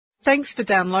Thanks for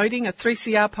downloading a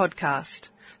 3CR podcast.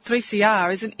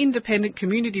 3CR is an independent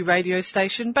community radio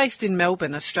station based in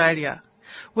Melbourne, Australia.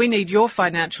 We need your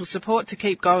financial support to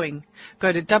keep going.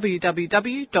 Go to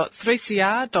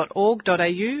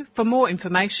www.3cr.org.au for more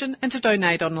information and to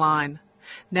donate online.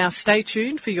 Now stay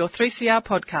tuned for your 3CR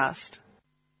podcast.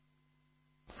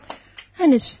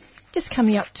 And it's just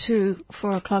coming up to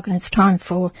 4 o'clock and it's time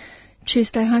for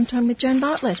Tuesday Home Time with Joan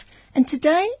Bartlett. And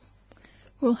today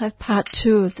we'll have part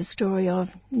 2 of the story of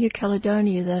New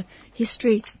Caledonia, the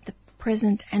history, the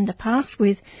present and the past,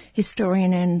 with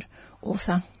historian and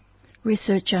author,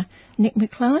 researcher Nick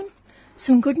McClellan.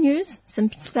 Some good news,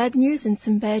 some sad news and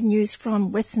some bad news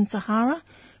from Western Sahara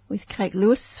with Kate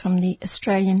Lewis from the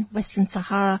Australian Western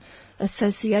Sahara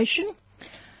Association.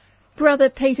 Brother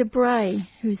Peter Bray,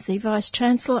 who's the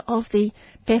Vice-Chancellor of the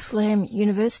Bethlehem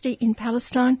University in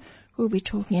Palestine, will be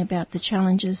talking about the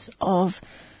challenges of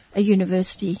a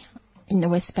university in the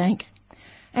West Bank.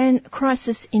 And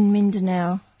crisis in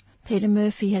Mindanao. Peter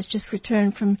Murphy has just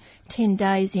returned from 10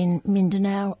 days in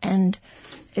Mindanao and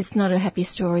it's not a happy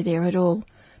story there at all.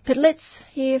 But let's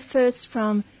hear first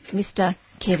from Mr.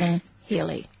 Kevin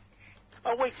Healy.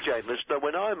 A week, Jane listener,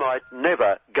 when I might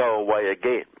never go away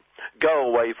again. Go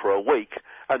away for a week,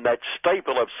 and that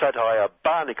staple of satire,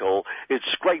 Barnacle, is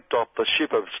scraped off the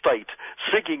ship of state,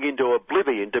 sinking into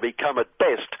oblivion to become at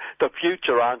best the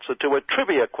future answer to a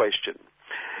trivia question,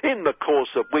 in the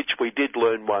course of which we did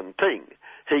learn one thing.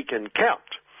 He can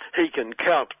count. He can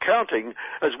count counting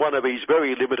as one of his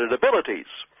very limited abilities.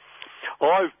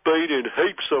 I've been in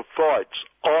heaps of fights.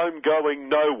 I'm going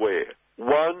nowhere.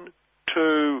 1,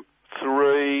 2,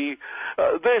 3.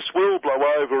 This will blow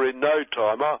over in no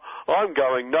time. I'm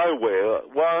going nowhere.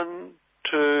 1,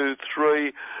 2,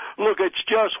 3. Look, it's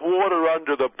just water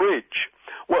under the bridge.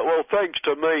 Well, thanks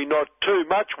to me, not too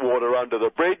much water under the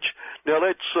bridge. Now,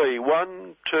 let's see.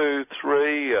 1, 2,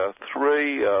 3,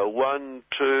 1,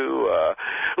 2.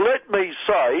 Let me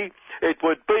say, it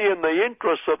would be in the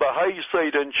interests of the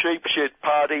Hayseed and Sheepshit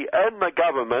Party and the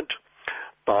government.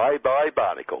 Bye-bye,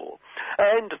 Barnacle.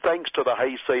 And thanks to the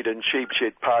Hayseed and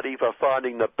Sheepshit Party for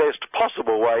finding the best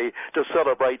possible way to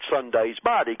celebrate Sunday's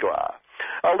Mardi Gras.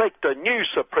 Elect a new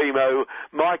Supremo,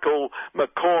 Michael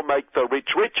McCormack the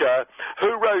Rich Richer,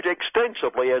 who wrote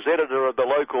extensively as editor of the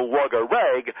local Wagga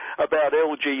Rag about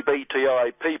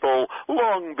LGBTI people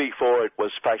long before it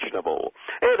was fashionable.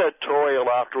 Editorial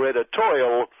after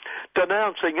editorial,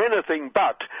 denouncing anything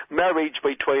but marriage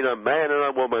between a man and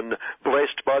a woman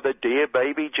blessed by the dear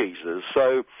baby Jesus.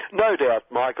 So no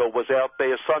doubt Michael was out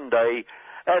there Sunday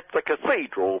at the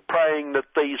cathedral praying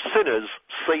that these sinners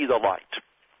see the light,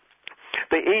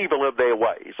 the evil of their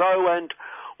ways. Oh, and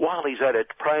while he's at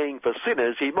it praying for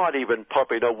sinners, he might even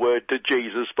pop in a word to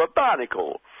Jesus for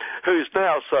Barnacle, who's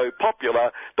now so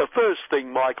popular, the first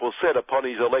thing Michael said upon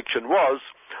his election was,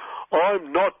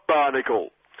 I'm not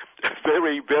Barnacle.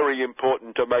 Very, very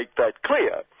important to make that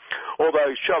clear.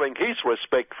 Although showing his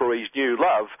respect for his new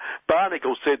love,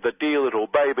 Barnacle said the dear little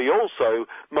baby also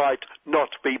might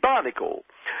not be Barnacle.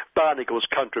 Barnacle's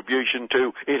contribution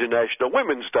to International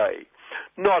Women's Day.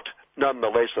 Not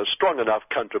nonetheless a strong enough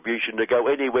contribution to go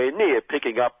anywhere near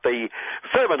picking up the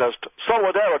Feminist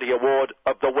Solidarity Award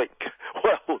of the week.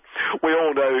 Well, we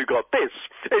all know who got this.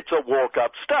 It's a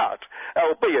walk-up start,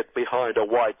 albeit behind a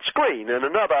white screen, and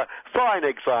another fine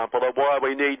example of why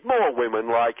we need more women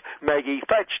like Maggie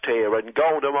Thatcher and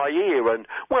Golda Meir and,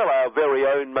 well, our very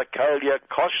own Michaelia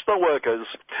Koch the Workers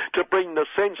to bring the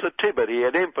sensitivity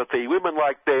and empathy women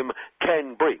like them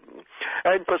can bring.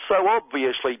 And for so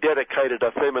obviously dedicated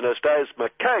a feminist as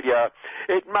Michaelia,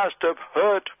 it must have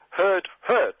hurt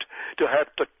to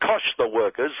have to cosh the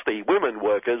workers, the women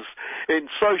workers, in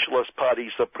Socialist Party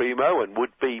Supremo and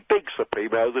would-be big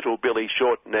Supremo Little Billy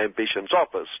Shorten Ambition's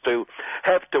office, to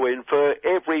have to infer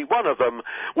every one of them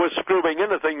was screwing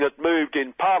anything that moved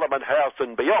in Parliament House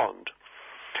and beyond.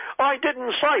 I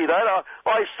didn't say that.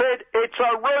 I said it's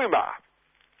a rumour.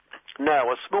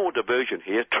 Now, a small diversion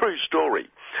here, true story.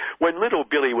 When little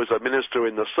Billy was a minister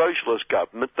in the Socialist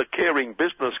government, the caring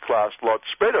business class lot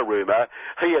spread a rumour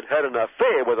he had had an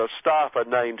affair with a staffer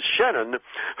named Shannon,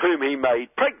 whom he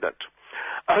made pregnant.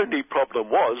 Only problem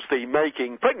was the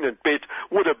making pregnant bit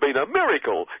would have been a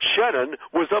miracle. Shannon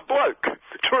was a bloke.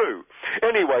 True.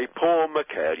 Anyway, poor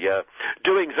Michaelia,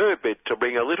 doing her bit to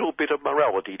bring a little bit of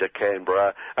morality to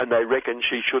Canberra, and they reckon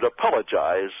she should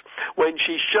apologise when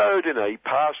she showed in a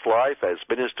past life as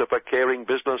Minister for Caring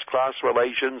Business Class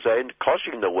Relations and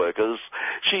Coshing the Workers,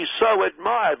 she so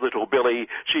admired little Billy,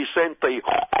 she sent the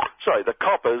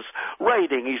coppers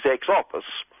raiding his ex-office.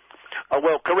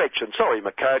 Sorry,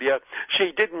 Macadia.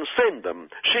 She didn't send them.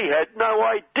 She had no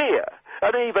idea.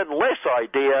 And even less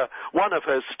idea, one of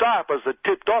her staffers had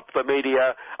tipped off the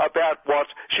media about what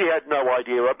she had no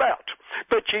idea about.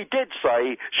 But she did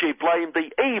say she blamed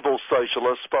the evil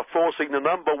socialists for forcing the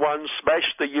number one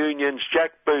Smash the Unions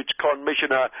jackboots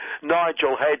commissioner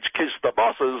Nigel Hadge-Kiss the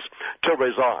Bosses to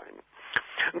resign.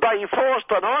 They forced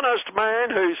an honest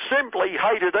man who simply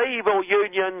hated evil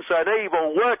unions and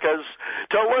evil workers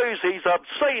to lose his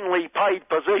obscenely paid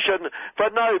position for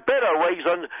no better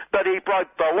reason than he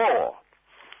broke the law.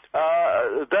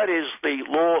 That is the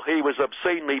law he was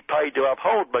obscenely paid to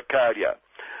uphold, Macadia.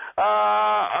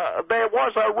 There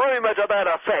was a rumour to that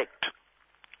effect.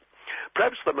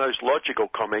 Perhaps the most logical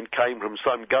comment came from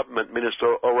some government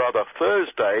minister or other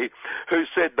Thursday who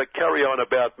said the carry-on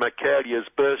about Macadia's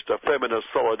burst of feminist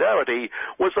solidarity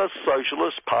was a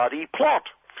Socialist Party plot.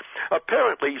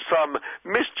 Apparently some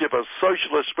mischievous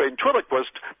socialist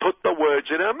ventriloquist put the words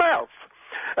in her mouth.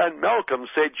 And Malcolm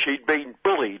said she'd been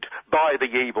bullied by the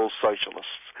evil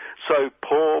socialists. So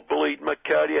poor bullied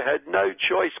Macadia had no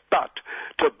choice but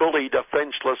to bully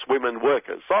defenceless women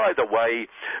workers. Either way,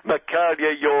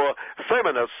 Macadia, your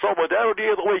Feminist Solidarity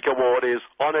of the Week award is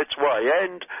on its way,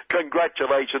 and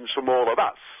congratulations from all of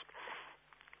us.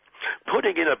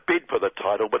 Putting in a bid for the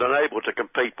title but unable to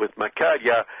compete with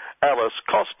Macadia, Alice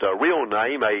Costa, real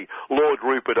name a Lord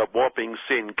Rupert of Wapping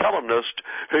Sin columnist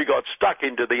who got stuck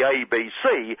into the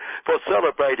ABC for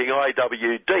celebrating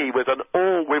IWD with an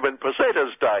all-women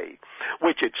presenters day,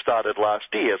 which it started last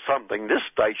year, something this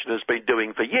station has been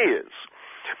doing for years.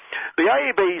 The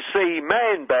ABC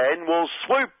man band will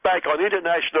swoop back on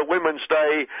International Women's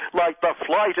Day like the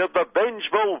flight of the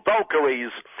vengeful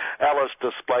Valkyries. Alice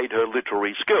displayed her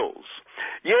literary skills.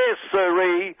 Yes,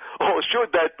 sirree, or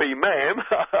should that be ma'am,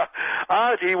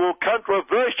 Auntie will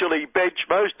controversially bench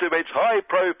most of its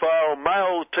high-profile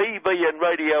male TV and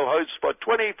radio hosts for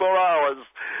 24 hours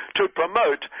to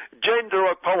promote gender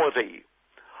equality.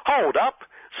 Hold up,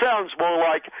 sounds more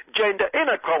like gender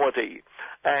inequality.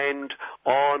 And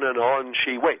on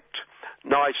she went.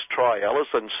 Nice try, Alice,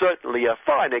 and certainly a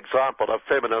fine example of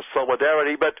feminist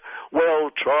solidarity, but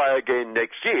well, try again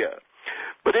next year.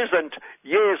 But isn't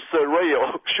yes, sirree,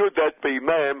 or should that be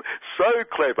ma'am, so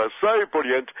clever, so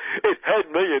brilliant, it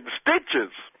had me in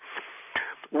stitches?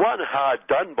 One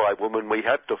hard-done-by woman we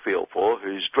have to feel for,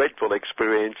 whose dreadful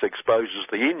experience exposes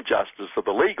the injustice of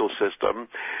the legal system,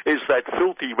 is that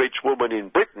filthy rich woman in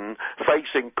Britain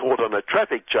facing court on a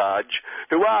traffic charge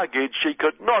who argued she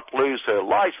could not lose her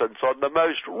licence on the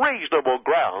most reasonable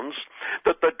grounds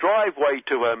that the driveway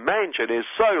to her mansion is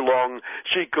so long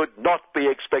she could not be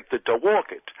expected to walk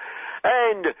it.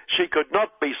 And she could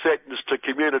not be sentenced to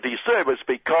community service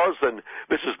because, and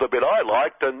this is the bit I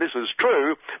liked, and this is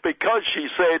true, because she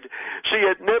said she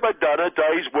had never done a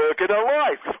day's work in her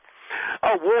life.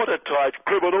 A watertight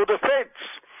criminal defence.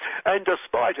 And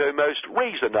despite her most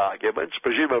reasoned arguments,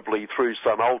 presumably through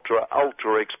some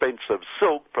ultra expensive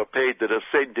silk prepared to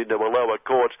descend into a lower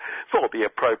court for the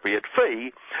appropriate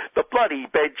fee, the bloody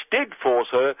bench did force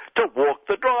her to walk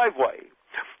the driveway.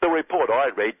 The report I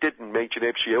read didn't mention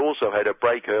if she also had to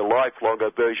break her lifelong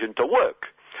aversion to work.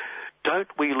 Don't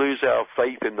we lose our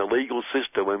faith in the legal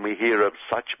system when we hear of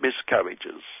such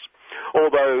miscarriages?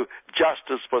 Although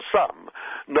justice for some,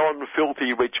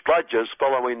 non-filthy rich bludgers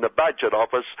following the budget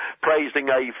office praising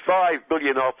a $5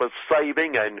 billion office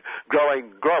saving and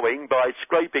growing by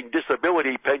scraping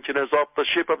disability pensioners off the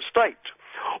ship of state.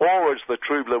 Or as the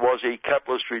True Blue Aussie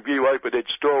Capitalist Review opened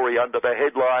its story under the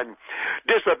headline,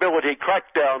 Disability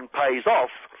Crackdown Pays Off,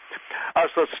 a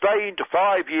sustained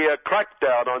 5-year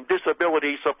crackdown on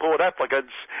disability support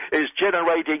applicants is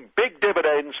generating big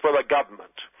dividends for the government.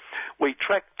 We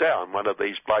tracked down one of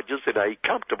these bludgers in a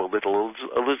comfortable little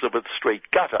Elizabeth Street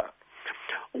gutter.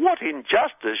 What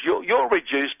injustice! You're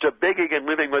reduced to begging and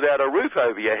living without a roof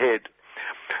over your head.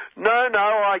 No,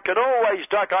 I can always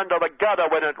duck under the gutter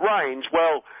when it rains.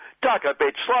 Well, duck a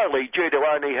bit slowly due to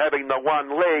only having the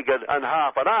one leg and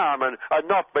half an arm and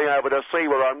not being able to see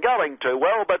where I'm going to.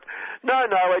 Well, but no,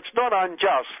 it's not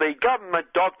unjust. The government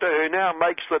doctor who now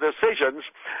makes the decisions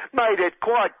made it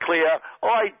quite clear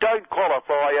I don't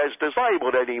qualify as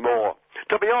disabled anymore.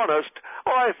 To be honest,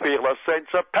 I feel a sense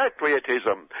of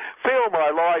patriotism, feel my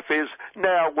life is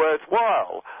now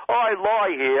worthwhile. I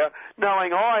lie here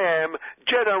knowing I am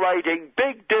generating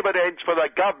big dividends for the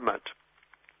government.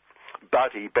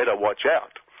 But he better watch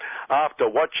out. After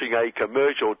watching a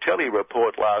commercial telly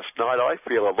report last night, I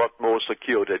feel a lot more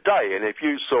secure today. And if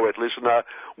you saw it, listener,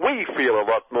 we feel a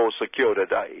lot more secure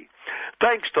today.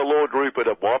 Thanks to Lord Rupert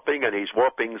of Wapping and his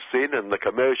Wapping Sin and the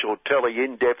commercial telly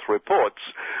in-depth reports,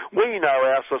 we know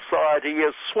our society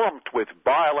is swamped with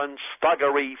violence,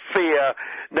 thuggery, fear,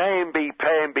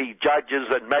 namby-pamby judges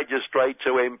and magistrates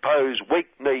who impose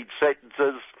weak-kneed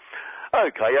sentences.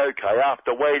 Okay,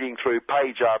 after wading through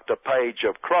page after page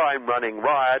of crime running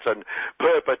riot and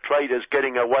perpetrators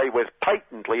getting away with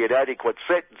patently inadequate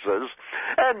sentences,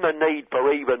 and the need for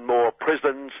even more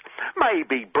prisons,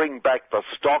 maybe bring back the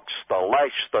stocks, the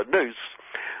lash, the noose,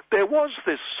 there was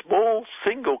this small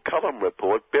single-column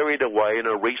report buried away in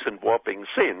a recent Wapping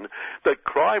Sin that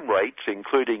crime rates,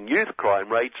 including youth crime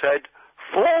rates, had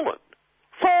fallen.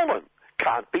 Fallen.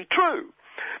 Can't be true.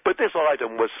 But this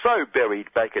item was so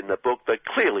buried back in the book that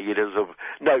clearly it is of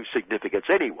no significance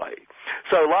anyway.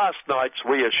 So last night's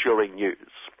reassuring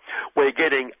news. We're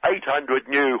getting 800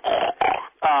 new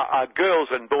girls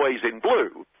and boys in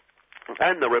blue.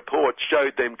 And the report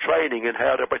showed them training in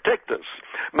how to protect us,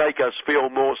 make us feel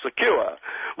more secure,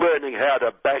 learning how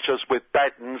to bash us with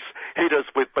batons, hit us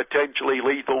with potentially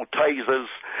lethal tasers,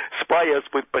 spray us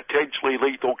with potentially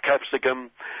lethal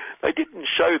capsicum. They didn't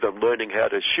show them learning how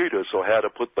to shoot us or how to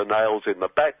put the nails in the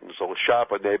batons or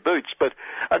sharpen their boots, but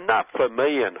enough for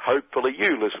me and hopefully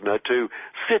you, listener, to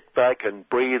sit back and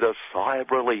breathe a sigh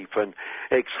of relief and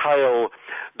exhale.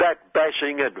 That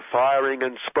bashing and firing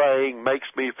and spraying makes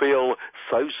me feel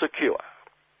so secure.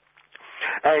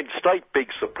 And State Big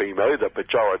Supremo, the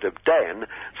pejorative Dan,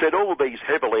 said all these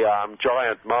heavily armed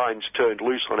giant minds turned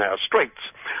loose on our streets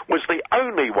was the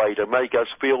only way to make us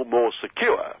feel more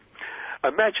secure.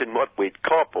 Imagine what we'd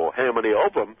cop, or how many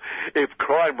of them, if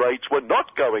crime rates were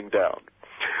not going down.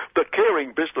 The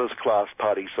caring business class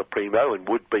party Supremo and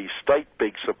would-be State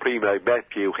Big Supremo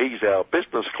Matthew, he's our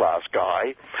business class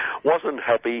guy, wasn't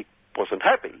happy.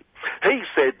 He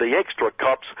said the extra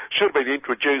cops should have been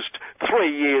introduced 3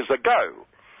 years ago.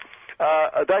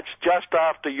 That's just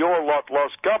after your lot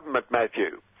lost government,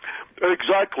 Matthew.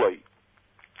 Exactly.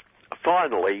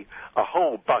 Finally, a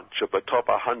whole bunch of the top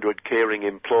 100 caring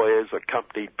employers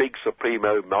accompanied Big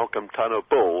Supremo Malcolm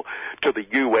Turnbull to the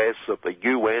US of the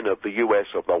UN of the US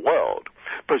of the world,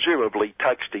 presumably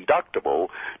tax-deductible,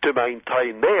 to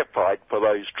maintain their fight for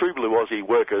those true blue Aussie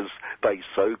workers they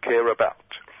so care about.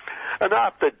 And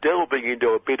after delving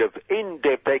into a bit of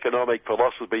in-depth economic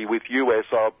philosophy with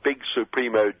USR Big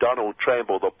Supremo Donald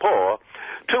Trample the Poor,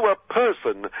 to a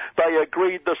person, they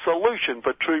agreed the solution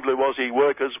for true blue Aussie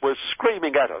workers was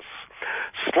screaming at us.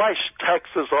 Slash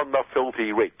taxes on the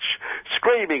filthy rich.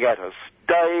 Screaming at us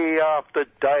day after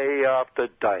day after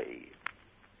day.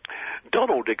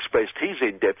 Donald expressed his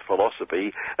in-depth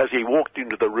philosophy as he walked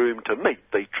into the room to meet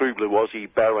the true blue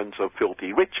Aussie barons of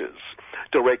filthy riches.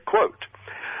 Direct quote,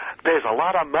 "There's a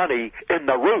lot of money in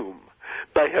the room."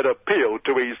 They had appealed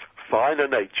to his finer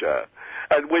nature,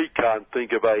 and we can't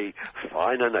think of a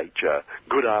finer nature.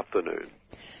 Good afternoon.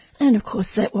 And of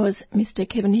course that was Mr.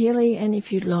 Kevin Healy, and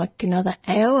if you'd like another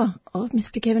hour of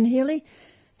Mr. Kevin Healy,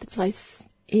 the place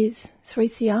is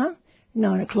 3CR,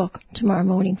 9 o'clock tomorrow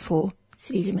morning for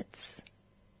City Limits.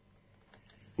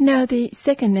 Now the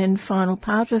second and final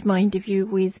part of my interview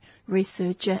with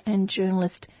researcher and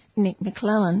journalist Nick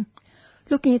McClellan,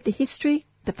 looking at the history,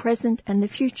 the present and the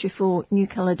future for New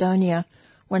Caledonia,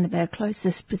 one of our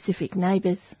closest Pacific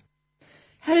neighbours.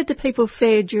 How did the people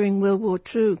fare during World War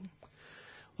II?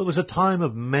 Well, it was a time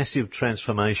of massive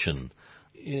transformation.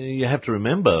 You have to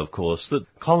remember, of course, that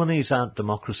colonies aren't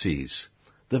democracies.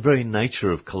 The very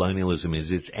nature of colonialism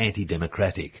is it's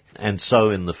anti-democratic. And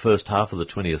so in the first half of the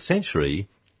 20th century,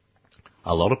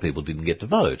 a lot of people didn't get to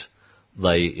vote.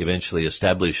 They eventually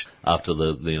established, after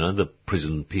the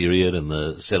prison period and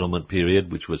the settlement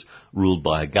period, which was ruled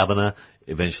by a governor,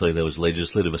 eventually there was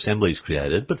legislative assemblies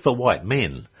created, but for white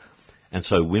men. And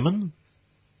so women,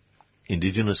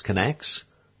 Indigenous Kanaks,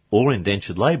 or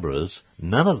indentured labourers,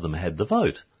 none of them had the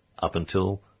vote up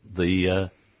until the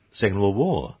Second World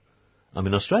War. I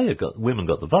mean, women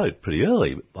got the vote pretty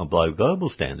early by global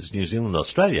standards. New Zealand and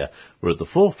Australia were at the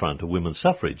forefront of women's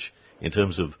suffrage in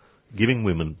terms of giving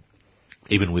women,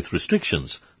 even with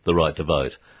restrictions, the right to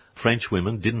vote. French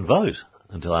women didn't vote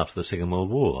until after the Second World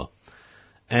War.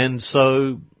 And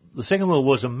so the Second World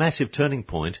War was a massive turning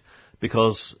point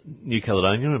because New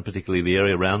Caledonia, and particularly the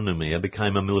area around Noumea,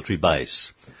 became a military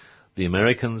base. The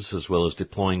Americans, as well as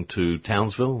deploying to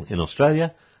Townsville in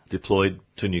Australia, deployed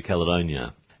to New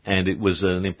Caledonia. And it was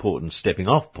an important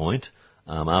stepping-off point.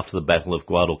 After the Battle of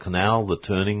Guadalcanal, the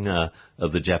turning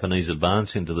of the Japanese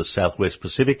advance into the Southwest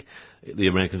Pacific, the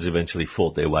Americans eventually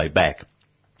fought their way back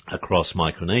across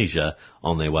Micronesia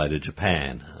on their way to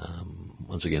Japan.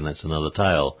 Once again, that's another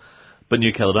tale. But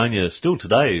New Caledonia still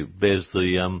today bears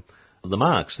the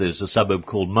marks. There's a suburb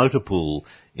called Motorpool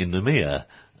in Noumea.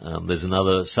 There's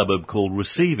another suburb called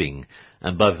Receiving,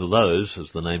 and both of those,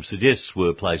 as the name suggests,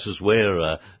 were places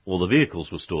where all the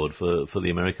vehicles were stored for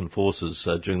the American forces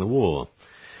during the war.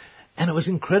 And it was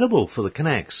incredible for the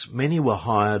Kanaks. Many were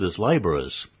hired as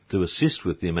labourers to assist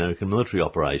with the American military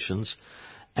operations,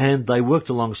 and they worked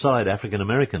alongside African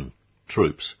American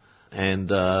troops and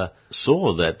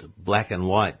saw that black and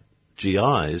white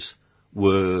GIs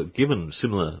were given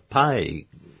similar pay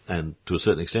and, to a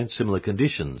certain extent, similar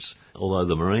conditions. Although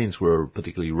the Marines were a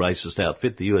particularly racist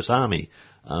outfit, the US Army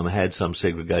had some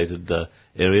segregated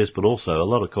areas, but also a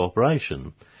lot of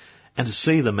cooperation. And to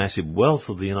see the massive wealth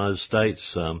of the United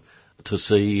States, to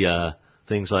see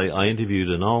things. I interviewed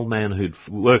an old man who'd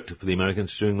worked for the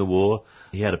Americans during the war.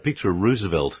 He had a picture of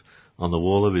Roosevelt on the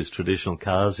wall of his traditional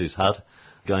cars, his hut,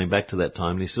 going back to that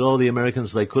time. And he said, the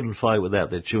Americans, they couldn't fight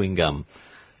without their chewing gum.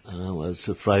 It's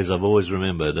a phrase I've always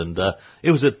remembered. And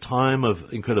it was a time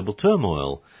of incredible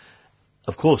turmoil.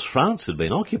 Of course, France had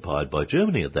been occupied by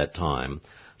Germany at that time.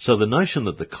 So the notion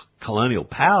that the colonial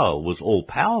power was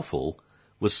all-powerful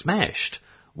was smashed.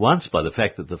 Once by the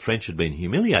fact that the French had been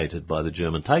humiliated by the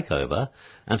German takeover,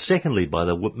 and secondly by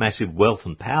the massive wealth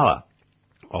and power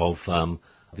of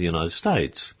the United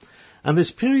States. And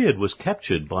this period was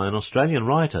captured by an Australian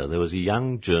writer. There was a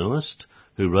young journalist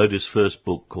who wrote his first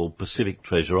book called Pacific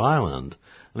Treasure Island,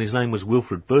 and his name was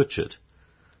Wilfred Burchett.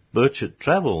 Burchett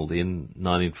travelled in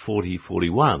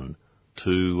 1940-41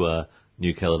 to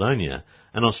New Caledonia,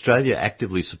 and Australia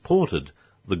actively supported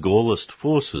the Gaullist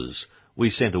forces. We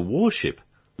sent a warship,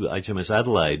 HMS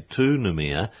Adelaide, to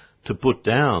Noumea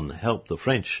to help the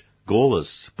French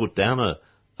Gaullists put down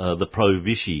the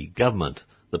pro-Vichy government,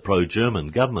 the pro-German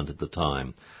government at the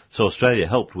time. So Australia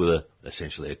helped with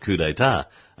essentially a coup d'etat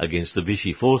against the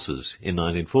Vichy forces in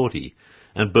 1940.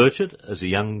 And Burchett, as a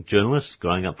young journalist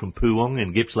growing up from Poowong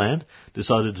in Gippsland,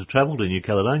 decided to travel to New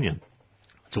Caledonia.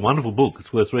 It's a wonderful book,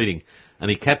 it's worth reading, and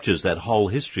he captures that whole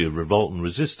history of revolt and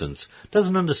resistance.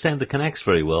 Doesn't understand the Kanaks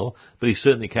very well, but he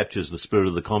certainly captures the spirit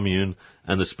of the commune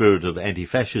and the spirit of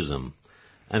anti-fascism.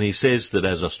 And he says that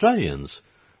as Australians,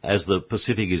 as the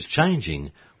Pacific is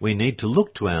changing, we need to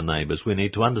look to our neighbours, we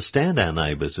need to understand our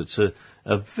neighbours. It's a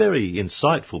very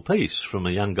insightful piece from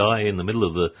a young guy in the middle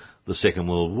of the Second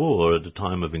World War at a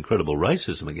time of incredible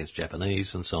racism against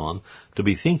Japanese and so on, to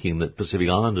be thinking that Pacific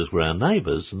Islanders were our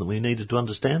neighbours and that we needed to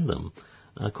understand them.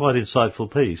 Quite insightful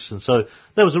piece. And so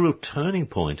that was a real turning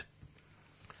point.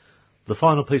 The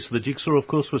final piece of the jigsaw, of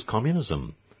course, was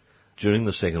communism. During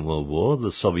the Second World War,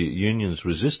 the Soviet Union's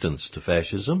resistance to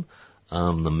fascism,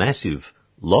 the massive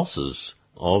losses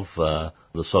of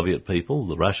the Soviet people,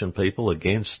 the Russian people,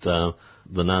 against the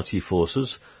Nazi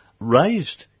forces,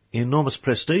 raised enormous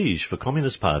prestige for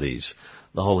communist parties.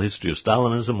 The whole history of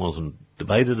Stalinism wasn't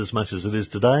debated as much as it is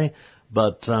today,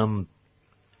 but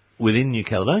within New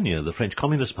Caledonia, the French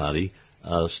Communist Party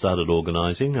started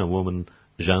organising. A woman,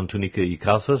 Jean Tunica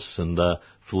Icausas, and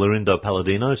Florindo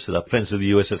Palladino set up Friends of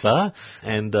the USSR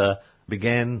and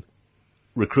began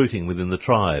recruiting within the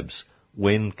tribes.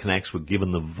 When Kanaks were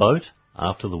given the vote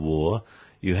after the war,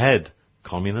 you had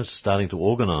communists starting to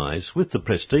organise with the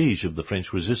prestige of the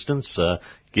French resistance,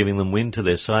 giving them wind to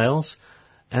their sails,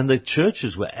 and the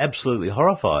churches were absolutely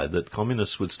horrified that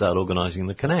communists would start organising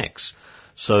the Kanaks.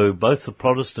 So both the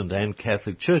Protestant and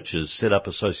Catholic churches set up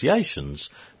associations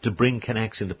to bring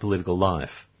Kanaks into political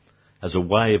life as a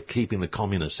way of keeping the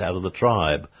communists out of the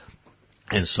tribe.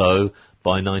 And so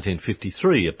by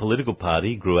 1953, a political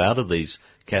party grew out of these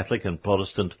Catholic and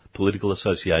Protestant political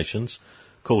associations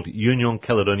called Union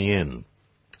Caledonienne,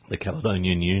 the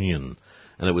Caledonian Union.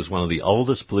 And it was one of the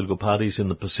oldest political parties in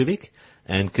the Pacific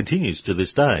and continues to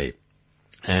this day.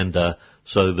 And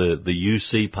so the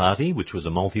UC party, which was a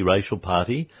multiracial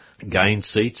party, gained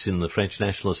seats in the French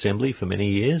National Assembly for many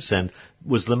years and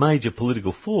was the major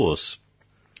political force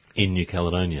in New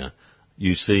Caledonia.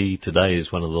 UC today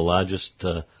is one of the largest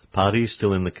parties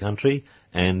still in the country,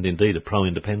 and indeed a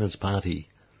pro-independence party.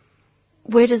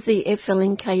 Where does the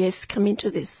FLNKS come into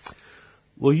this?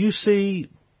 Well, UC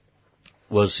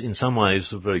was in some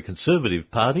ways a very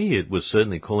conservative party. It was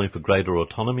certainly calling for greater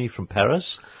autonomy from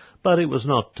Paris, but it was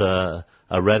not a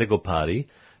radical party.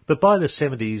 But by the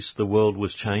 70s, the world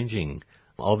was changing,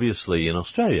 obviously in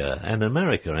Australia and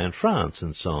America and France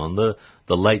and so on.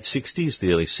 The late 60s,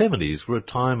 the early 70s were a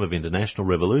time of international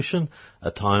revolution,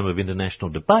 a time of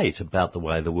international debate about the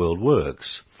way the world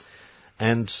works.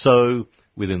 And so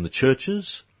within the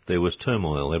churches, there was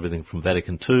turmoil, everything from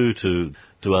Vatican II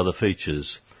to other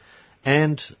features.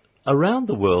 And around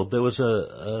the world there was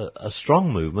a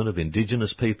strong movement of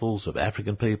indigenous peoples, of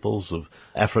African peoples, of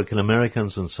African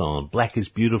Americans and so on. Black is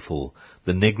beautiful,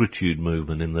 the negritude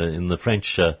movement in the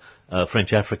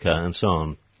French Africa and so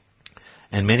on.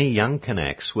 And many young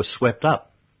Kanaks were swept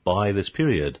up by this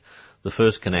period. The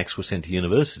first Kanaks were sent to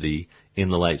university in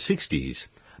the late 60s.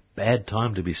 Bad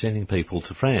time to be sending people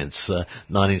to France.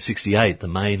 1968, the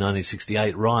May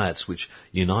 1968 riots, which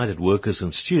united workers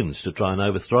and students to try and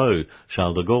overthrow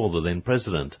Charles de Gaulle, the then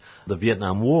president. The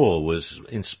Vietnam War was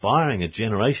inspiring a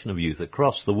generation of youth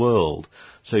across the world.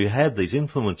 So you had these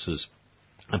influences,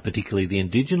 and particularly the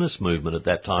indigenous movement at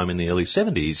that time in the early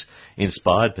 70s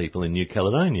inspired people in New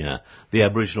Caledonia. The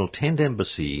Aboriginal Tent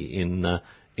Embassy in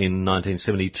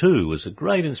 1972 was a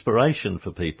great inspiration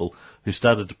for people who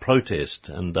started to protest,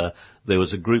 and there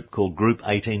was a group called Group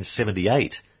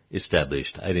 1878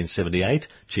 established. 1878,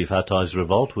 Chief Hatai's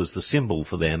revolt was the symbol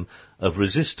for them of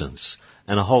resistance,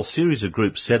 and a whole series of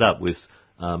groups set up with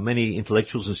many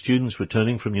intellectuals and students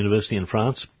returning from university in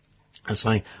France and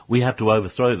saying, we have to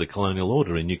overthrow the colonial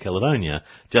order in New Caledonia,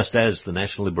 just as the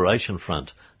National Liberation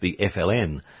Front, the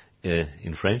FLN,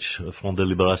 in French, Front de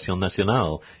Libération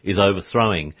Nationale, is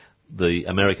overthrowing the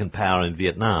American power in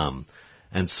Vietnam.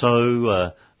 And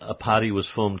so a party was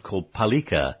formed called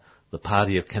PALICA, the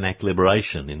Party of Kanak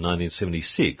Liberation, in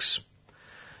 1976.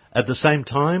 At the same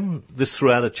time, this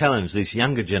threw out a challenge. This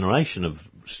younger generation of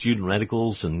student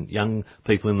radicals and young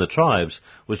people in the tribes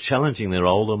was challenging their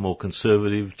older, more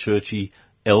conservative, churchy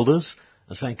elders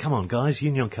and saying, come on guys,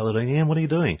 Union Caledonien, what are you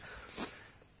doing?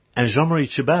 And Jean-Marie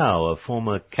Tjibaou, a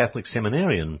former Catholic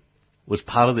seminarian, was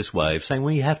part of this wave, saying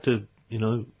we have to,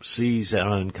 seize our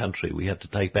own country. We have to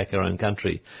take back our own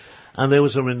country. And there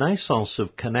was a renaissance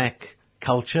of Kanak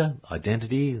culture,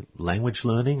 identity, language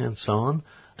learning, and so on.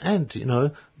 And,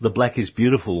 the black is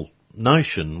beautiful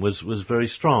notion was very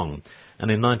strong. And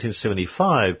in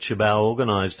 1975, Tjibaou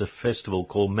organised a festival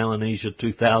called Melanesia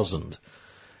 2000.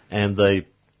 And they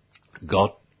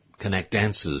got Kanak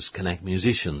dancers, Kanak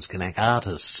musicians, Kanak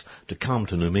artists to come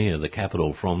to Noumea, the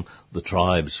capital, from the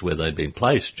tribes where they'd been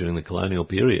placed during the colonial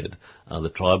period, the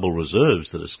tribal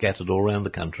reserves that are scattered all around the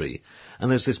country.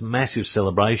 And there's this massive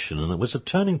celebration, and it was a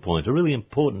turning point, a really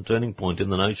important turning point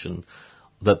in the notion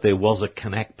that there was a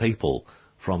Kanak people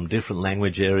from different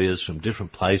language areas, from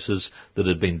different places, that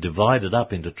had been divided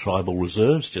up into tribal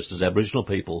reserves, just as Aboriginal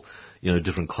people,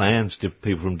 different clans,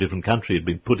 people from different countries had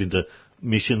been put into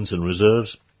missions and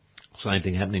reserves. Same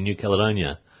thing happened in New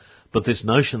Caledonia. But this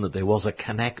notion that there was a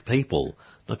Kanak people,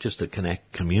 not just a Kanak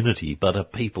community, but a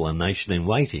people, a nation in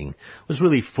waiting, was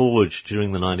really forged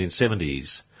during the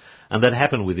 1970s. And that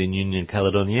happened within Union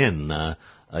Caledonienne.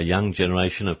 A young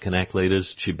generation of Kanak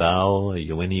leaders, Tjibaou,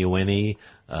 Yweni,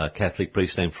 a Catholic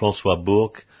priest named Francois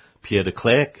Bourque, Pierre de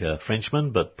Klerk, a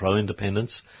Frenchman but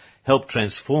pro-independence, helped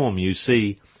transform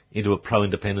UC into a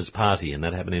pro-independence party, and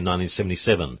that happened in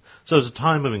 1977. So it was a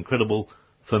time of incredible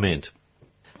ferment.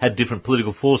 Had different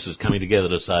political forces coming together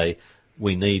to say,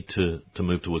 we need to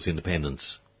move towards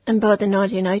independence. And by the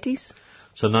 1980s?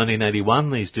 So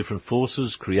 1981, these different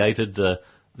forces created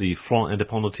the Front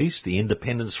Indépendantiste, the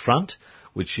Independence Front,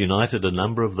 which united a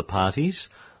number of the parties.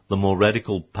 The more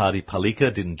radical party,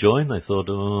 PALICA, didn't join. They thought,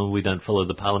 we don't follow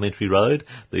the parliamentary road.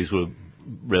 These were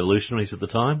revolutionaries at the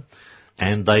time.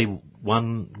 And they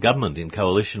won government in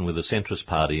coalition with the centrist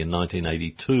party in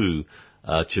 1982.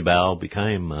 Tjibaou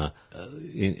became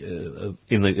in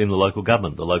the local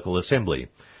government, the local assembly.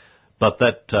 But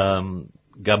that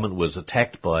government was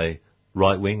attacked by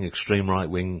right-wing, extreme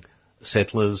right-wing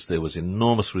settlers. There was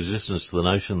enormous resistance to the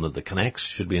notion that the Kanaks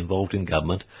should be involved in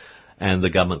government, and the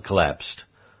government collapsed.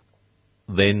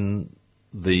 Then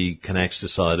the Kanaks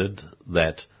decided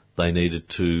that they needed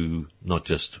to not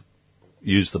just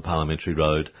use the parliamentary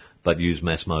road, but use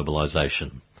mass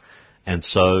mobilisation. And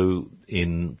so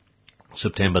in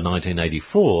September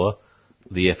 1984,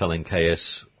 the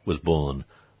FLNKS was born.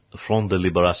 The Front de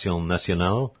Libération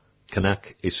Nationale,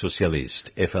 Kanak et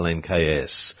Socialiste,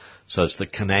 FLNKS. So it's the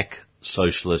Kanak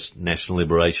Socialist National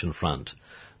Liberation Front.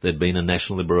 There'd been a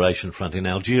National Liberation Front in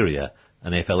Algeria,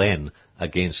 an FLN,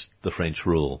 against the French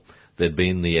rule. There'd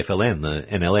been the FLN, the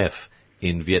NLF,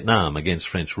 in Vietnam against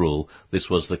French rule. This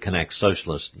was the Kanak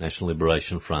Socialist National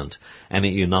Liberation Front. And it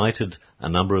united a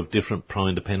number of different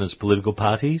pro-independence political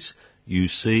parties,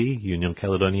 UC, Union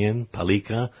Caledonienne,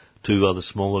 PALICA, two other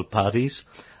smaller parties,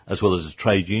 as well as a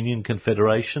trade union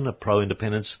confederation, a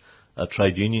pro-independence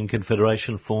trade union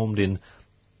confederation formed in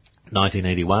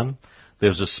 1981. There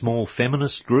was a small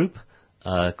feminist group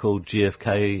called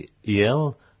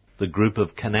GFKEL, the group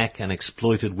of Kanak and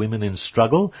exploited women in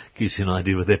struggle. Gives you an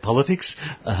idea of their politics.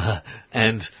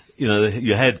 And, you know,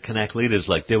 you had Kanak leaders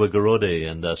like Dewa Garode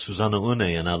and Susanna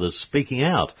Une and others speaking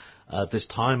out at this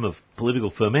time of political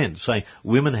ferment, saying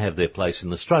women have their place in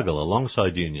the struggle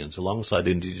alongside unions, alongside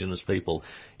Indigenous people.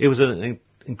 It was an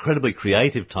incredibly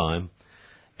creative time.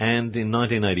 And in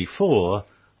 1984,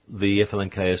 the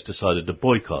FLNKS decided to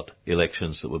boycott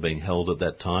elections that were being held at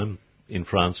that time in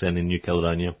France and in New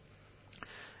Caledonia.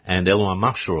 And Elouin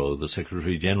Marchereau, the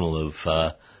Secretary-General of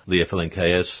the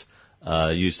FLNKS,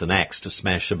 used an axe to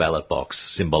smash a ballot box,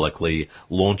 symbolically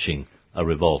launching a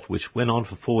revolt, which went on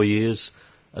for 4 years,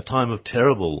 a time of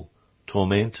terrible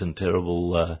torment and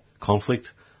terrible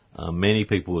conflict. Many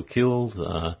people were killed,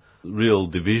 real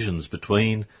divisions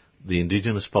between the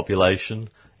indigenous population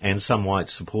and some white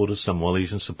supporters, some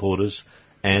Wallisian supporters,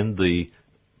 and the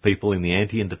people in the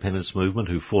anti-independence movement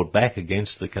who fought back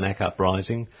against the Kanak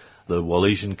uprising. The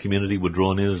Wallisian community were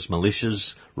drawn in as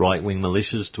militias, right-wing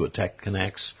militias, to attack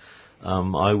Kanaks.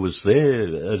 I was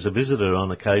there as a visitor on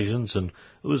occasions, and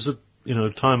it was a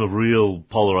time of real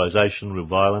polarisation, real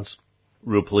violence,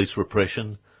 real police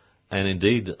repression, and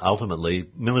indeed, ultimately,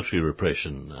 military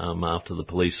repression. After the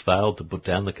police failed to put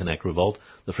down the Kanak revolt,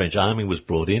 the French army was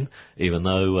brought in, even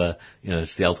though,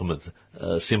 it's the ultimate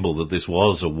symbol that this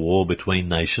was a war between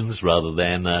nations rather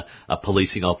than a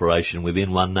policing operation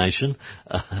within one nation.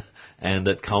 And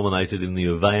it culminated in the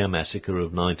Uvea massacre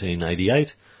of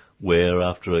 1988, where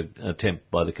after an attempt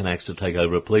by the Kanaks to take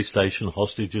over a police station,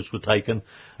 hostages were taken,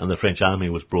 and the French army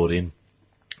was brought in,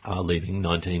 leaving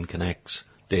 19 Kanaks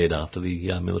dead after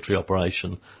the military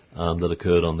operation that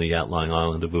occurred on the outlying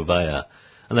island of Uvea.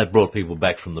 And that brought people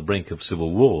back from the brink of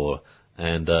civil war,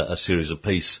 and a series of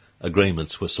peace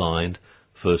agreements were signed.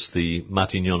 First the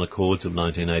Matignon Accords of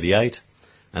 1988,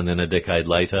 and then a decade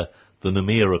later the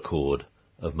Noumea Accord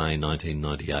of May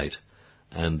 1998.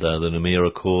 And the Noumea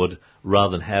Accord,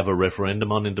 rather than have a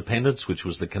referendum on independence, which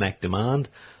was the Kanak demand,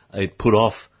 it put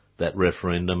off that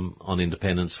referendum on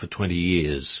independence for 20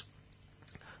 years.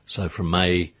 So from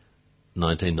May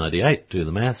 1998, do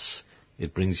the maths,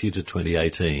 it brings you to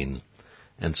 2018.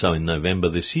 And so in November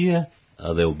this year,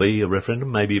 there will be a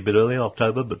referendum, maybe a bit earlier,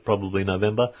 October, but probably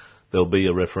November, there will be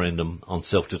a referendum on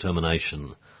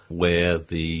self-determination, where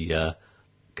the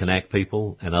Kanak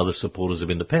people and other supporters of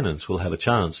independence will have a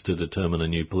chance to determine a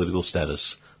new political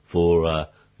status for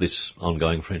this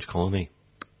ongoing French colony.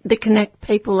 The Kanak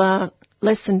people are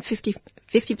less than 50%,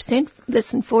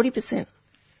 less than 40%.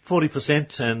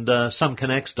 40%, and some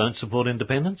Kanaks don't support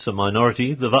independence, a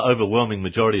minority. The overwhelming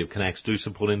majority of Kanaks do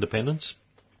support independence,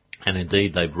 and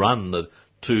indeed they've run the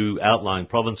two outlying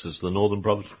provinces, the Northern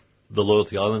Province, the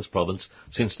Loyalty Islands Province,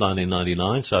 since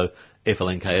 1999, so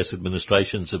FLNKS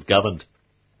administrations have governed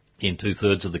in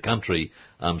 2/3 of the country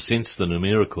since the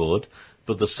Noumea Accord,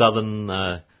 but the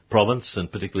southern province, and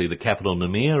particularly the capital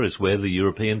Noumea, is where the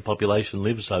European population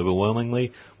lives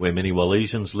overwhelmingly, where many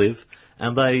Wallisians live,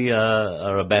 and they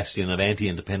are a bastion of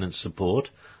anti-independence support.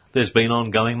 There's been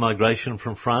ongoing migration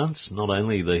from France, not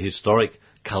only the historic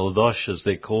Calaidoches, as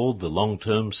they're called, the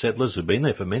long-term settlers who've been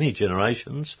there for many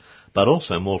generations, but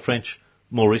also more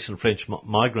recent French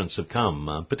migrants have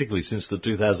come, particularly since the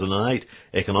 2008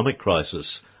 economic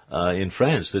crisis. In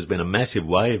France, there's been a massive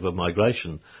wave of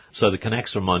migration. So the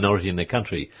Kanaks are a minority in their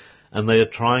country, and they are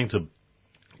trying to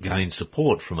gain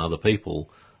support from other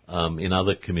people in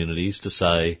other communities to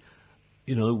say,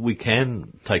 we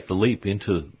can take the leap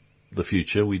into the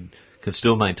future. We can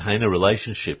still maintain a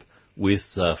relationship with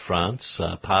France,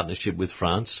 partnership with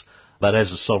France, but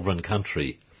as a sovereign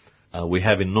country. We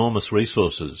have enormous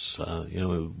resources,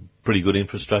 pretty good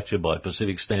infrastructure by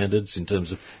Pacific standards in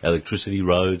terms of electricity,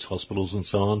 roads, hospitals and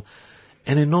so on,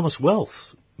 and enormous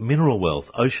wealth, mineral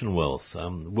wealth, ocean wealth,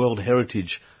 World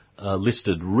Heritage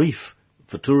listed reef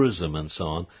for tourism and so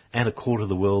on, and a quarter of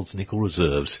the world's nickel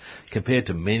reserves, compared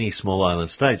to many small island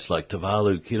states like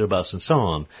Tuvalu, Kiribati and so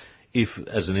on. If,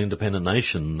 as an independent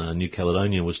nation, New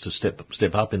Caledonia was to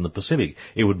step up in the Pacific,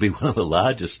 it would be one of the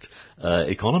largest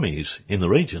economies in the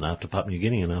region after Papua New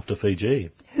Guinea and after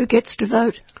Fiji. Who gets to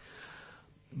vote?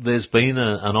 There's been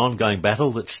an ongoing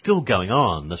battle that's still going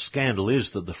on. The scandal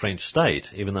is that the French state,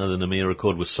 even though the Noumea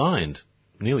Accord was signed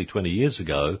nearly 20 years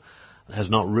ago, has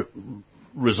not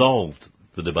resolved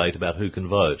the debate about who can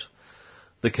vote.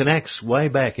 The Kanaks, way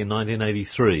back in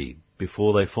 1983,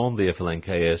 before they formed the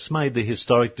FLNKS, made the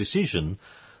historic decision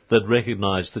that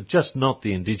recognised that just not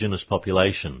the indigenous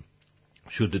population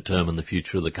should determine the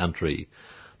future of the country,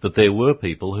 that there were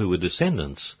people who were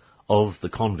descendants of the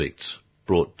convicts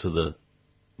brought to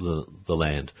the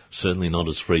land, certainly not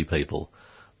as free people.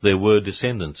 There were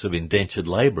descendants of indentured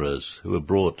labourers who were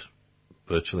brought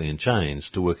virtually in chains,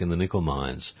 to work in the nickel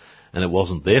mines. And it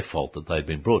wasn't their fault that they'd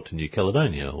been brought to New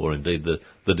Caledonia, or indeed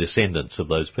the descendants of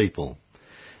those people.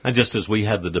 And just as we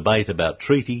had the debate about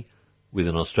treaty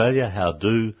within Australia, how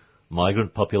do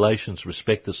migrant populations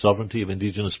respect the sovereignty of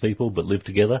Indigenous people but live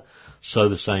together, so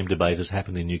the same debate has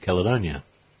happened in New Caledonia.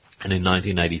 And in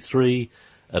 1983,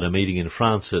 at a meeting in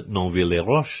France at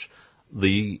Nonville-les-Roches,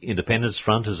 the Independence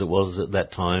Front, as it was at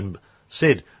that time,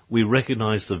 said, we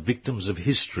recognise the victims of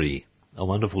history, a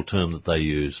wonderful term that they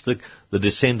used, the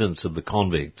descendants of the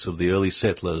convicts, of the early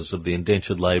settlers, of the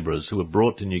indentured labourers who were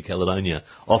brought to New Caledonia,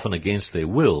 often against their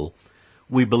will.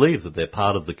 We believe that they're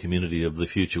part of the community of the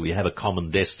future. We have a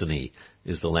common destiny,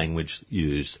 is the language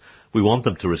used. We want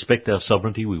them to respect our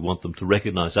sovereignty. We want them to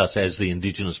recognise us as the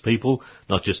Indigenous people,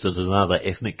 not just as another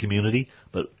ethnic community,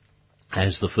 but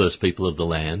as the first people of the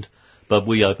land. But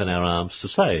we open our arms to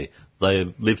say, they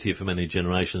have lived here for many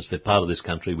generations, they're part of this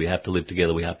country, we have to live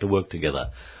together, we have to work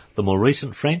together. The more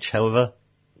recent French, however,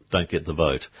 don't get the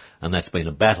vote. And that's been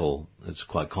a battle. It's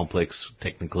quite complex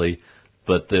technically,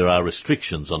 but there are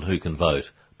restrictions on who can vote.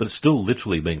 But it's still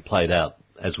literally being played out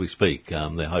as we speak.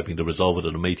 They're hoping to resolve it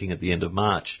at a meeting at the end of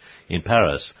March in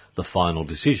Paris, the final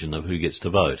decision of who gets to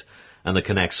vote. And the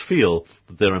Kanaks feel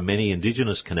that there are many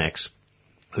Indigenous Kanaks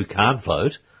who can't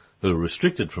vote, who are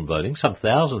restricted from voting, some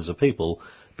thousands of people,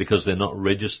 because they're not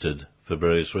registered for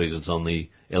various reasons on the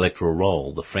electoral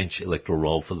roll, the French electoral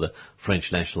roll for the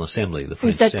French National Assembly, the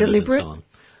French Senate deliberate? And so on.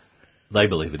 They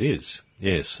believe it is,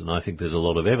 yes, and I think there's a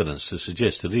lot of evidence to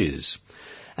suggest it is.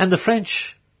 And the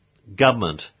French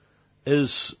government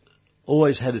has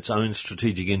always had its own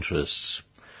strategic interests.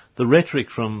 The rhetoric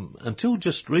from, until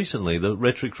just recently, the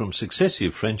rhetoric from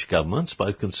successive French governments,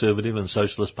 both Conservative and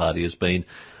Socialist Party, has been,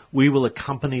 we will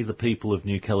accompany the people of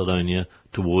New Caledonia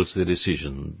towards their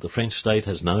decision. The French state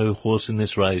has no horse in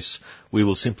this race. We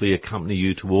will simply accompany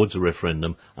you towards a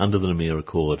referendum under the Namur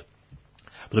Accord.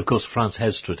 But of course France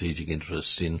has strategic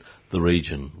interests in the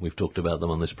region. We've talked about them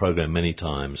on this program many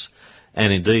times.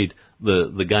 And indeed,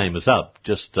 the game is up.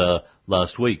 Just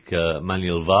last week,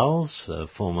 Manuel Valls,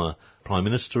 former Prime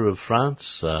Minister of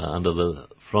France, under the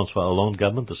François Hollande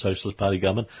government, the Socialist Party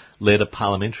government, led a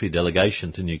parliamentary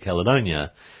delegation to New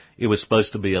Caledonia. It was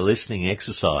supposed to be a listening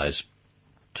exercise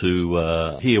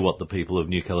to hear what the people of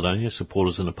New Caledonia,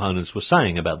 supporters and opponents, were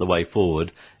saying about the way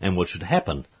forward and what should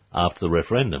happen after the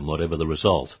referendum, whatever the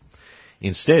result.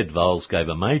 Instead, Valls gave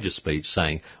a major speech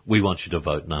saying, we want you to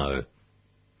vote no.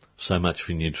 So much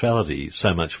for neutrality,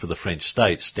 so much for the French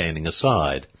state standing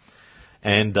aside.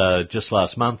 And just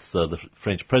last month, the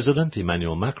French President,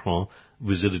 Emmanuel Macron,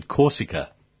 visited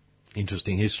Corsica.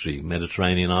 Interesting history,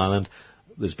 Mediterranean island.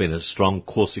 There's been a strong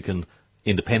Corsican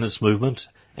independence movement,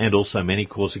 and also many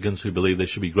Corsicans who believe there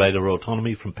should be greater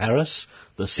autonomy from Paris,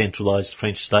 the centralised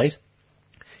French state.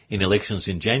 In elections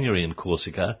in January in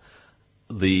Corsica,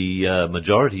 the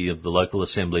majority of the local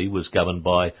assembly was governed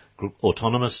by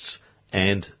autonomists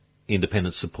and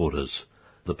independent supporters.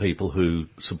 The people who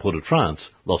supported France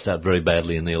lost out very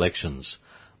badly in the elections.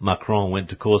 Macron went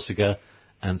to Corsica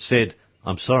and said,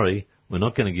 I'm sorry, we're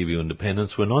not going to give you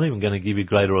independence, we're not even going to give you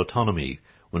greater autonomy.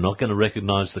 We're not going to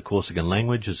recognise the Corsican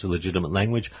language as a legitimate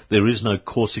language. There is no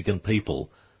Corsican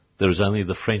people. There is only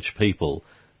the French people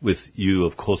with you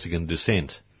of Corsican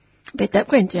descent. Bet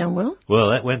that went down well. Well,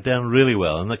 that went down really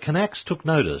well. And the Kanaks took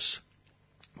notice,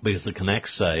 because the Kanaks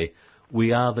say,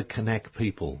 we are the Kanak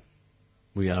people.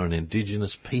 We are an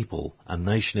indigenous people, a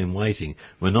nation in waiting.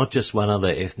 We're not just one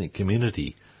other ethnic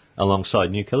community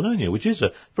alongside New Caledonia, which is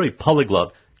a very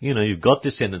polyglot. You know, you've got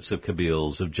descendants of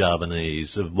Kabyles, of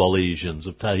Javanese, of Wallisians,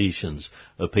 of Tahitians,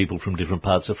 of people from different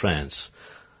parts of France.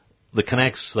 The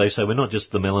Kanaks, they say, we're not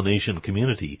just the Melanesian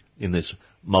community in this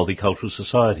multicultural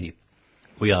society.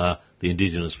 We are the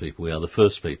indigenous people. We are the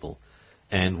first people.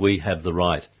 And we have the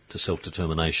right to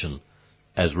self-determination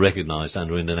as recognised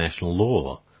under international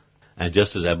law. And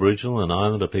just as Aboriginal and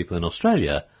Islander people in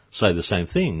Australia say the same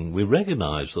thing, we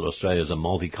recognise that Australia is a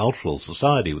multicultural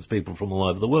society with people from all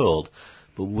over the world,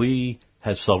 but we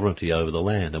have sovereignty over the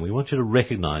land, and we want you to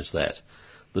recognise that.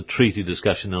 The treaty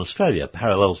discussion in Australia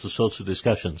parallels the sorts of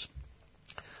discussions.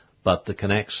 But the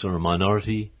Kanaks are a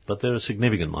minority, but they're a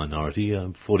significant minority,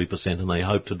 40%, and they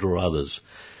hope to draw others.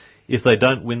 If they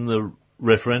don't win the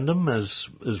referendum, as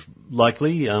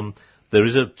likely, there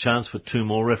is a chance for 2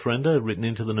 more referenda written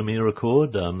into the Namur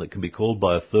Accord that can be called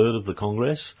by a third of the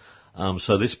Congress.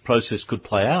 So this process could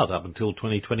play out up until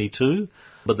 2022,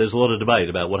 but there's a lot of debate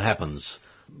about what happens.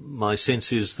 My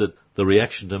sense is that the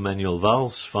reaction to Manuel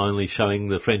Valls finally showing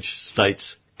the French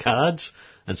state's cards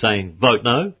and saying, vote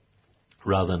no,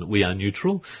 rather than we are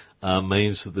neutral,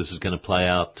 means that this is going to play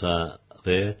out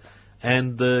there.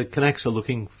 and the Kanaks are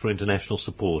looking for international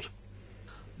support.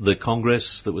 The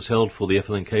Congress that was held for the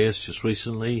FLNKS just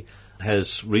recently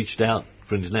has reached out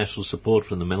for international support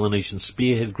from the Melanesian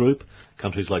Spearhead Group,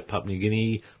 countries like Papua New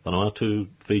Guinea, Vanuatu,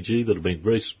 Fiji, that have been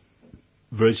very,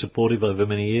 very supportive over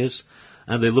many years,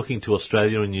 and they're looking to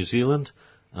Australia and New Zealand.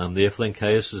 The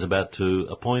FLNKS is about to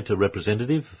appoint a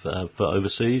representative for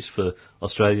overseas for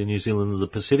Australia, New Zealand and the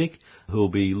Pacific, who will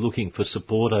be looking for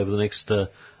support over the next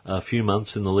few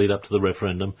months in the lead up to the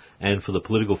referendum and for the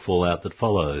political fallout that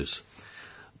follows.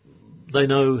 They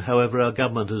know, however, our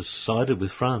government has sided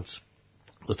with France.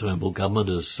 The Turnbull government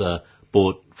has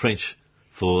bought French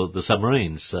for the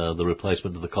submarines, the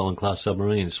replacement of the Collins-class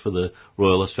submarines for the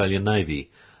Royal Australian Navy.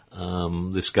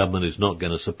 This government is not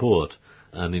going to support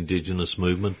an Indigenous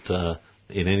movement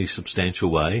in any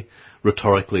substantial way.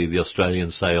 Rhetorically, the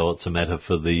Australians say, oh, it's a matter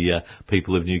for the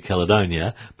people of New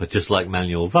Caledonia, but just like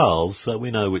Manuel Valls,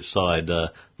 we know which side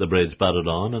the bread's buttered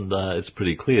on, and it's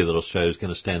pretty clear that Australia's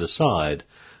going to stand aside.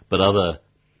 But other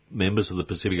members of the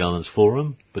Pacific Islands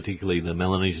Forum, particularly the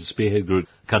Melanesian Spearhead Group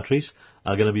countries,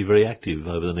 are going to be very active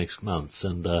over the next months,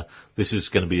 and this is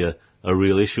going to be a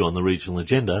real issue on the regional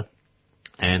agenda,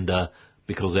 and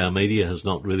because our media has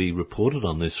not really reported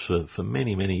on this for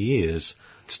many, many years,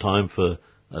 it's time for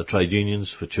trade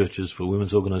unions, for churches, for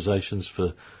women's organisations,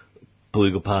 for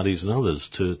political parties and others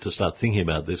to start thinking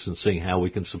about this and seeing how we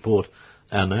can support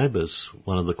our neighbours,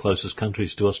 one of the closest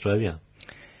countries to Australia.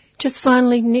 Just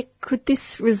finally, Nick, could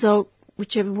this result,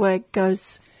 whichever way it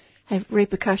goes, have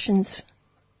repercussions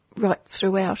right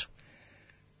throughout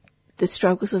the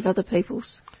struggles of other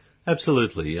peoples?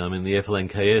 Absolutely. I mean, the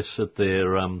FLNKS at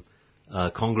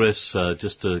their Congress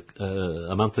just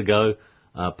a month ago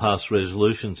passed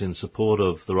resolutions in support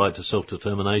of the right to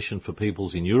self-determination for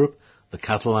peoples in Europe, the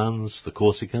Catalans, the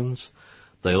Corsicans.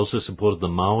 They also supported the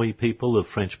Maori people of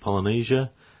French Polynesia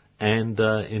and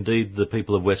indeed the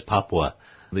people of West Papua.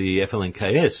 The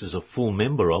FLNKS is a full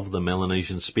member of the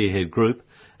Melanesian Spearhead Group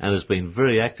and has been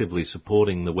very actively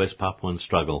supporting the West Papuan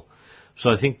struggle. So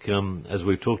I think, as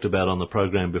we've talked about on the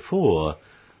program before,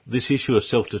 this issue of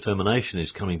self-determination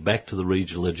is coming back to the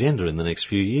regional agenda in the next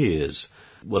few years.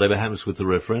 Whatever happens with the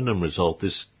referendum result,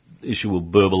 this issue will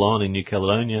burble on in New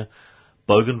Caledonia.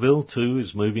 Bougainville, too,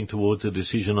 is moving towards a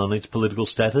decision on its political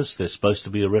status. There's supposed to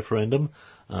be a referendum,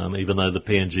 even though the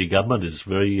PNG government is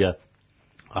very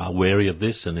wary of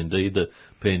this, and indeed the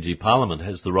PNG Parliament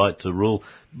has the right to rule.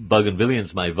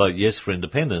 Bougainvilleans may vote yes for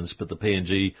independence, but the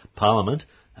PNG Parliament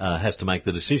has to make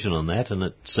the decision on that, and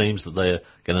it seems that they're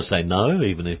going to say no,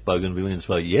 even if Bougainvilleans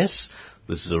vote yes.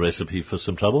 This is a recipe for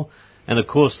some trouble. And of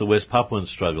course the West Papuan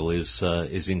struggle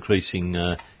is increasing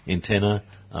in tenor,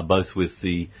 both with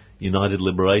the United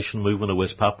Liberation Movement of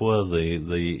West Papua,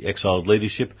 the exiled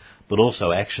leadership, but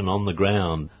also action on the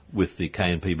ground with the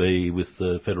KNPB, with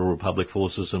the Federal Republic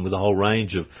Forces, and with a whole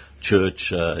range of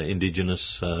church,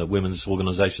 Indigenous, women's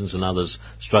organisations and others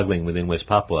struggling within West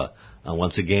Papua.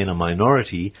 Once again, a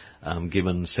minority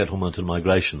given settlement and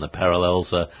migration. The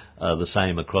parallels are the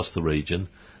same across the region.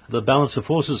 The balance of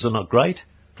forces are not great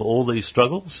for all these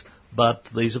struggles, but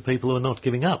these are people who are not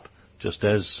giving up, just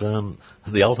as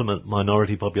the ultimate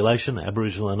minority population,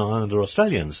 Aboriginal and Islander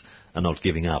Australians, are not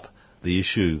giving up. The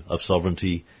issue of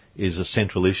sovereignty is a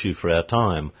central issue for our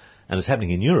time, and it's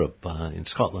happening in Europe, in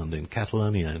Scotland, in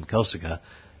Catalonia, in Corsica,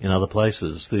 in other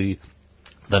places. The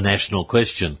national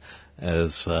question,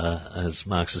 as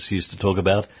Marxists used to talk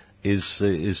about, is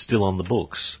still on the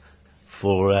books.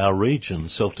 For our region,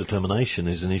 self-determination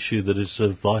is an issue that is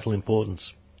of vital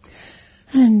importance.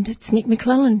 And it's Nick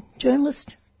McClellan,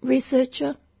 journalist,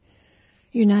 researcher,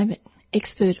 you name it,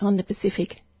 expert on the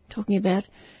Pacific, talking about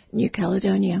New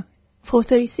Caledonia.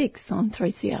 4:36 on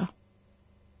 3CR.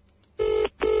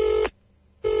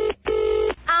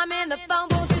 I'm in the phone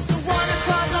booth, just the one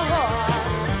across the hall.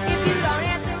 If you don't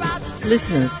answer, I'll just...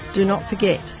 Listeners, do not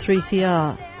forget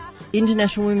 3CR,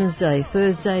 International Women's Day,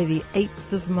 Thursday the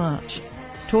 8th of March.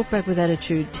 Talk Back with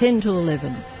Attitude, 10 till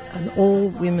 11, an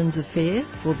all-women's affair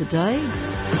for the day.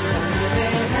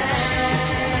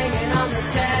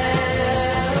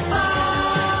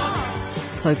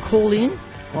 So call in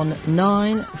on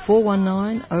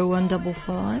 9419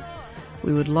 0155.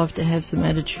 We would love to have some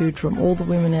attitude from all the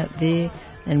women out there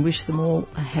and wish them all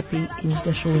a happy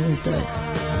International Women's Day.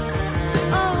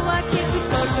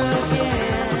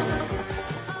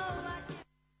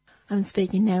 I'm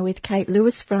speaking now with Kate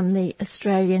Lewis from the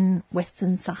Australian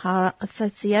Western Sahara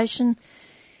Association.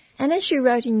 And as you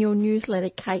wrote in your newsletter,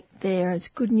 Kate, there is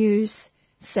good news,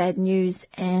 sad news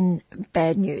and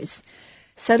bad news.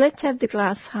 So let's have the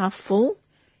glass half full.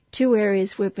 Two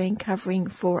areas we've been covering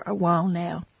for a while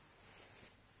now.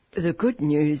 The good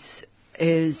news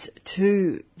is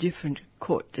two different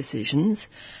court decisions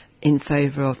in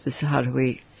favour of the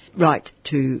Sahrawi right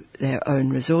to their own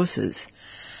resources.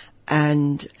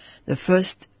 And the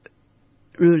first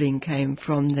ruling came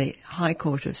from the High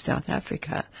Court of South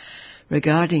Africa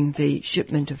regarding the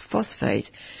shipment of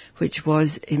phosphate, which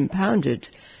was impounded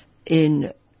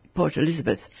in Port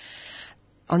Elizabeth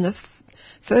on the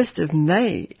 1st of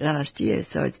May last year.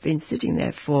 So it's been sitting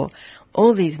there for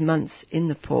all these months in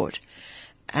the port.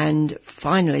 And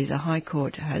finally the High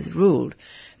Court has ruled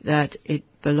that it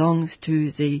belongs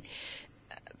to the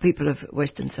people of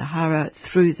Western Sahara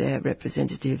through their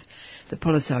representative, the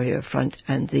Polisario Front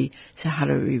and the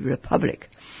Sahrawi Republic.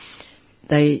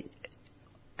 They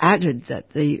added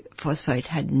that the phosphate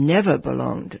had never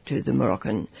belonged to the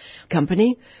Moroccan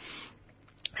company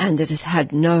and that it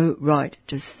had no right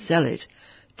to sell it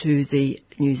to the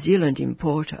New Zealand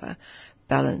importer,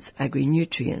 Balance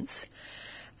Agri-Nutrients.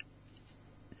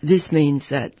 This means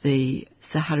that the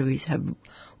Sahrawis have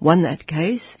won that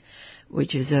case,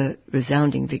 which is a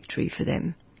resounding victory for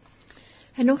them.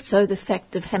 And also the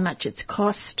fact of how much it's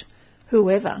cost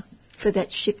whoever for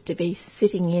that ship to be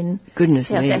sitting in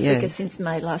South Africa since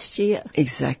May last year.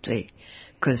 Exactly,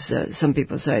 because some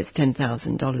people say it's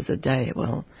 $10,000 a day.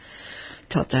 Well,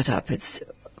 top that up, it's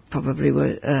probably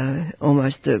worth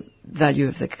almost the value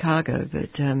of the cargo.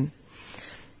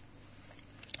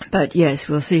 But yes,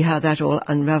 we'll see how that all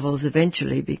unravels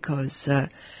eventually, because I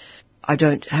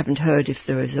haven't heard if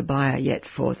there is a buyer yet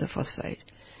for the phosphate.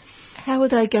 How are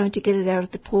they going to get it out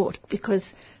of the port?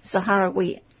 Because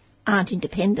Sahrawi aren't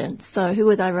independent, so who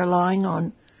are they relying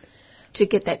on to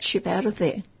get that ship out of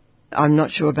there? I'm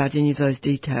not sure about any of those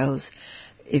details.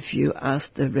 If you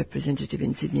ask the representative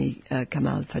in Sydney,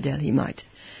 Kamal Fadel, he might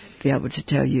be able to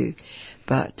tell you.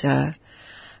 But,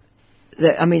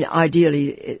 ideally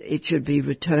it should be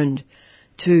returned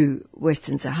to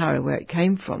Western Sahara where it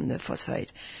came from, the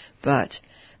phosphate. But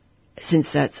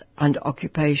since that's under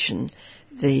occupation,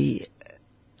 the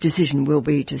decision will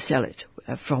be to sell it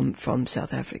from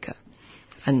South Africa.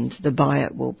 And the buyer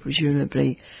will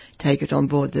presumably take it on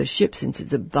board the ship. Since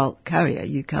it's a bulk carrier,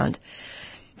 you can't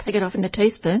take it off in a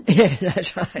teaspoon. Yeah,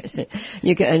 that's right. And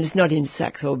it's not in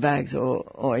sacks or bags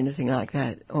or anything like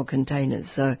that, or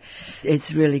containers. So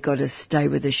it's really got to stay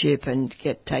with the ship and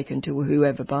get taken to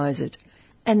whoever buys it.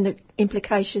 And the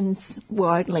implications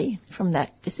widely from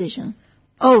that decision?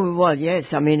 Oh, well,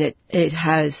 yes. I mean, it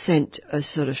has sent a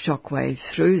sort of shockwave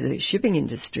through the shipping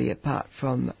industry, apart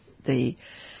from the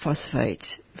phosphate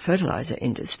fertilizer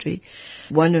industry.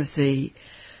 One of the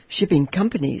shipping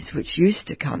companies which used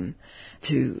to come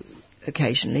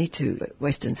occasionally to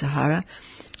Western Sahara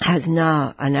has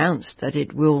now announced that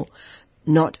it will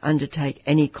not undertake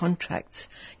any contracts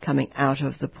coming out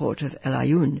of the port of El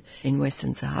Ayoun in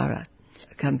Western Sahara.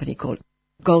 A company called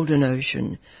Golden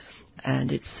Ocean,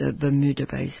 and it's a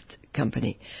Bermuda-based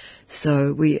company.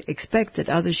 So we expect that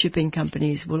other shipping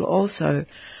companies will also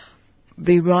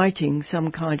be writing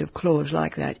some kind of clause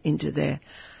like that into their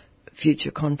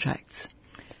future contracts.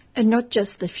 And not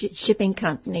just the shipping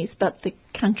companies, but the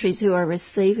countries who are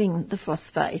receiving the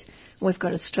phosphate. We've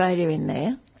got Australia in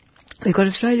there. We've got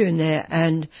Australia in there,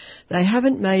 and they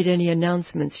haven't made any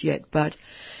announcements yet, but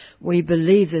we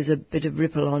believe there's a bit of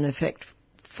ripple-on effect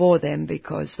for them,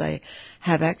 because they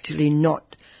have actually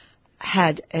not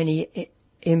had any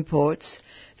imports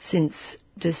since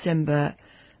December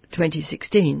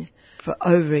 2016. For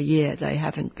over a year they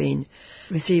haven't been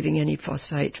receiving any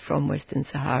phosphate from Western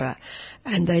Sahara,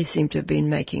 and they seem to have been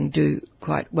making do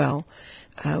quite well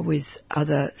with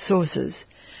other sources.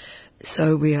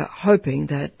 So we are hoping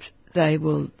that they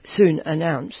will soon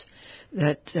announce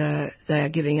that they are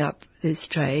giving up this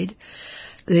trade.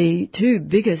 The two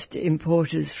biggest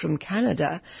importers from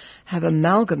Canada have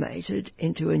amalgamated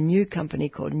into a new company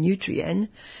called Nutrien,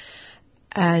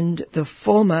 and the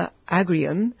former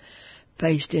Agrium,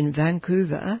 based in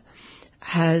Vancouver,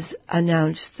 has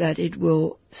announced that it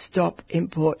will stop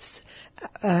imports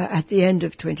at the end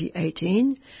of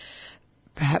 2018.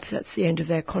 Perhaps that's the end of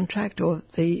their contract, or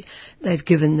they've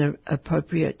given the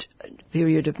appropriate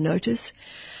period of notice.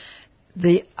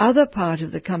 The other part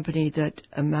of the company that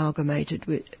amalgamated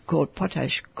with, called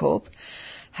Potash Corp,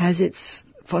 has its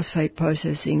phosphate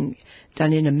processing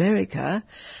done in America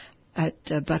at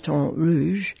Baton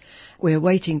Rouge. We're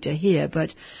waiting to hear,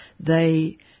 but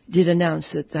they did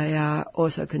announce that they are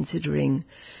also considering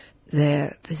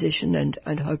their position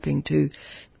and hoping to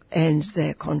end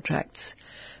their contracts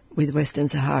with Western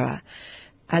Sahara.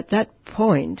 At that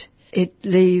point, it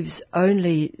leaves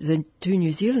only the two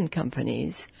New Zealand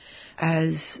companies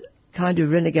as kind of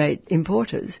renegade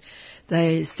importers.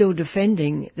 They're still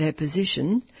defending their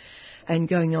position, and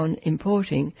going on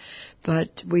importing,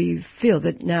 but we feel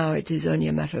that now it is only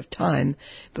a matter of time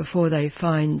before they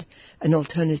find an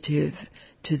alternative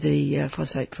to the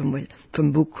phosphate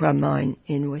from Bukra mine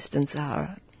in Western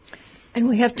Sahara. And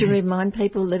we have to remind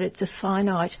people that it's a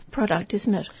finite product,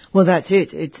 isn't it? Well, that's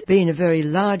it. It's been a very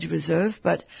large reserve,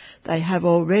 but they have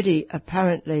already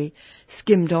apparently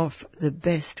skimmed off the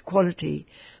best quality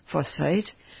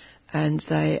phosphate, and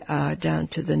they are down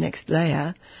to the next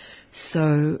layer.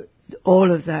 So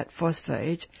all of that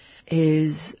phosphate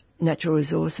is natural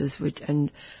resources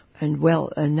and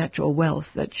natural wealth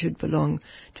that should belong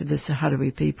to the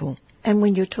Sahrawi people. And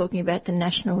when you're talking about the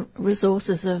national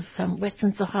resources of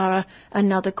Western Sahara,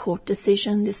 another court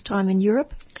decision, this time in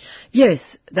Europe?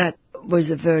 Yes, that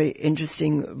was a very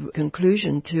interesting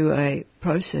conclusion to a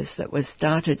process that was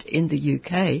started in the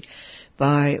UK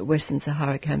by Western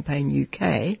Sahara Campaign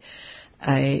UK,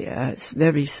 a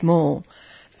very small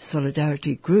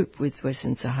solidarity group with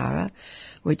Western Sahara,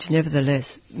 which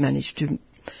nevertheless managed to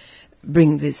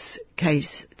bring this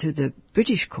case to the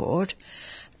British court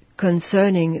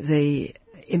concerning the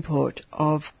import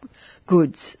of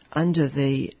goods under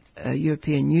the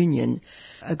European Union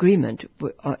agreement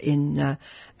in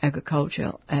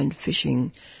agriculture and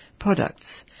fishing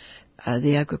products.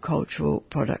 The agricultural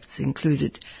products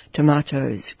included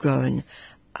tomatoes grown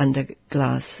under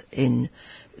glass in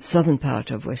southern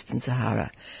part of Western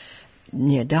Sahara,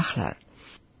 near Dakhla.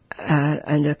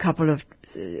 And a couple of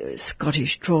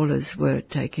Scottish trawlers were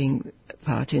taking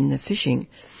part in the fishing.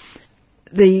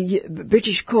 The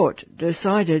British court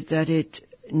decided that it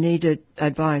needed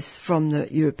advice from the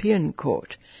European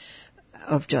Court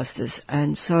of Justice,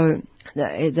 and so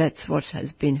that's what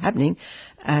has been happening.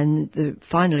 And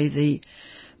finally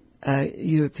the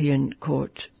European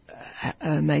Court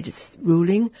made its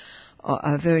ruling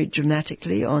very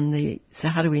dramatically on the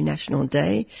Sahrawi National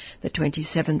Day, the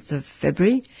 27th of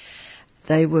February.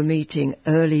 They were meeting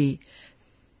early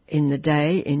in the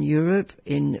day in Europe,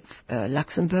 in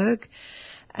Luxembourg,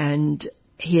 and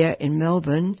here in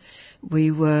Melbourne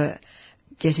we were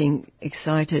getting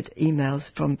excited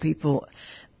emails from people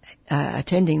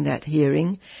attending that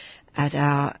hearing at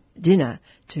our dinner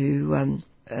to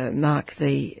mark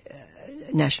the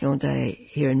National Day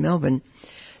here in Melbourne.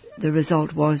 The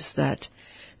result was that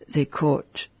the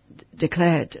court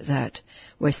declared that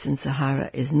Western Sahara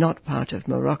is not part of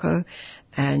Morocco,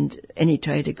 and any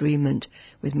trade agreement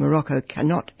with Morocco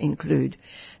cannot include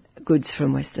goods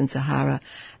from Western Sahara,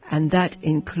 and that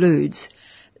includes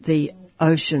the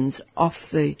oceans off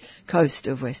the coast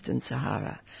of Western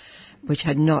Sahara, which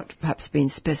had not perhaps been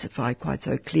specified quite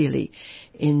so clearly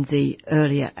in the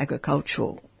earlier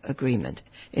agricultural agreement,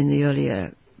 in the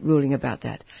earlier ruling about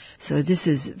that. So this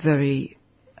is very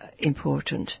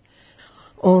important.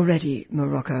 Already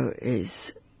Morocco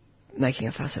is making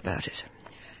a fuss about it.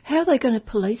 How are they going to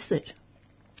police it?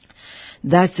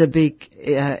 That's a big,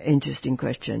 interesting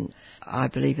question. I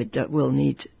believe it will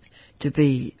need to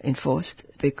be enforced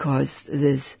because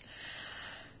there's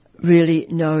really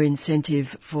no incentive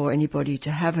for anybody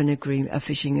to have a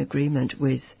fishing agreement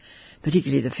with,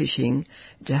 particularly the fishing,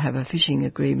 to have a fishing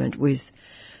agreement with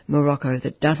Morocco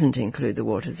that doesn't include the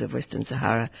waters of Western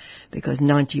Sahara, because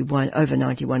over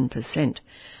 91%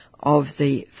 of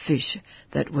the fish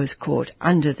that was caught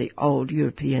under the old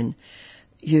European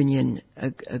Union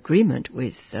agreement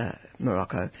with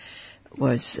Morocco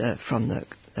was from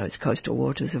those coastal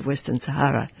waters of Western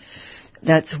Sahara.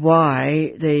 That's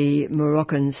why the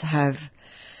Moroccans have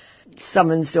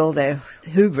summoned all their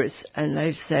hubris, and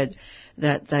they've said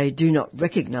that they do not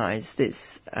recognise this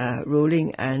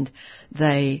ruling, and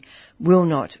they will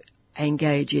not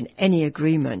engage in any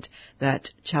agreement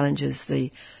that challenges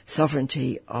the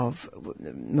sovereignty of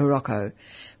Morocco.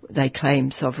 They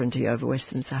claim sovereignty over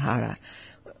Western Sahara,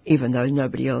 even though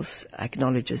nobody else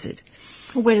acknowledges it.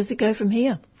 Where does it go from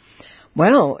here?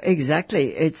 Well,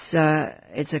 exactly. It's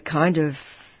a kind of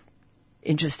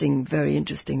very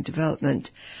interesting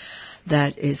development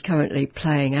that is currently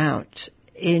playing out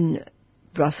in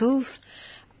Brussels.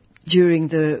 During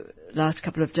the last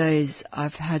couple of days,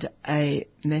 I've had a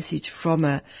message from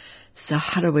a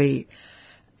Sahrawi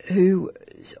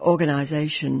whose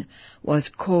organisation was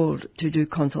called to do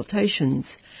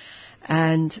consultations,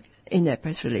 and in their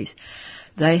press release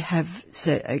they have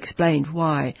explained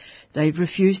why they've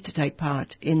refused to take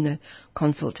part in the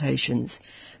consultations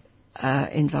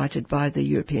invited by the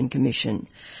European Commission.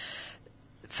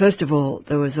 First of all,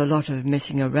 there was a lot of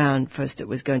messing around. First it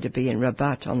was going to be in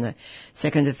Rabat on the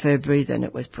 2nd of February, then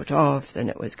it was put off, then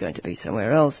it was going to be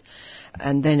somewhere else,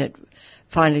 and then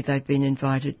finally they've been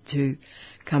invited to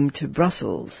come to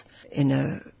Brussels in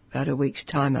about a week's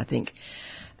time, I think.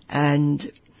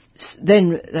 And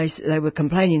Then they were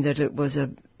complaining that it was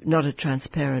not a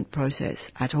transparent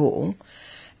process at all.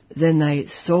 Then they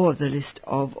saw the list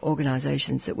of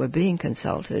organisations that were being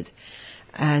consulted,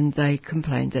 and they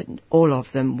complained that all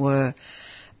of them were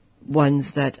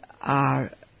ones that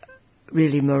are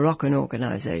really Moroccan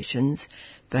organisations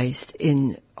based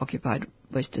in occupied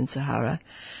Western Sahara.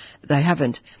 They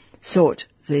haven't sought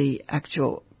the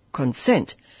actual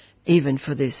consent, even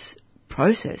for this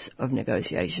process of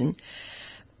negotiation,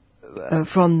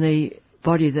 from the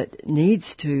body that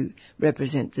needs to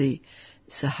represent the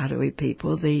Sahrawi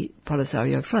people, the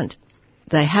Polisario Front.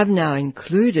 They have now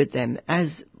included them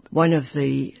as one of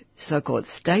the so-called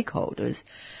stakeholders,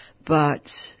 but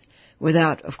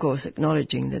without, of course,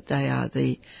 acknowledging that they are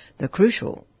the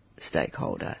crucial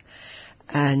stakeholder.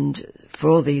 And for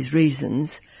all these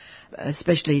reasons,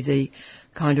 especially the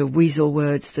kind of weasel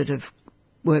words that have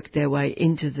worked their way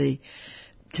into the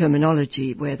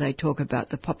terminology where they talk about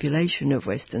the population of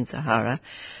Western Sahara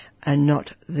and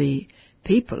not the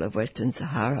people of Western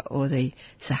Sahara or the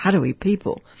Sahrawi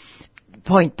people.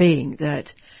 Point being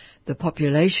that the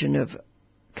population of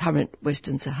current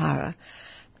Western Sahara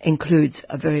includes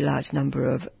a very large number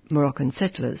of Moroccan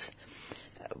settlers,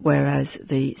 whereas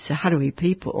the Sahrawi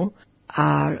people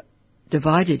are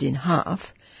divided in half.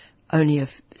 Only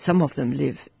some of them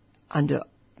live under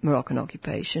Moroccan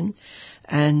occupation,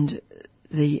 and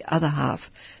the other half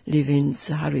live in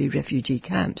Sahrawi refugee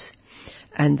camps,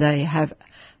 and they have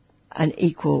an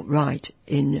equal right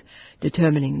in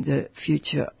determining the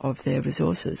future of their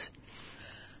resources.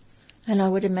 And I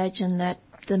would imagine that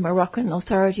the Moroccan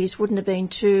authorities wouldn't have been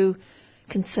too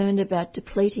concerned about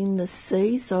depleting the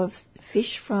seas of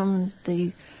fish from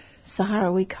the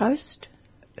Sahrawi coast.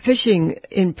 Fishing,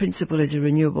 in principle, is a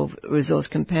renewable resource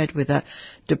compared with a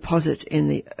deposit in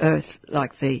the earth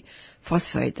like the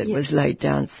phosphate that was laid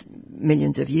down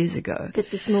millions of years ago. But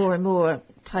there's more and more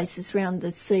places around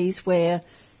the seas where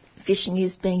fishing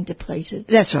is being depleted.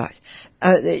 That's right.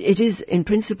 It is, in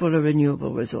principle, a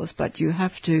renewable resource, but you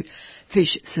have to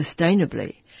fish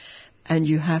sustainably, and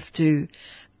you have to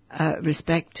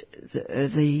respect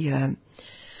the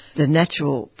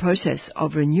natural process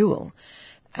of renewal.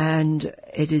 And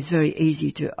it is very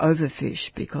easy to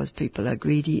overfish because people are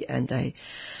greedy, and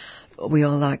we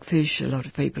all like fish. A lot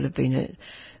of people have been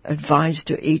advised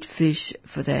to eat fish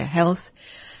for their health,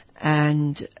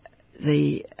 and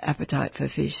the appetite for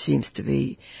fish seems to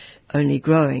be only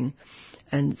growing,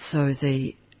 and so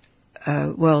the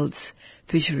world's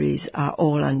fisheries are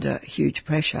all under huge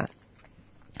pressure.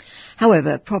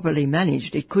 However, properly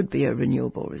managed, it could be a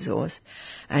renewable resource,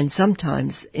 and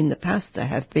sometimes in the past there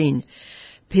have been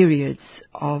periods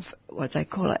of what they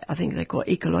call, I think they call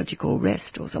ecological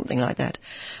rest or something like that,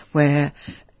 where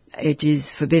it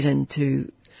is forbidden to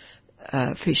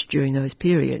fish during those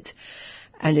periods.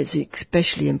 And it's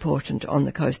especially important on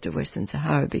the coast of Western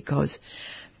Sahara because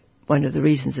one of the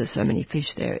reasons there's so many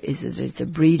fish there is that it's a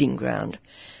breeding ground,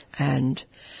 and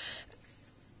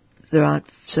there aren't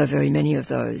so very many of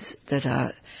those that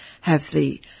have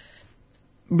the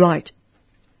right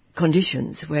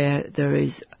conditions where there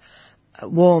is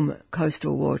warm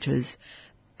coastal waters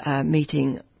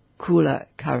meeting cooler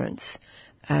currents,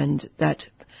 and that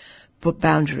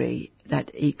boundary, that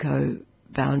eco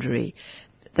boundary,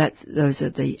 those are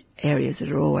the areas that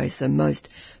are always the most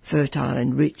fertile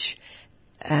and rich,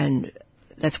 and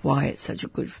that's why it's such a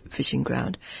good fishing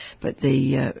ground. But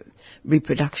the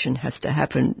reproduction has to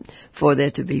happen for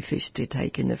there to be fish to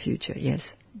take in the future,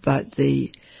 yes. But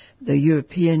the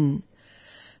European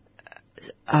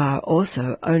are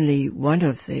also only one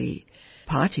of the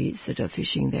parties that are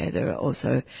fishing there. There are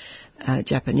also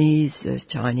Japanese, there's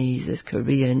Chinese, there's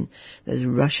Korean, there's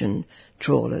Russian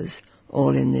trawlers,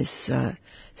 all in this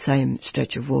same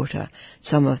stretch of water.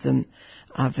 Some of them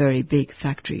are very big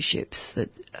factory ships that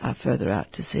are further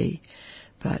out to sea.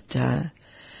 But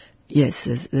yes,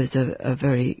 there's a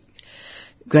very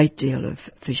great deal of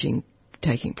fishing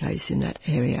taking place in that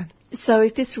area. So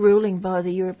if this ruling by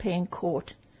the European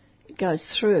Court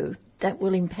goes through, that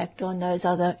will impact on those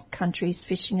other countries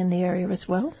fishing in the area as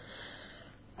well?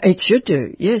 It should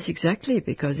do, yes, exactly,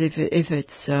 because if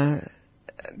it's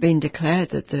been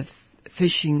declared that the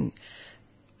fishing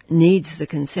needs the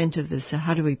consent of the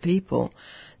Sahrawi people,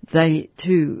 they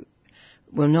too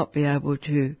will not be able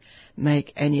to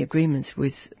make any agreements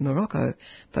with Morocco,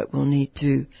 but will need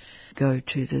to go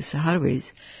to the Sahrawis.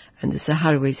 And the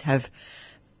Sahrawis have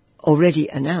already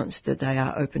announced that they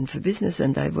are open for business,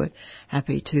 and they were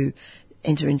happy to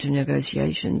enter into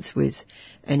negotiations with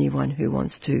anyone who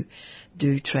wants to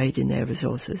do trade in their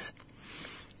resources.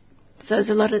 So there's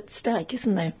a lot at stake,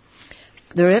 isn't there?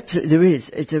 There is.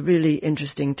 It's a really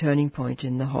interesting turning point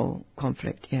in the whole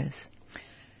conflict, yes.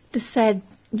 The sad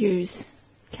news,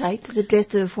 Kate, the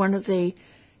death of one of the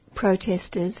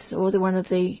protesters or one of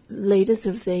the leaders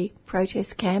of the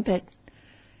protest camp at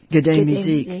Gedemi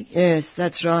Gedemi Zik. Yes,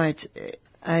 that's right.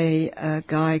 A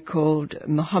guy called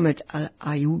Mohammed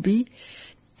Ayubi.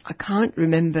 I can't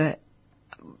remember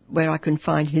where I can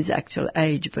find his actual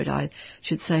age, but I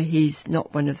should say he's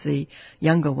not one of the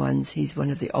younger ones. He's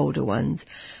one of the older ones,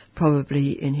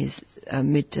 probably in his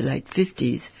mid to late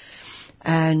 50s.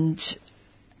 And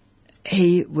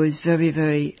he was very,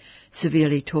 very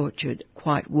severely tortured.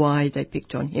 Quite why they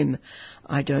picked on him,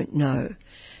 I don't know.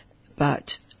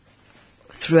 But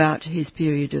throughout his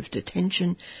period of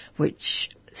detention, which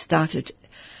started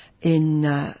in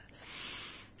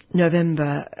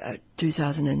November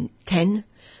 2010,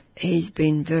 he's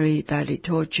been very badly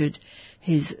tortured.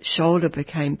 His shoulder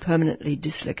became permanently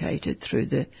dislocated through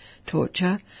the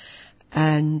torture,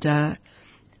 and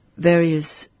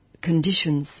various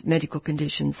conditions, medical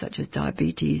conditions such as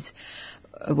diabetes,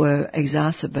 were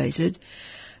exacerbated.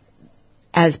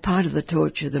 As part of the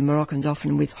torture, the Moroccans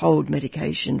often withhold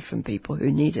medication from people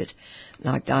who need it,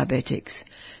 like diabetics.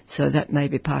 So that may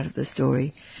be part of the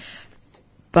story.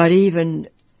 But even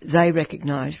they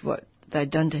recognised what they'd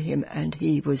done to him, and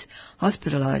he was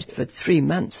hospitalised for 3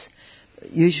 months.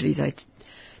 Usually they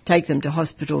take them to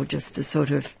hospital just to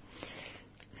sort of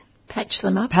patch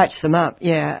them up,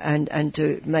 yeah, and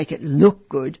to make it look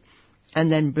good, and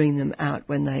then bring them out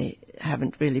when they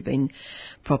haven't really been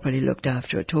properly looked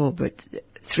after at all. But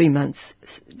 3 months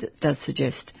does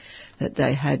suggest that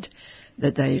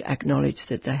they acknowledged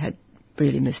that they had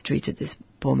really mistreated this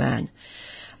poor man.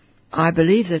 I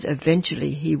believe that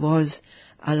eventually he was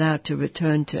allowed to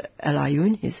return to El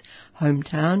Ayoun, his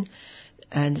hometown,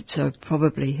 and so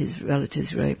probably his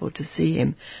relatives were able to see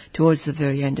him towards the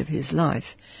very end of his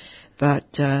life.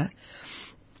 But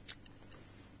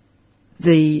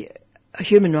the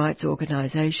human rights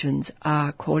organisations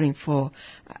are calling for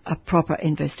a proper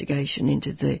investigation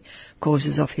into the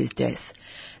causes of his death.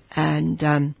 And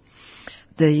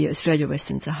the Australia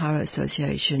Western Sahara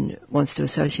Association wants to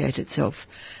associate itself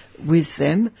with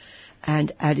them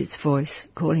and add its voice,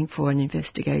 calling for an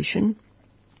investigation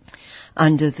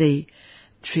under the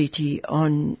Treaty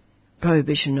on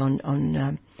Prohibition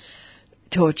on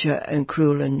Torture and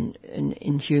Cruel and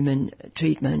Inhuman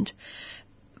Treatment,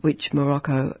 which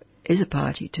Morocco is a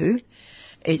party to.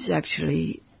 It's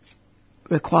actually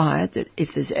required that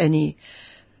if there's any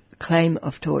claim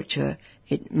of torture,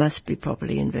 it must be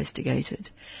properly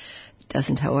investigated. It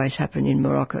doesn't always happen in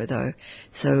Morocco, though,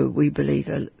 so we believe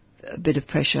a bit of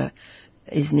pressure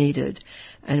is needed,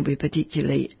 and we're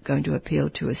particularly going to appeal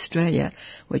to Australia,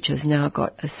 which has now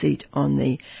got a seat on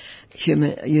the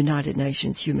United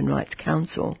Nations Human Rights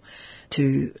Council,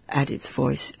 to add its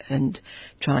voice and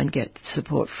try and get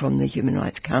support from the Human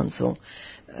Rights Council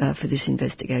for this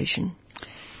investigation.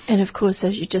 And of course,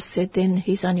 as you just said then,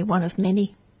 he's only one of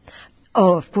many.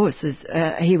 Oh, of course.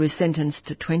 He was sentenced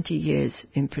to 20 years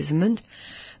imprisonment.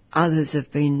 Others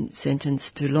have been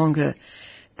sentenced to longer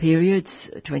periods,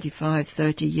 25,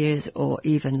 30 years, or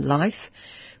even life.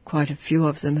 Quite a few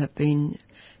of them have been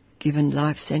given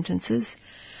life sentences.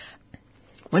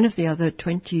 One of the other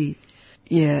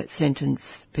 20-year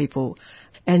sentence people,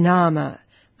 Enama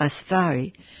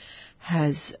Asfari,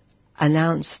 has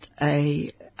announced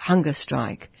a hunger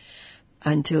strike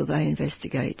until they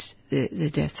investigate the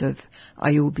death of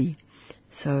Ayubi.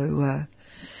 So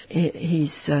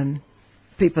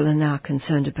people are now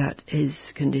concerned about his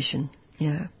condition.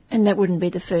 Yeah. And that wouldn't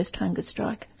be the first hunger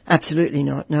strike? Absolutely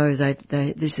not. No,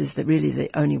 this is really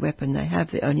the only weapon they have,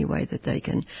 the only way that they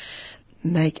can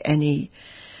make any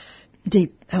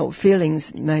deep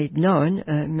feelings made known,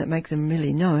 make them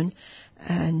really known.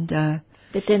 And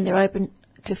but then they're open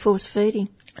to force feeding.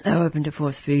 They're open to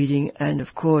force feeding, and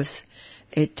of course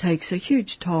it takes a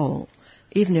huge toll,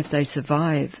 even if they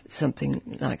survive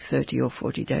something like 30 or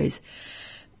 40 days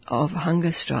of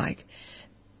hunger strike.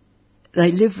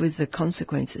 They live with the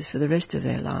consequences for the rest of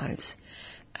their lives.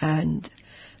 And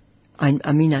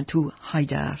Aminatou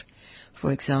Haidar,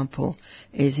 for example,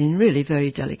 is in really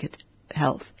very delicate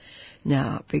health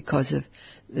now because of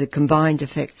the combined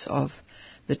effects of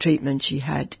the treatment she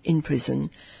had in prison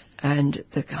and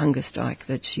the hunger strike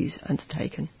that she's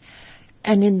undertaken.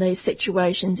 And in these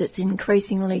situations, it's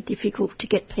increasingly difficult to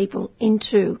get people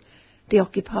into the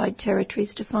occupied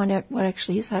territories to find out what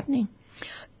actually is happening.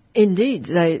 Indeed,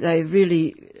 they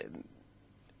really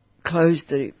closed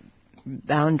the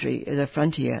boundary, the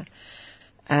frontier,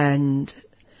 and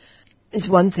it's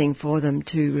one thing for them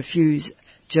to refuse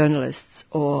journalists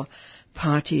or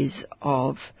parties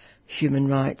of human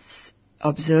rights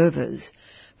observers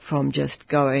from just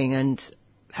going and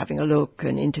having a look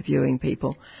and interviewing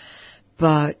people.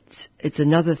 But it's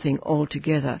another thing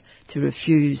altogether to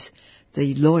refuse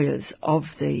the lawyers of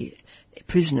the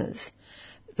prisoners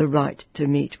the right to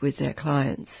meet with their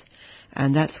clients.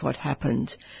 And that's what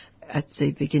happened at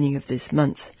the beginning of this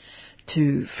month.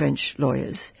 2 French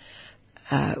lawyers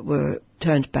were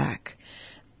turned back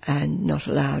and not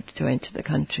allowed to enter the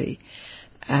country.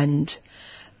 And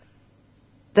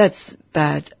that's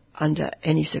bad under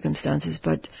any circumstances,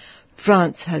 but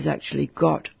France has actually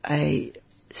got a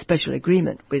special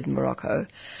agreement with Morocco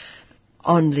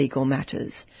on legal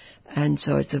matters, and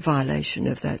so it's a violation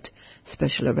of that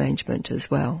special arrangement as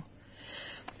well.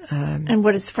 And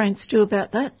what does France do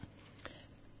about that?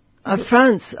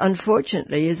 France,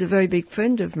 unfortunately, is a very big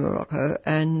friend of Morocco,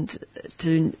 and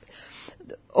to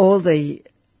all the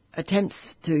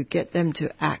attempts to get them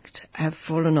to act have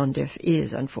fallen on deaf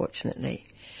ears, unfortunately.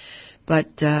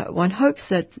 But one hopes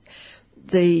that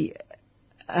the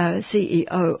CEO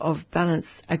of Balance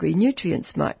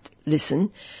Agri-Nutrients might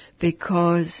listen,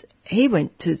 because he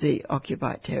went to the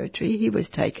occupied territory. He was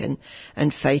taken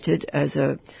and feted as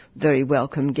a very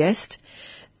welcome guest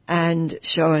and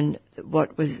shown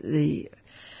what was the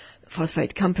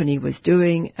phosphate company was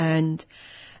doing, and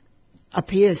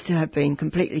appears to have been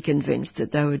completely convinced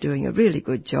that they were doing a really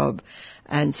good job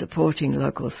and supporting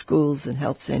local schools and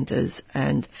health centres,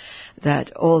 and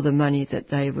that all the money that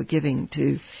they were giving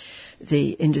to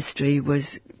the industry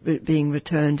was being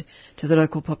returned to the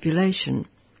local population.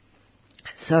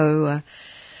 So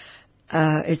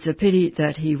it's a pity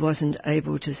that he wasn't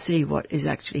able to see what is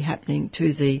actually happening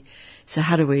to the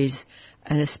Sahrawis,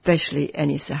 and especially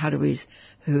any Sahrawis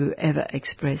who ever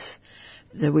express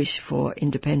the wish for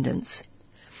independence.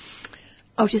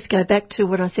 I'll just go back to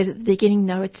what I said at the beginning,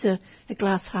 though. It's a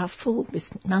glass half full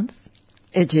this month.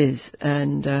 It is,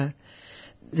 and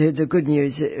the good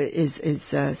news is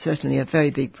certainly a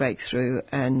very big breakthrough,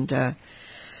 and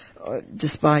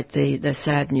despite the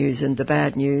sad news and the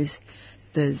bad news,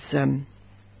 there's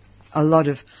a lot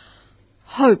of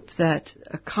hope that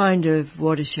a kind of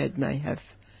watershed may have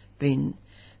been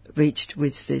reached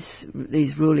with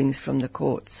these rulings from the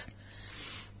courts.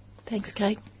 Thanks,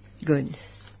 Kate. Good.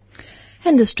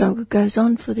 And the struggle goes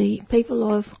on for the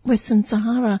people of Western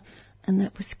Sahara, and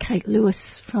that was Kate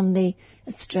Lewis from the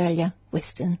Australia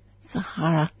Western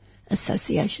Sahara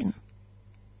Association.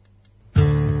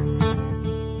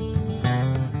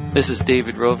 This is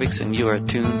David Rovix, and you are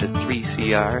tuned to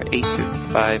 3CR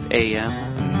 8:55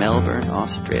 AM, Melbourne,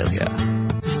 Australia.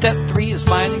 Step 3 is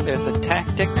finding there's a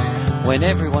tactic when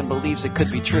everyone believes it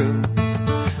could be true.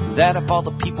 That if all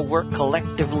the people work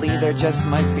collectively, there just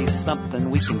might be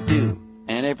something we can do,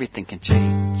 and everything can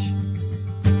change.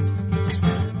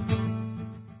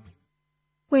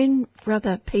 When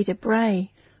Brother Peter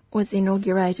Bray was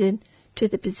inaugurated to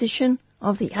the position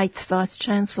of the 8th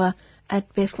Vice-Chancellor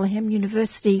at Bethlehem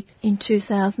University in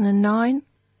 2009,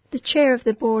 the chair of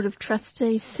the Board of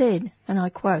Trustees said, and I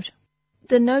quote,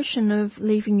 "The notion of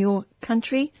leaving your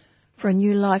country for a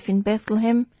new life in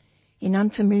Bethlehem, in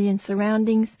unfamiliar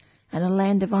surroundings and a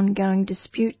land of ongoing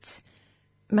disputes,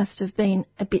 must have been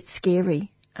a bit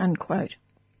scary," unquote.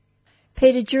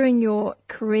 Peter, during your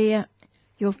career,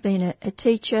 you've been a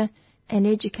teacher and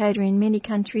educator in many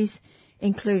countries,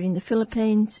 including the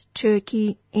Philippines,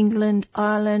 Turkey, England,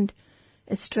 Ireland,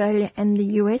 Australia and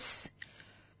the US.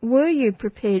 Were you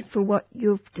prepared for what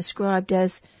you've described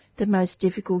as the most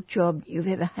difficult job you've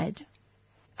ever had?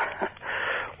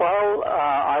 Well,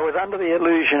 I was under the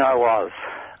illusion I was,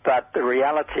 but the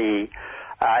reality,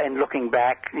 in looking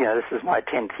back, this is my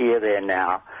 10th year there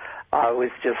now, I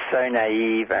was just so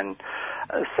naive and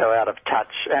so out of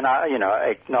touch, and I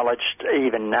acknowledged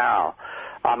even now,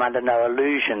 I'm under no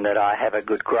illusion that I have a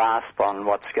good grasp on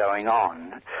what's going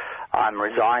on. I'm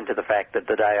resigned to the fact that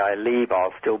the day I leave,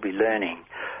 I'll still be learning.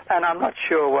 And I'm not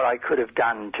sure what I could have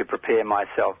done to prepare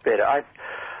myself better.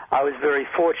 I was very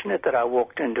fortunate that I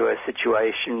walked into a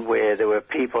situation where there were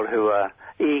people who were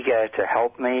eager to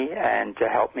help me and to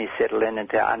help me settle in and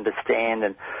to understand,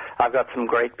 and I've got some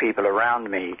great people around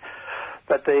me.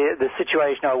 But the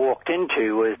situation I walked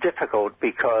into was difficult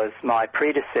because my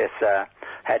predecessor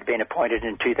had been appointed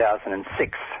in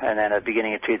 2006, and then at the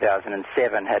beginning of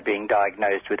 2007 had been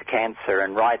diagnosed with cancer,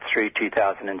 and right through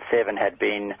 2007 had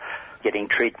been getting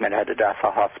treatment at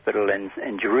Hadassah Hospital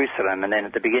in Jerusalem, and then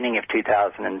at the beginning of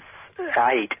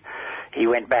 2008 he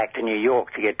went back to New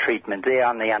York to get treatment there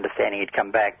on the understanding he'd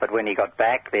come back, but when he got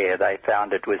back there they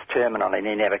found it was terminal and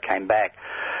he never came back.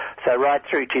 So right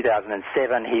through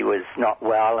 2007 he was not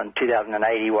well, and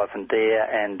 2008 he wasn't there,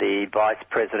 and the Vice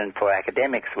President for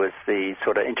Academics was the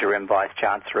sort of interim Vice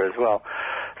Chancellor as well.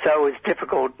 So it was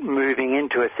difficult moving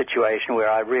into a situation where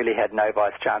I really had no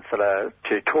Vice Chancellor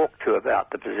to talk to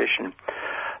about the position.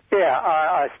 Yeah,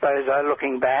 I suppose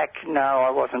looking back, no,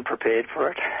 I wasn't prepared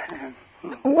for it.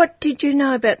 What did you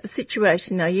know about the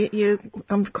situation, though?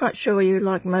 I'm quite sure you,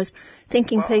 like most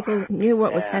thinking people, knew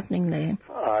what was happening there.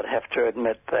 I'd have to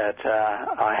admit that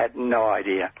I had no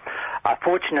idea.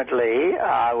 Fortunately,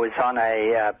 I was on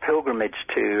a pilgrimage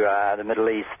to the Middle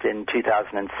East in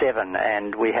 2007,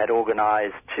 and we had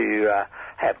organised to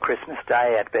have Christmas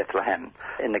Day at Bethlehem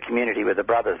in the community with the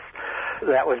brothers.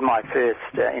 That was my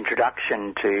first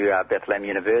introduction to Bethlehem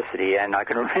University, and I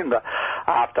can remember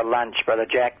after lunch, Brother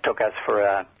Jack took us for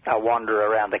a wander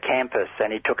around the campus,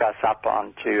 and he took us up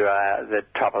onto the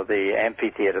top of the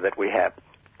amphitheatre that we have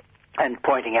and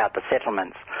pointing out the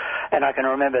settlements. And I can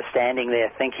remember standing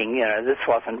there thinking, this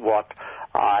wasn't what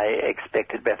I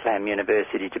expected Bethlehem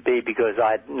University to be, because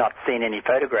I'd not seen any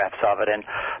photographs of it,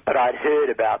 but I'd heard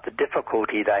about the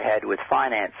difficulty they had with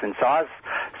finance, and so I was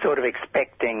sort of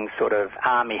expecting sort of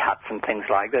army huts and things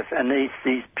like this, and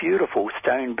these beautiful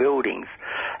stone buildings.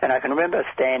 And I can remember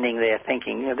standing there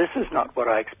thinking, this is not what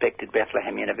I expected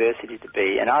Bethlehem University to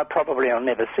be, and I'll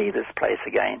never see this place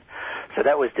again. So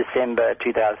that was December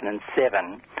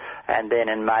 2007, and then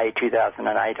in May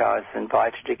 2008 I was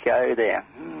invited to go there.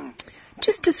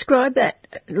 Just describe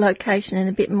that location in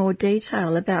a bit more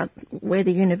detail about where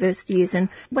the university is and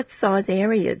what size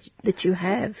area that you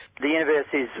have. The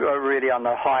university is really on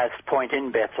the highest point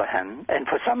in Bethlehem, and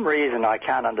for some reason I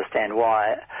can't understand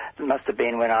why. It must have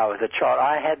been when I was a child.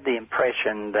 I had the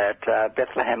impression that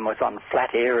Bethlehem was on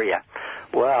flat area.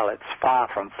 Well, it's far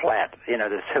from flat.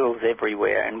 There's hills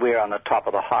everywhere, and we're on the top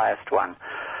of the highest one.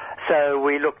 So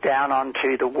we look down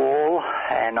onto the wall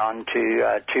and onto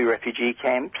two refugee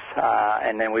camps,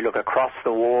 and then we look across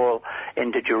the wall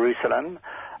into Jerusalem.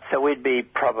 So we'd be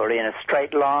probably in a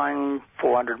straight line,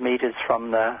 400 metres from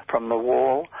the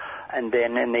wall, and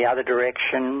then in the other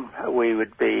direction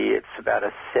it's about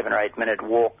a 7 or 8 minute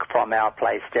walk from our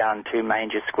place down to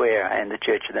Manger Square and the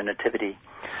Church of the Nativity.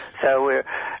 So we're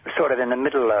sort of in the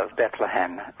middle of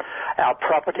Bethlehem. Our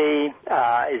property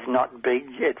is not big.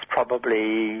 It's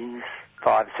probably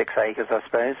 5 or 6 acres, I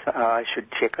suppose. I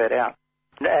should check that out.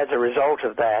 As a result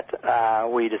of that,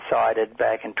 we decided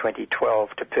back in 2012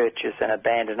 to purchase an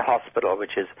abandoned hospital,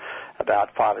 which is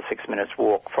about 5 or 6 minutes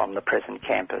walk from the present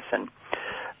campus, and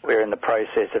we're in the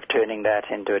process of turning that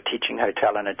into a teaching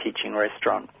hotel and a teaching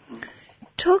restaurant.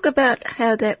 Talk about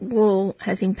how that wall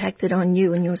has impacted on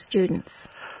you and your students.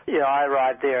 Yeah, I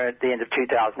arrived there at the end of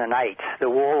 2008. The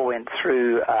wall went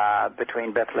through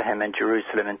between Bethlehem and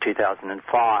Jerusalem in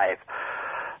 2005.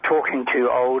 Talking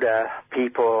to older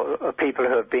people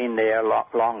who have been there a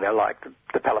lot longer, like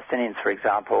the Palestinians, for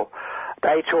example,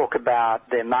 they talk about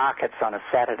their markets on a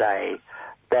Saturday,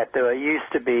 that there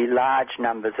used to be large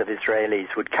numbers of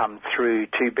Israelis would come through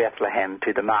to Bethlehem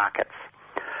to the markets.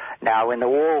 Now, when the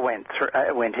wall went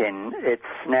in, it's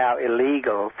now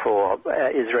illegal for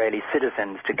Israeli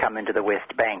citizens to come into the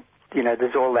West Bank.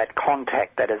 There's all that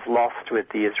contact that is lost with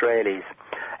the Israelis.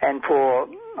 And for,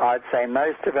 I'd say,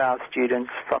 most of our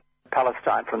students from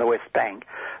Palestine, from the West Bank,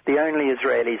 the only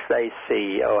Israelis they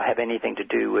see or have anything to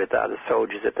do with are the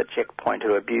soldiers at the checkpoint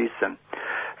who abuse them.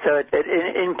 So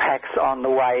it impacts on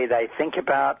the way they think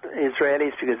about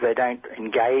Israelis, because they don't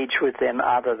engage with them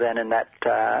other than in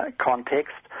that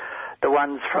context. The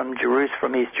ones from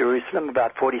East Jerusalem,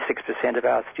 about 46% of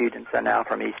our students are now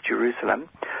from East Jerusalem,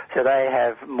 so they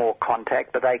have more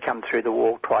contact, but they come through the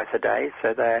wall twice a day,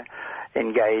 so they're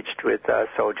engaged with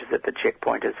soldiers at the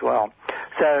checkpoint as well.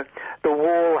 So the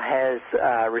wall has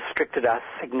restricted us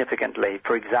significantly.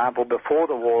 For example, before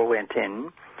the wall went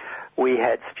in, we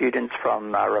had students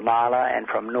from Ramallah and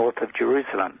from north of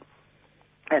Jerusalem.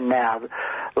 And now,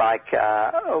 like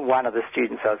one of the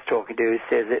students I was talking to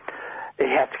says it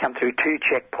has to come through 2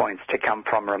 checkpoints to come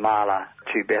from Ramallah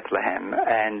to Bethlehem.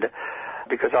 And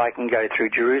because I can go through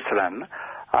Jerusalem,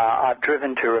 I've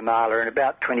driven to Ramallah in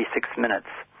about 26 minutes.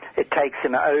 It takes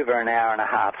him over an hour and a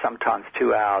half, sometimes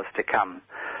 2 hours to come.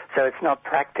 So it's not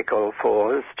practical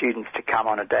for students to come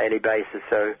on a daily basis.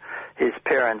 So his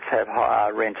parents have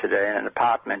rented an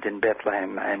apartment in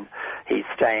Bethlehem, and he's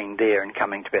staying there and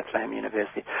coming to Bethlehem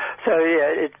University. So,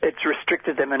 yeah, it's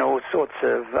restricted them in all sorts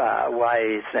of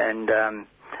ways. And,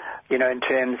 in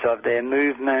terms of their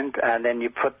movement, and then you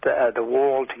put the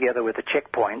wall together with the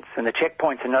checkpoints, and the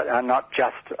checkpoints are not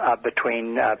just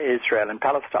between Israel and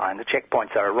Palestine. The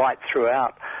checkpoints are right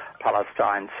throughout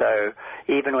Palestine. So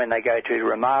even when they go to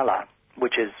Ramallah,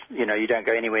 which is, you don't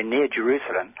go anywhere near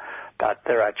Jerusalem, but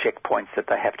there are checkpoints that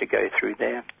they have to go through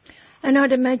there. And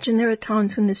I'd imagine there are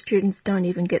times when the students don't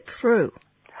even get through.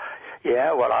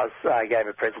 Yeah, well, I gave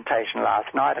a presentation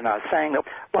last night, and I was saying that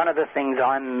one of the things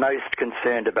I'm most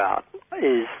concerned about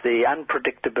is the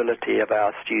unpredictability of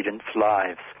our students'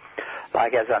 lives.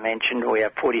 Like, as I mentioned, we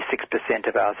have 46%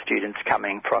 of our students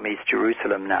coming from East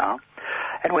Jerusalem now.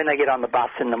 And when they get on the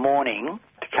bus in the morning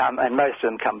to come, and most of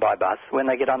them come by bus, when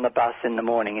they get on the bus in the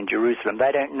morning in Jerusalem,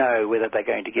 they don't know whether they're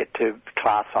going to get to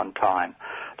class on time.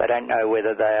 They don't know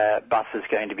whether their bus is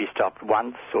going to be stopped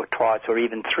once or twice or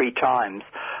even 3 times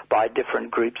by different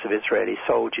groups of Israeli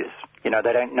soldiers.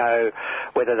 They don't know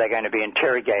whether they're going to be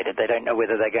interrogated. They don't know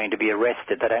whether they're going to be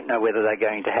arrested. They don't know whether they're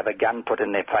going to have a gun put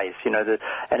in their face. And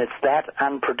it's that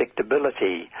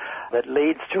unpredictability that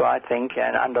leads to, I think,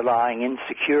 an underlying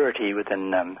insecurity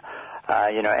within them.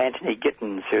 Anthony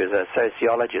Gittins, who is a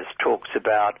sociologist, talks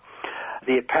about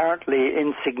the apparently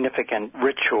insignificant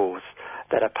rituals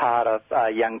that are part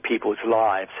of young people's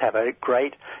lives have a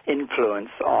great influence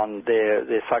on their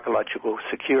psychological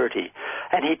security.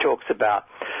 And he talks about,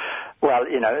 well,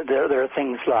 there are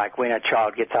things like when a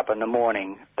child gets up in the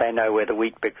morning, they know where the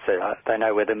Weet-Bix are, they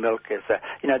know where the milk is.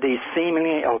 These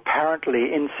seemingly or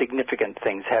apparently insignificant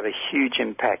things have a huge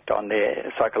impact on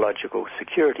their psychological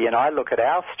security. And I look at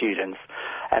our students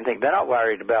and think they're not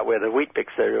worried about where the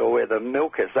Weet-Bix are or where the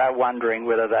milk is. They're wondering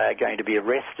whether they're going to be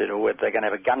arrested or whether they're going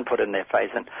to have a gun put in their face.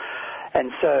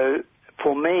 And so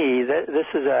for me, this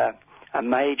is a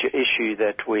major issue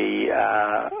that we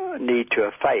need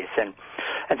to face.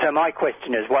 And so my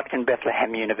question is, what can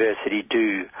Bethlehem University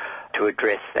do to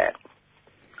address that?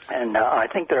 And I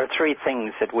think there are 3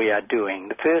 things that we are doing.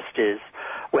 The first is,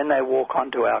 when they walk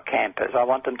onto our campus, I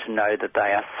want them to know that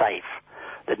they are safe,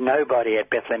 that nobody at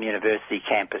Bethlehem University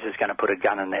campus is going to put a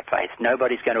gun in their face.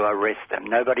 Nobody's going to arrest them.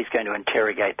 Nobody's going to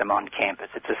interrogate them on campus.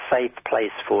 It's a safe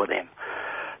place for them.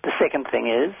 The second thing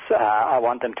is, I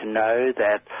want them to know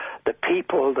that the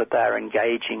people that they're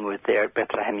engaging with there at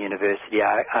Bethlehem University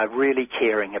are really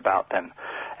caring about them.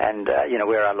 And,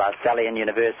 we're a La Sallian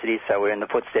University, so we're in the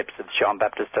footsteps of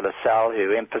Jean-Baptiste de La Salle,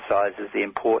 who emphasizes the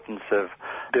importance of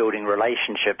building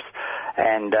relationships.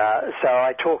 And so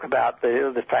I talk about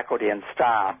the faculty and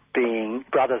staff being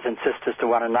brothers and sisters to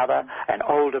one another and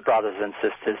older brothers and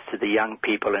sisters to the young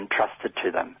people entrusted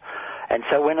to them. And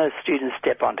so when a student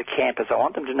step onto campus, I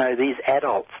want them to know these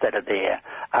adults that are there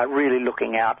are really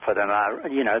looking out for them,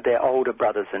 they're older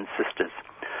brothers and sisters.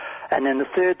 And then the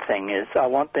third thing is, I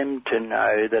want them to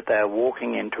know that they're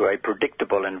walking into a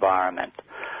predictable environment.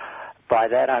 By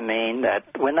that I mean that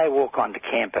when they walk onto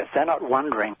campus, they're not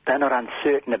wondering, they're not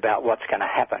uncertain about what's going to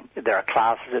happen. There are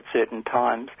classes at certain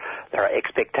times, there are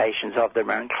expectations of their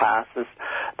own classes,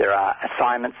 there are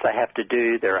assignments they have to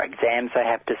do, there are exams they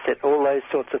have to sit, all those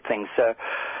sorts of things. So,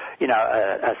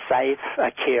 a safe,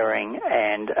 a caring,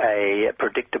 and a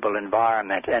predictable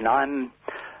environment. And I'm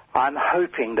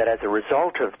hoping that as a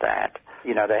result of that,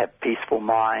 they have peaceful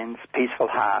minds, peaceful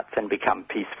hearts, and become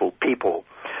peaceful people.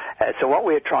 So what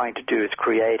we're trying to do is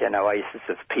create an oasis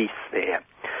of peace there.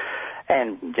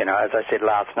 And, as I said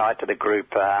last night to the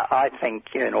group, I think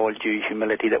in all due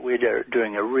humility that we're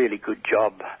doing a really good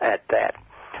job at that.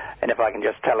 And if I can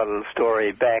just tell a little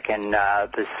story, back in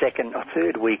the 2nd or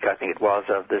 3rd week, I think it was,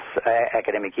 of this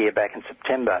academic year back in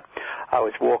September, I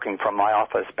was walking from my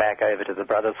office back over to the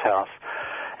Brothers' house,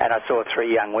 and I saw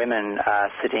 3 young women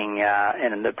sitting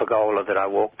in the pergola that I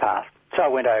walked past. So I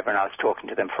went over and I was talking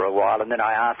to them for a while, and then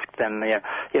I asked them,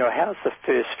 how's the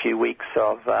first few weeks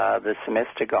of the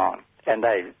semester gone? And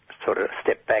they sort of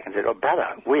stepped back and said, oh, brother,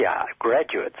 we are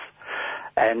graduates.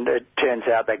 And it turns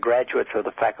out they're graduates of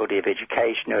the Faculty of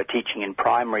Education who are teaching in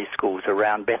primary schools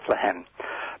around Bethlehem.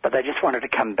 But they just wanted to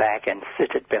come back and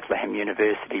sit at Bethlehem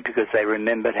University because they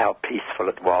remembered how peaceful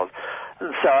it was.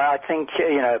 So I think,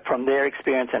 from their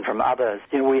experience and from others,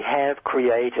 we have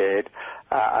created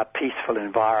a peaceful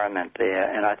environment there.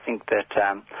 And I think that,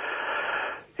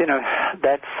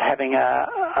 that's having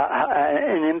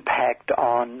an impact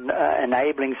on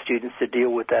enabling students to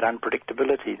deal with that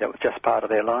unpredictability that was just part of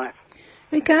their life.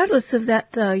 Regardless of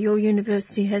that, though, your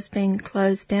university has been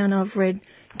closed down, I've read,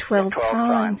 12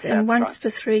 times, and once for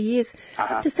 3 years.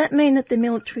 Does that mean that the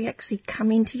military actually come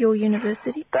into your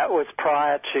university? That was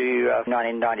prior to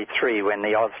 1993 when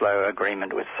the Oslo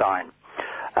Agreement was signed.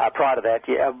 Prior to that,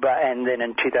 and then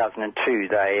in 2002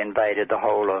 they invaded the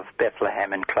whole of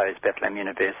Bethlehem and closed Bethlehem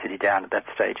University down at that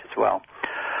stage as well.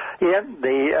 Yeah,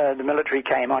 the military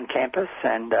came on campus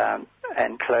and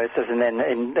closed us, and then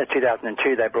in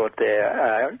 2002 they brought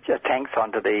their tanks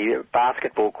onto the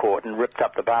basketball court and ripped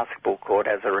up the basketball court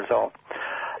as a result.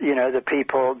 the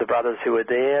people, the brothers who were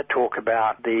there, talk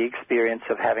about the experience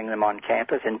of having them on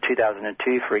campus. In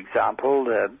 2002, for example,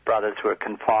 the brothers were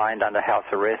confined under house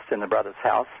arrest in the brothers'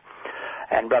 house.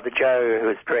 And Brother Joe, who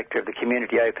was director of the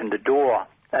community, opened the door,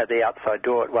 the outside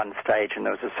door at one stage, and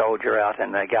there was a soldier out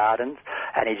in the gardens,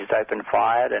 and he just opened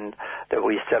fire, and that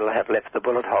we still have left the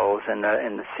bullet holes in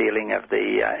the ceiling of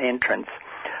the entrance.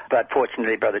 But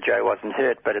fortunately, Brother Joe wasn't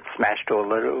hurt, but it smashed all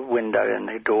the window and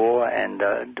the door and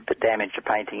damaged the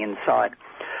painting inside.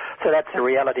 So that's the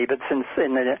reality. But since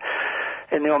in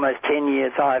the almost 10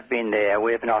 years I've been there,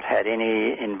 we have not had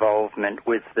any involvement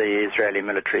with the Israeli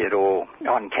military at all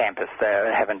on campus.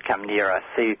 They haven't come near us.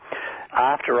 See,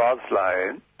 after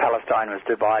Oslo, Palestine was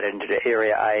divided into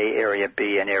Area A, Area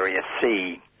B, and Area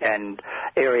C. And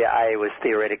Area A was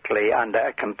theoretically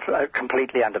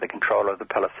completely under the control of the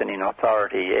Palestinian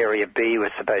Authority. Area B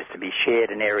was supposed to be shared,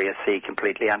 and Area C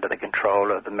completely under the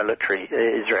control of the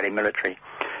Israeli military.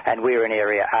 And we're in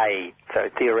Area A, so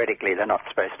theoretically they're not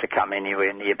supposed to come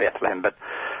anywhere near Bethlehem, but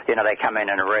they come in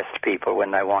and arrest people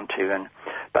when they want to,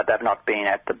 but they've not been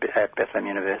at Bethlehem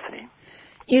University.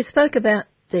 You spoke about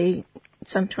the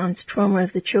sometimes trauma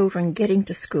of the children getting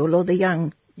to school, or the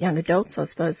young adults, I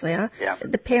suppose they are. Yeah.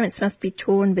 The parents must be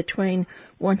torn between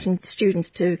wanting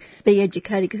students to be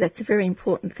educated, because that's a very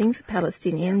important thing for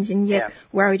Palestinians, and yet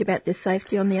worried about their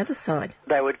safety on the other side.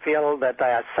 They would feel that they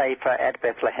are safer at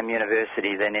Bethlehem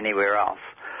University than anywhere else.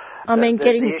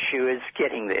 The issue is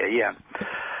getting there, yeah.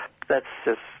 That's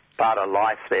just part of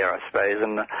life there, I suppose.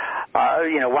 And,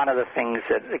 one of the things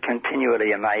that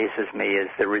continually amazes me is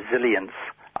the resilience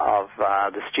of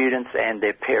the students and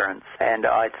their parents. And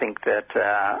I think that,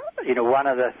 one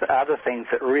of the other things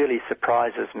that really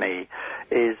surprises me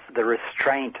is the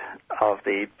restraint of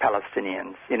the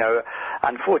Palestinians.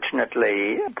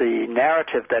 Unfortunately, the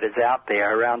narrative that is out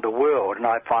there around the world, and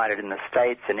I find it in the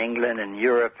States and England and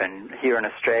Europe and here in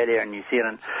Australia and New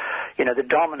Zealand, the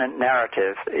dominant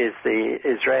narrative is the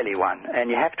Israeli one. And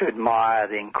you have to admire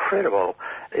the incredible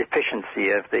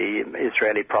efficiency of the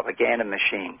Israeli propaganda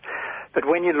machine. But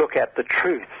when you look at the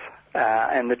truth,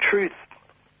 and the truth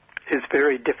is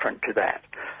very different to that.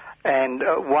 And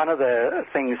one of the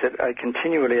things that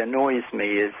continually annoys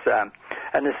me is,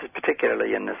 and this is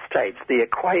particularly in the States, the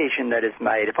equation that is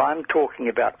made. If I'm talking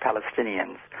about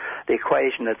Palestinians, the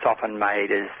equation that's often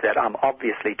made is that I'm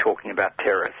obviously talking about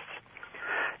terrorists.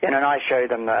 And I show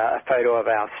them a photo of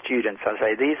our students. I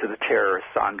say, these are the terrorists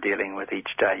I'm dealing with each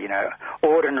day,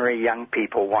 ordinary young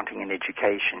people wanting an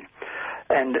education.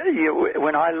 And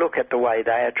when I look at the way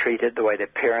they are treated, the way their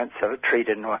parents are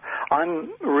treated,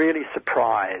 I'm really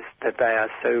surprised that they are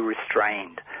so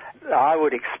restrained. I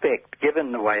would expect,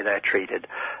 given the way they're treated,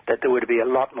 that there would be a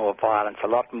lot more violence, a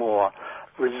lot more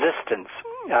resistance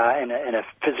in a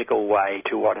physical way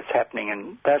to what is happening.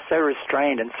 And they're so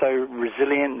restrained and so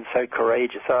resilient and so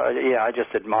courageous. I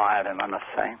just admire them, I must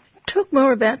say. Talk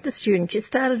more about the students. You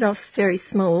started off very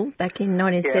small back in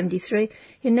 1973. Yeah.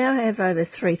 You now have over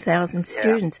 3,000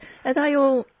 students. Yeah. Are they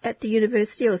all at the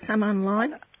university or some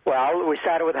online? Well, we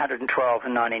started with 112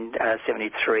 in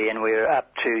 1973, and we're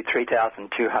up to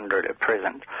 3,200 at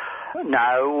present.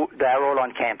 No, they're all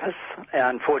on campus.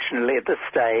 Unfortunately, at this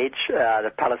stage,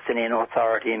 the Palestinian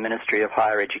Authority and Ministry of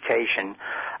Higher Education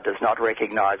does not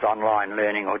recognize online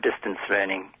learning or distance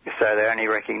learning, so they only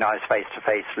recognize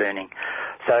face-to-face learning.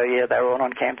 So, they're all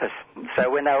on campus. So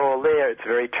when they're all there, it's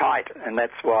very tight, and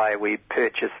that's why we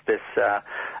purchased this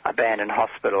abandoned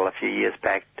hospital a few years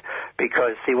back,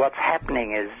 because, see, what's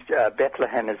happening is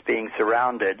Bethlehem is being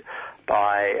surrounded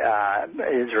by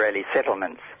Israeli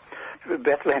settlements.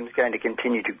 Bethlehem's going to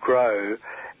continue to grow.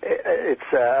 It's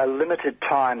a limited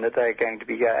time that they're going to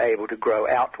be able to grow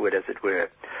outward, as it were.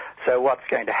 So what's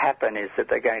going to happen is that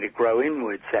they're going to grow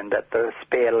inwards, and that the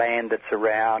spare land that's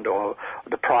around or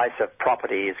the price of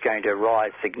property is going to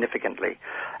rise significantly.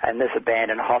 And this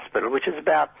abandoned hospital, which is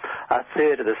about a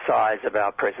third of the size of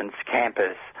our present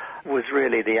campus, was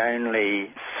really the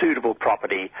only suitable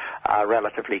property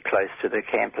relatively close to the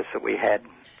campus that we had.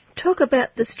 Talk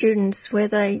about the students, where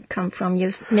they come from.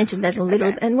 You've mentioned that a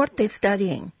little, and what they're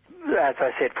studying. As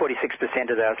I said, 46%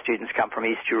 of our students come from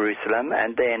East Jerusalem,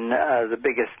 and then the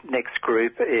biggest next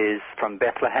group is from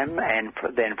Bethlehem, and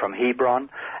then from Hebron,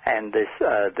 and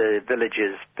the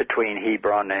villages between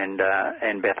Hebron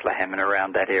and Bethlehem and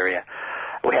around that area.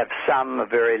 We have a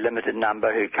very limited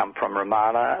number, who come from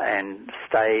Ramallah and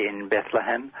stay in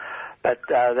Bethlehem, but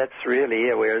that's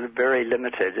really, we're very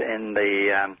limited in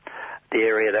the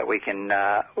area that we can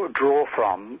draw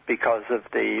from because of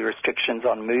the restrictions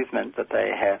on movement that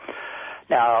they have.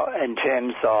 Now, in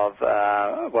terms of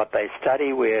what they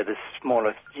study, we're the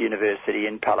smallest university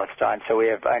in Palestine, so we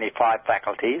have only 5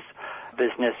 faculties: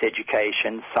 business,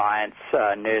 education, science,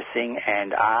 nursing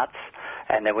and arts,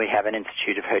 and then we have an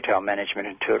Institute of Hotel Management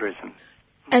and Tourism.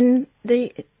 And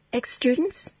the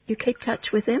ex-students, you keep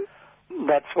touch with them?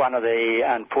 That's one of the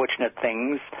unfortunate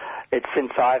things. It's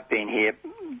since I've been here,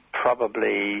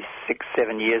 probably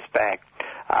 6-7 years back,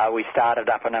 we started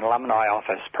up an alumni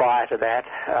office. Prior to that,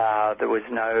 there was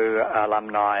no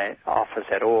alumni office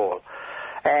at all.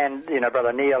 And,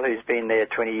 Brother Neil, who's been there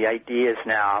 28 years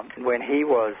now, when he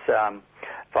was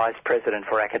Vice President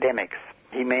for Academics,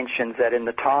 he mentions that in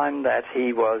the time that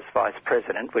he was Vice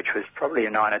President, which was probably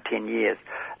 9 or 10 years,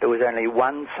 there was only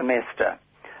one semester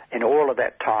in all of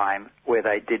that time where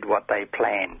they did what they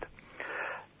planned.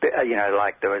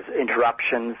 Like there was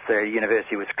interruptions, the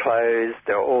university was closed,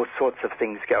 there were all sorts of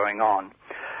things going on.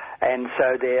 And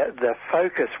so the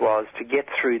focus was to get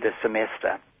through the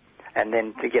semester and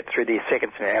then to get through the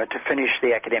second semester, to finish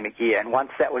the academic year. And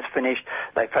once that was finished,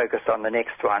 they focused on the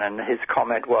next one. And his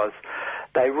comment was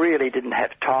they really didn't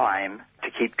have time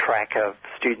to keep track of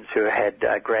students who had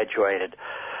graduated.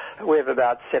 We have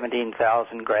about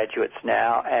 17,000 graduates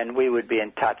now, and we would be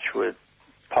in touch with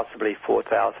possibly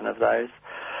 4,000 of those.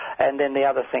 And then the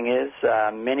other thing is,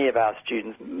 many of our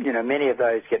students, many of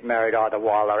those get married either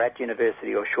while they're at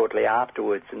university or shortly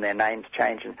afterwards, and their names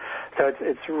change. And so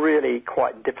it's really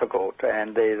quite difficult,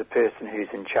 and the person who's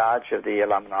in charge of the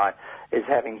alumni is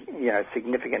having,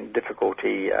 significant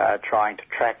difficulty trying to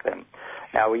track them.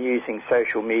 Now, we're using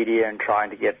social media and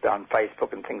trying to get on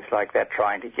Facebook and things like that,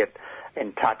 trying to get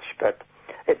in touch, but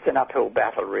it's an uphill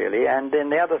battle, really. And then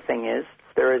the other thing is,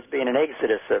 there has been an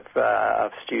exodus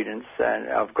of students and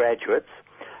of graduates,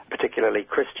 particularly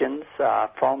Christians,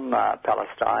 from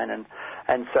Palestine,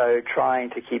 and so trying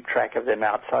to keep track of them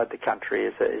outside the country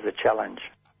is a challenge.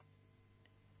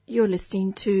 You're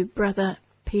listening to Brother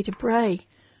Peter Bray,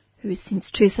 who since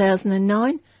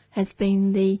 2009 has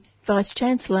been the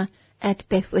Vice-Chancellor at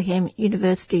Bethlehem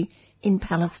University in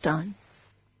Palestine.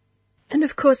 And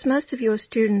of course, most of your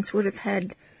students would have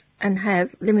had and have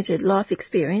limited life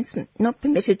experience, not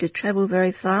permitted to travel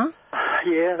very far.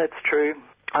 Yeah, that's true.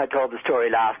 I told the story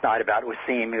last night about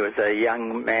Wasim, who was a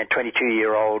young man,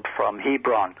 22-year-old from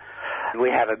Hebron.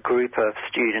 We have a group of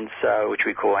students, which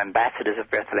we call ambassadors of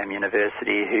Bethlehem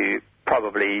University, who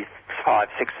probably 5,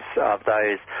 6 of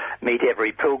those meet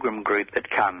every pilgrim group that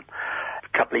come.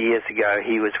 A couple of years ago,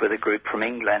 he was with a group from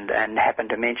England and happened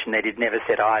to mention that he'd never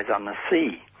set eyes on the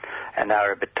sea. And they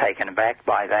were a bit taken aback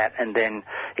by that. And then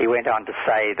he went on to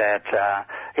say that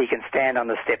he can stand on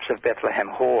the steps of Bethlehem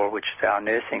Hall, which is our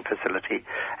nursing facility,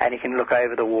 and he can look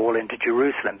over the wall into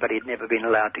Jerusalem, but he'd never been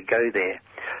allowed to go there.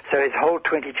 So his whole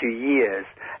 22 years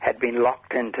had been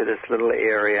locked into this little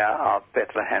area of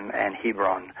Bethlehem and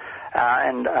Hebron.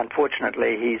 And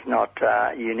unfortunately, he's not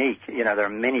unique. There are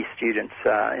many students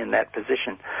in that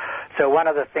position. So one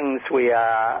of the things we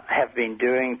have been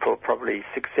doing for probably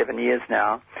 6-7 years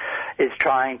now is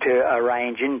trying to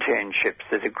arrange internships.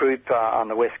 There's a group on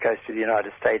the west coast of the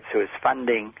United States who is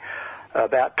funding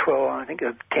about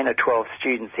 10 or 12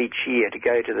 students each year to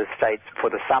go to the States for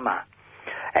the summer.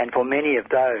 And for many of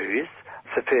those,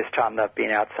 it's the first time they've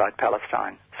been outside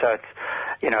Palestine. So it's,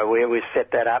 where we've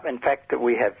set that up. In fact,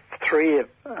 we have 3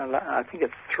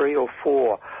 or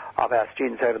 4 of our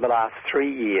students over the last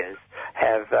 3 years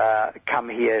have come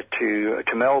here to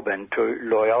Melbourne, to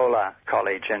Loyola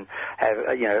College, and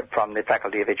have, from the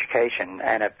Faculty of Education,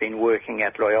 and have been working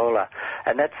at Loyola.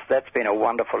 And that's been a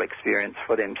wonderful experience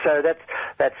for them. So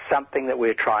that's something that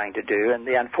we're trying to do. And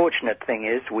the unfortunate thing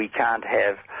is we can't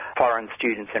have foreign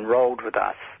students enrolled with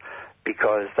us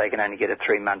because they can only get a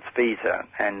 3-month visa,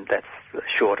 and that's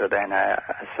shorter than a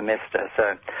semester.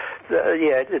 So,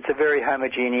 it's a very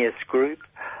homogeneous group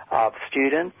of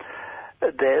students.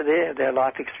 Their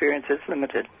life experience is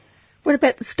limited. What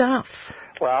about the staff?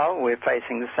 Well, we're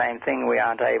facing the same thing. We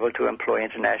aren't able to employ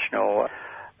international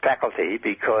faculty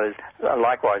because,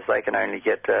 likewise, they can only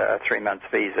get a 3-month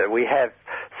visa. We have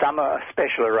some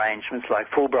special arrangements, like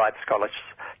Fulbright scholars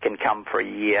can come for a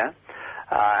year,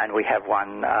 and we have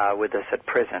one with us at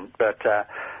present. But,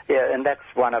 and that's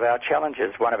one of our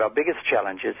challenges. One of our biggest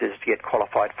challenges is to get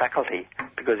qualified faculty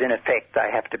because, in effect, they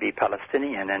have to be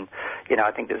Palestinian. And,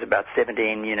 I think there's about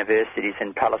 17 universities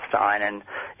in Palestine, and,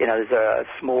 there's a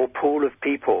small pool of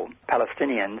people,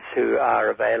 Palestinians, who are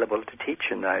available to teach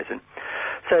in those. And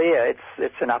so,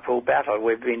 it's an uphill battle.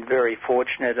 We've been very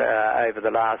fortunate over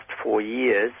the last 4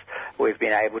 years. We've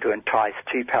been able to entice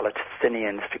 2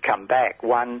 Palestinians to come back.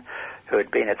 One who had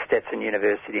been at Stetson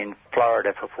University in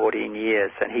Florida for 14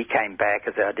 years, and he came back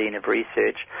as our Dean of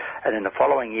Research. And in the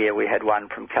following year, we had one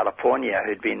from California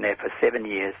who'd been there for 7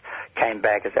 years, came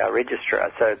back as our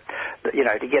registrar. So,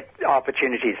 to get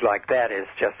opportunities like that is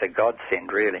just a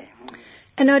godsend, really.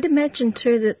 And I'd imagine,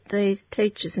 too, that these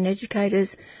teachers and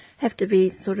educators have to be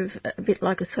sort of a bit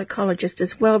like a psychologist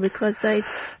as well, because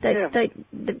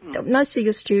most of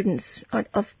your students,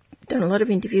 I've done a lot of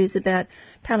interviews about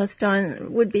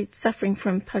Palestine, would be suffering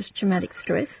from post-traumatic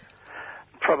stress.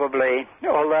 Probably,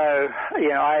 although,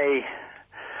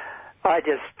 I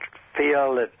just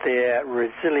feel that their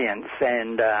resilience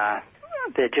and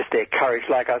their courage,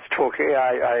 like I was talking,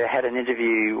 I had an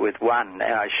interview with one,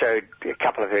 and I showed a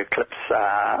couple of her clips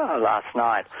last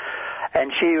night,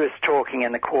 and she was talking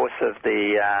in the course of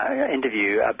the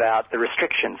interview about the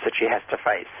restrictions that she has to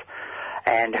face.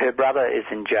 And her brother is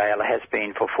in jail, has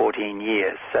been for 14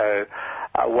 years, so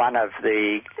one of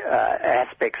the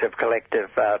aspects of collective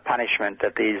punishment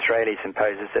that the Israelis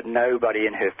impose is that nobody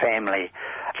in her family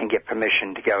can get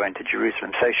permission to go into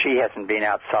Jerusalem. So she hasn't been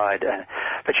outside.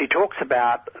 But she talks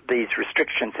about these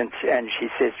restrictions, and she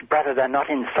says, brother, they're not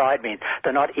inside me.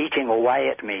 They're not eating away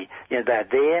at me. They're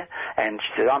there. And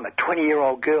she says, I'm a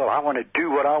 20-year-old girl. I want to do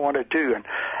what I want to do.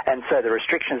 And so the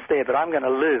restriction's there, but I'm going to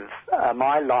live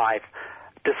my life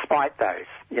despite those.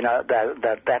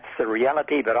 That's the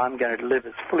reality, but I'm going to live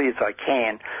as fully as I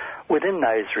can within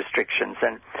those restrictions.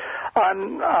 And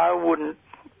I wouldn't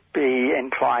be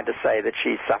inclined to say that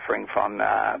she's suffering from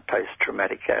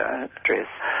post-traumatic stress.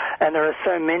 And there are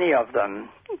so many of them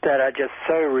that are just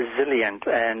so resilient,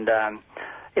 and I'm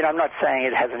not saying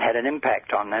it hasn't had an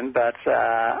impact on them, but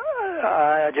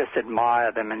I just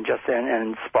admire them and just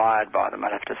inspired by them,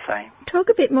 I'd have to say. Talk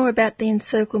a bit more about the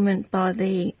encirclement by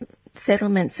the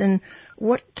settlements and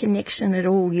what connection at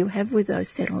all you have with those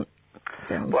settlements.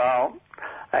 Well,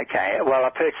 okay. Well,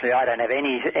 personally, I don't have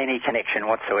any connection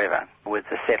whatsoever with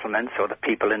the settlements or the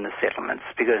people in the settlements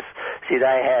because, see,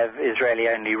 they have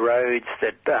Israeli-only roads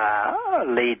that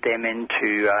lead them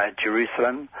into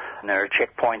Jerusalem, and there are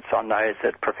checkpoints on those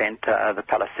that prevent the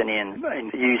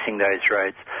Palestinians using those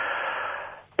roads.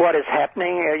 What is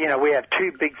happening, we have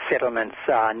two big settlements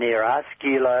near us,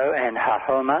 Gilo and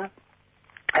Hahoma,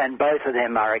 and both of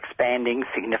them are expanding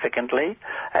significantly.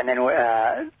 And then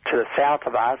to the south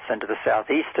of us and to the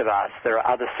southeast of us, there are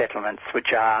other settlements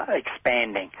which are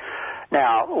expanding.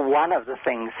 Now, one of the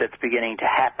things that's beginning to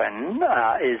happen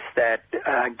is that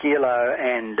Gilo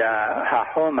and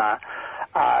Hahoma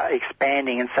are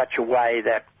expanding in such a way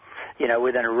that,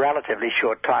 within a relatively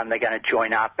short time, they're going to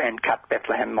join up and cut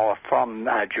Bethlehem off from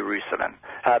Jerusalem.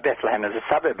 Bethlehem is a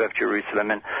suburb of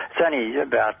Jerusalem, and it's only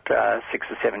about 6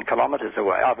 or 7 kilometres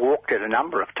away. I've walked it a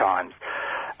number of times,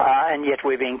 and yet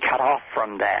we're being cut off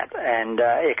from that, and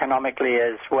economically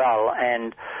as well.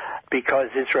 And because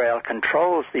Israel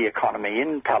controls the economy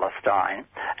in Palestine,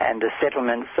 and the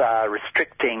settlements are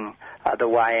restricting the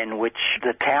way in which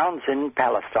the towns in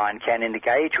Palestine can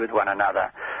engage with one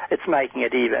another, it's making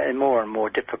it even more and more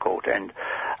difficult. And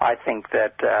I think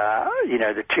that,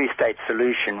 the two-state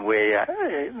solution where,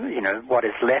 what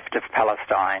is left of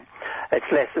Palestine, it's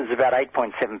about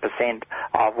 8.7%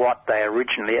 of what they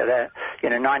originally,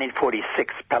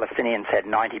 1946, Palestinians had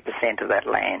 90% of that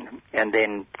land. And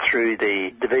then through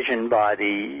the division by the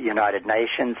United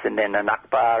Nations, and then the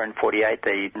Nakba in 48,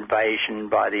 the invasion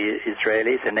by the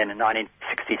Israelis, and then in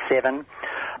 1967,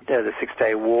 the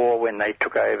Six-Day War when they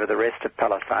took over the rest of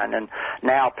Palestine. And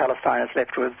now Palestine is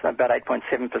left with about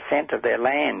 8.7% of their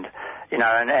land,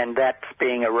 and that's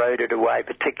being eroded away,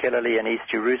 particularly in East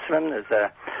Jerusalem. There's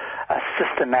a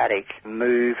systematic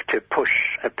move to push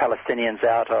Palestinians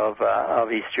out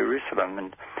of East Jerusalem.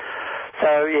 And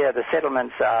so, the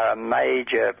settlements are a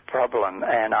major problem,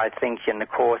 and I think in the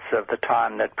course of the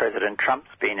time that President Trump's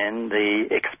been in, the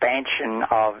expansion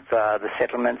of the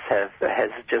settlements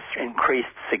has just increased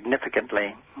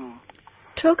significantly.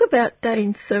 Talk about that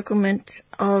encirclement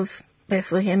of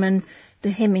Bethlehem and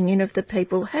the hemming in of the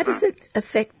people. How does it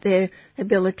affect their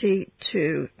ability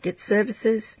to get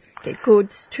services, get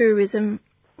goods, tourism?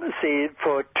 See,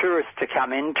 for tourists to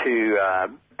come into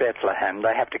Bethlehem,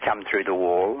 they have to come through the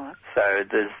wall. So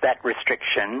there's that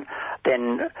restriction.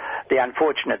 Then the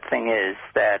unfortunate thing is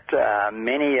that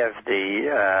many of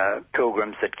the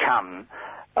pilgrims that come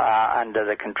are under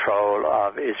the control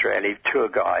of Israeli tour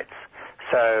guides.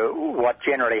 So what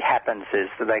generally happens is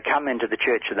that they come into the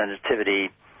Church of the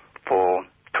Nativity for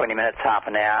 20 minutes, half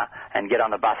an hour, and get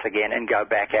on the bus again and go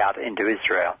back out into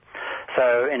Israel.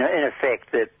 So in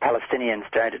effect, the Palestinians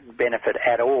don't benefit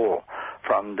at all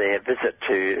from their visit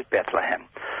to Bethlehem.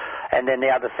 And then the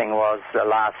other thing was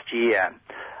last year,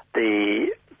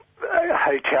 the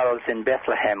hotels in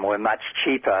Bethlehem were much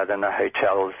cheaper than the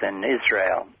hotels in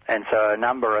Israel. And so a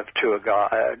number of tour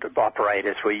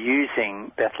operators were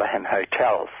using Bethlehem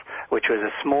hotels, which was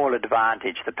a small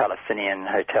advantage the Palestinian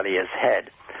hoteliers had.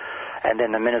 And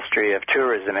then the Ministry of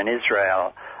Tourism in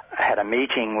Israel had a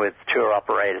meeting with tour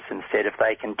operators and said if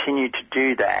they continued to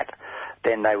do that,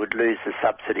 then they would lose the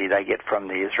subsidy they get from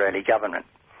the Israeli government.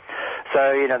 So,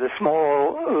 the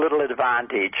small little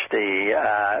advantage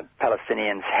the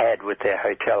Palestinians had with their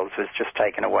hotels was just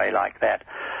taken away like that.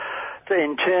 So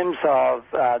in terms of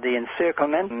the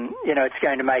encirclement, it's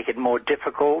going to make it more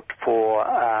difficult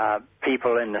for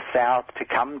people in the south to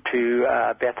come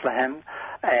to Bethlehem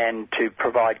and to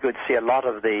provide goods. See, a lot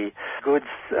of the goods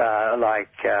like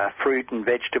fruit and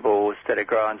vegetables that are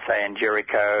grown, say, in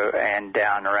Jericho and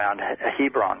down around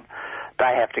Hebron,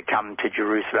 they have to come to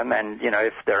Jerusalem, and,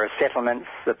 if there are settlements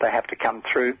that they have to come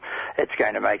through, it's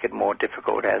going to make it more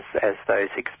difficult as those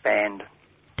expand.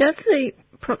 Does the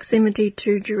proximity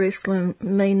to Jerusalem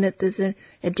mean that there's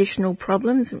additional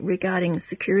problems regarding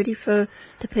security for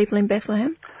the people in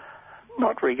Bethlehem?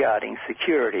 Not regarding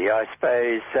security. I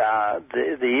suppose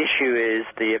the issue is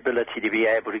the ability to be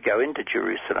able to go into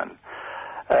Jerusalem.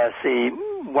 See,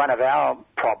 one of our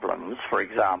problems, for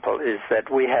example, is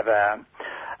that we have a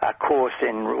course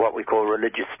in what we call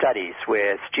religious studies,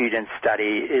 where students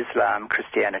study Islam,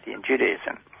 Christianity, and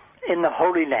Judaism in the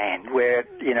Holy Land, where,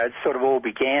 it sort of all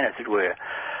began, as it were.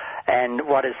 And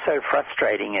what is so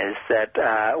frustrating is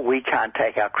that we can't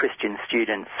take our Christian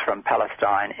students from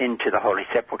Palestine into the Holy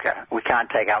Sepulchre. We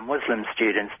can't take our Muslim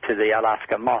students to the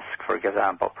Al-Aqsa Mosque, for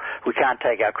example. We can't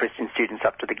take our Christian students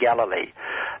up to the Galilee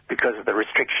because of the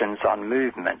restrictions on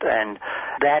movement. And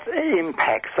that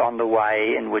impacts on the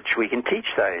way in which we can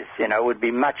teach those. It would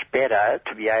be much better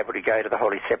to be able to go to the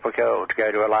Holy Sepulchre or to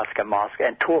go to Al-Aqsa Mosque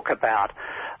and talk about,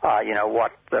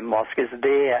 what the mosque is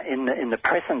there in the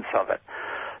presence of it.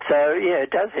 So,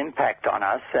 it does impact on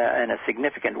us in a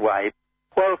significant way.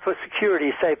 Well, for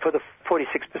security, say for the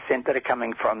 46% that are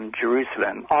coming from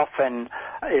Jerusalem, often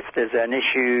if there's an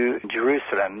issue in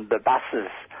Jerusalem, the buses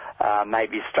may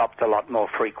be stopped a lot more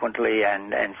frequently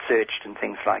and searched and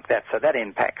things like that. So that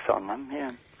impacts on them,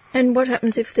 yeah. And what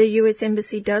happens if the US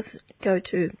Embassy does go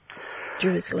to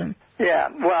Jerusalem? Yeah,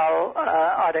 well,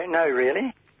 I don't know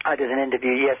really. I did an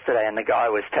interview yesterday and the guy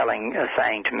was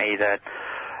saying to me that,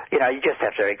 you just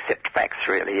have to accept facts,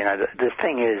 really. The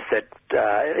thing is that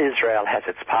Israel has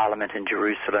its parliament in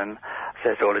Jerusalem,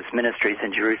 has all its ministries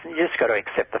in Jerusalem. You just got to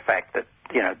accept the fact that,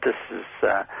 this is,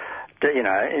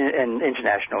 and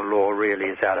international law really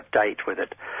is out of date with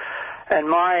it. And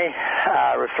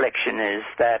my reflection is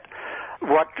that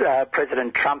what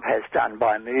President Trump has done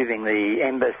by moving the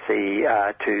embassy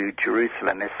to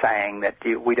Jerusalem is saying that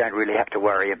we don't really have to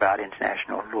worry about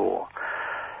international law.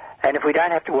 And if we don't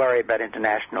have to worry about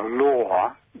international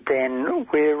law, then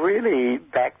we're really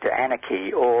back to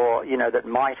anarchy, or, that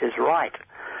might is right.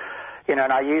 And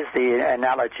I use the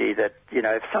analogy that,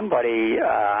 if somebody,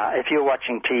 if you're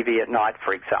watching TV at night,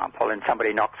 for example, and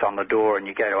somebody knocks on the door and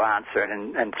you go to answer it,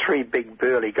 and three big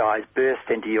burly guys burst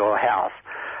into your house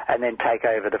and then take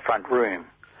over the front room,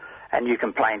 and you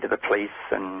complain to the police,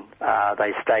 and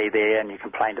they stay there, and you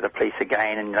complain to the police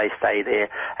again, and they stay there,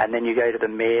 and then you go to the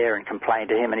mayor and complain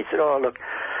to him, and he said, oh, look,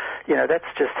 that's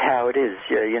just how it is.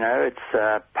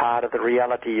 It's part of the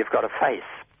reality you've got to face.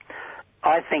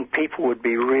 I think people would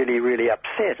be really, really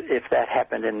upset if that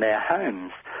happened in their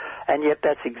homes, and yet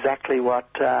that's exactly what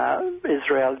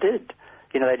Israel did.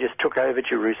 They just took over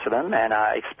Jerusalem and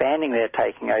are expanding their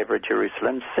taking over of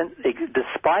Jerusalem,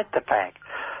 despite the fact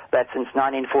that since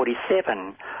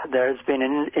 1947 there has been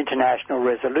an international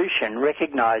resolution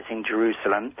recognizing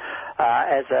Jerusalem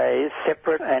as a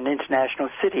separate and international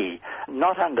city,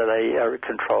 not under the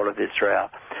control of Israel.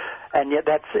 And yet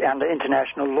that's under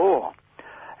international law.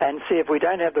 And see, if we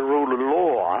don't have the rule of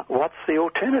law, what's the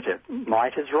alternative?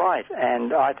 Might is right.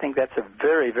 And I think that's a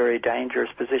very, very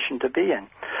dangerous position to be in.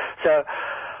 So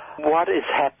what is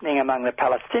happening among the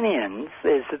Palestinians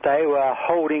is that they were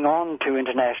holding on to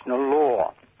international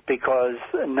law, because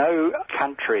no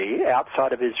country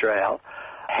outside of Israel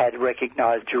had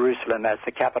recognized Jerusalem as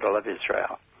the capital of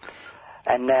Israel.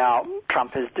 And now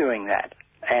Trump is doing that.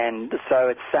 And so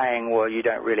it's saying, well, you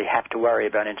don't really have to worry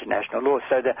about international law.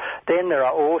 So then there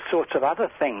are all sorts of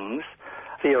other things,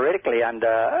 theoretically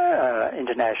under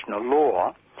international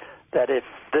law, that if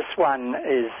this one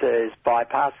is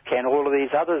bypassed, can all of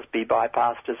these others be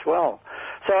bypassed as well?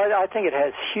 So I think it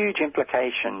has huge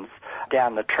implications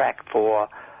down the track for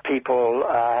people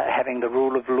having the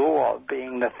rule of law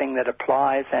being the thing that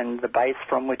applies and the base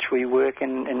from which we work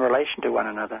in relation to one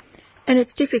another. And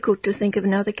it's difficult to think of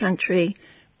another country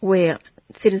where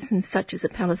citizens such as the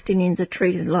Palestinians are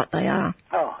treated like they are.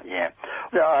 Oh, yeah.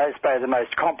 I suppose the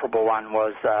most comparable one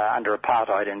was under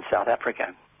apartheid in South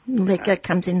Africa. That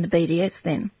comes in the BDS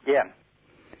then. Yeah.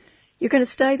 You're going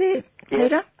to stay there,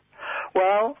 Peter?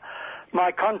 Well,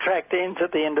 my contract ends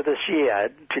at the end of this year,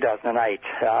 2008.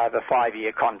 I have a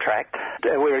 5-year contract.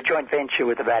 We're a joint venture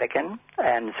with the Vatican,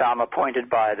 and so I'm appointed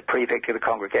by the prefect of the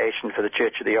Congregation for the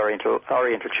Church of the Oriental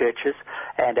Churches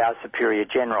and our Superior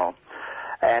General.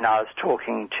 And I was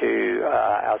talking to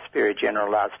our Superior General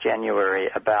last January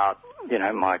about,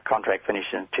 my contract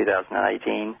finished in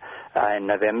 2018 in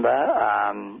November,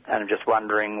 and I'm just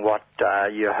wondering what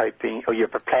you're hoping or you're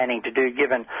planning to do,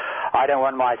 given I don't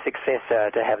want my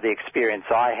successor to have the experience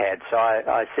I had. So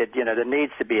I said, there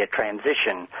needs to be a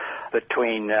transition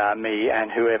between me and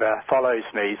whoever follows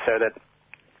me so that,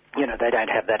 they don't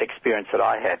have that experience that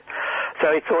I had.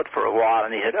 So he thought for a while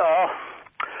and he said,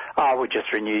 I would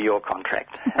just renew your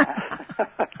contract.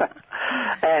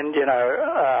 And,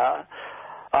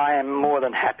 I am more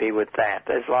than happy with that,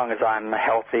 as long as I'm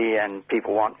healthy and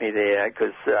people want me there,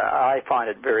 because I find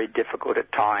it very difficult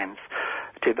at times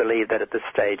to believe that at this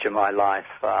stage of my life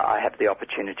I have the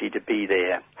opportunity to be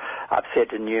there. I've said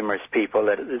to numerous people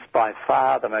that it is by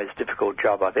far the most difficult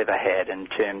job I've ever had in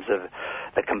terms of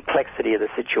the complexity of the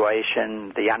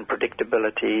situation, the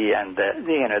unpredictability, and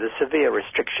the severe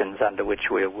restrictions under which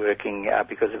we're working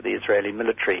because of the Israeli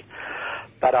military.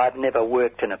 But I've never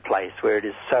worked in a place where it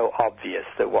is so obvious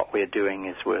that what we're doing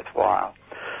is worthwhile.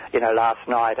 Last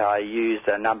night I used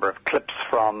a number of clips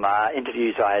from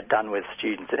interviews I had done with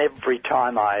students, and every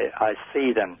time I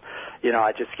see them,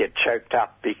 I just get choked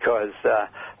up because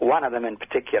one of them in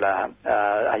particular,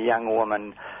 a young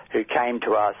woman who came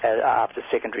to us after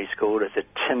secondary school as a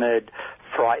timid,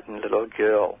 frightened little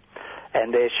girl.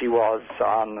 And there she was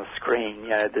on the screen,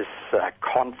 this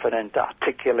confident,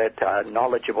 articulate,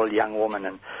 knowledgeable young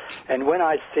woman. And when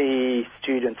I see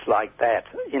students like that,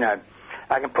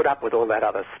 I can put up with all that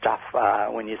other stuff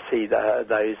when you see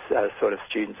those sort of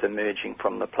students emerging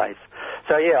from the place.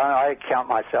 So, I count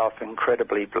myself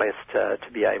incredibly blessed to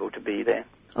be able to be there.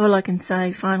 All I can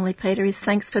say, finally, Peter, is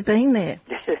thanks for being there.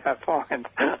 Yeah, fine.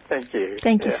 Thank you.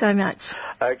 Thank you so much.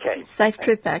 Okay. Safe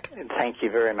trip back. Thank you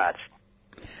very much.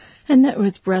 And that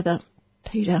was Brother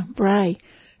Peter Bray,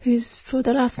 who's for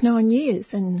the last 9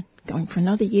 years and going for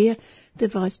another year, the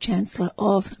Vice-Chancellor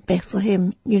of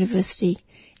Bethlehem University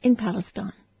in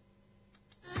Palestine.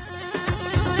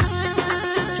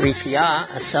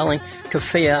 3CR are selling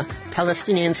keffiyeh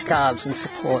Palestinian scarves in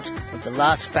support of the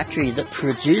last factory that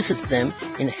produces them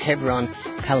in Hebron,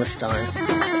 Palestine.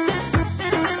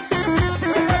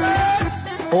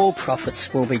 All profits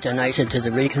will be donated to the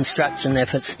reconstruction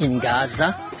efforts in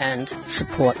Gaza and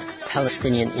support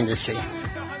Palestinian industry.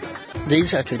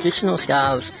 These are traditional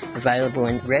scarves available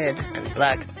in red and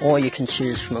black, or you can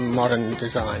choose from a modern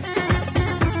design.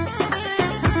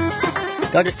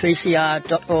 Go to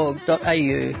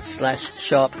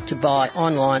 3cr.org.au/shop to buy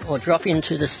online or drop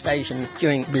into the station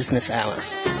during business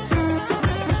hours.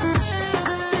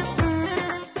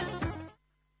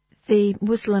 The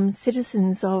Muslim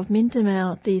citizens of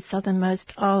Mindanao, the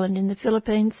southernmost island in the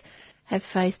Philippines, have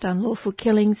faced unlawful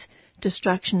killings,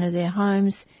 destruction of their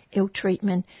homes, ill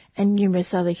treatment and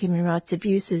numerous other human rights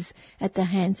abuses at the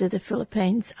hands of the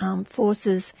Philippines Armed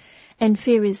Forces, and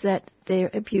fear is that their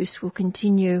abuse will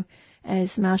continue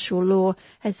as martial law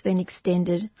has been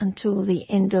extended until the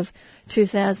end of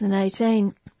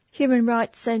 2018. Human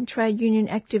rights and trade union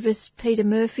activist Peter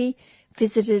Murphy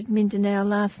visited Mindanao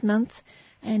last month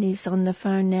and is on the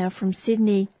phone now from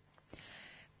Sydney.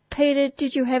 Peter,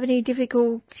 did you have any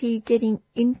difficulty getting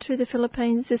into the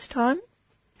Philippines this time?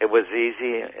 It was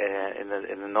easy in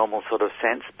the normal sort of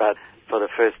sense, but for the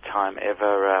first time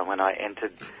ever, when I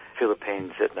entered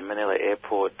Philippines at the Manila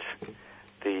airport,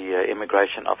 the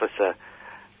immigration officer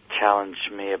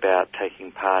challenged me about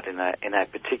taking part in a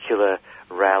particular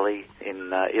rally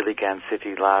in Iligan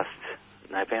City last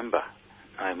November.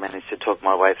 I managed to talk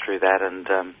my way through that, and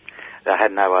I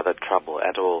had no other trouble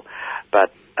at all.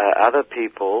 But other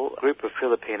people, a group of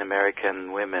Philippine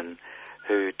American women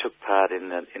who took part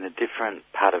in a different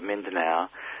part of Mindanao,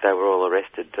 they were all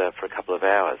arrested for a couple of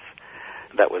hours.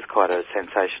 That was quite a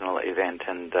sensational event,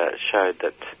 and showed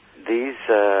that these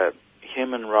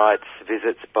human rights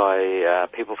visits by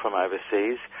people from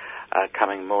overseas are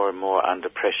coming more and more under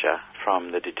pressure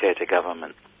from the Duterte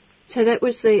government. So that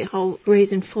was the whole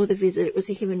reason for the visit. It was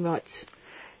a human rights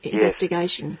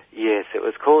investigation. Yes, it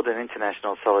was called an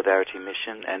International Solidarity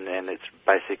Mission, and it's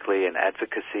basically an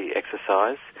advocacy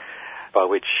exercise by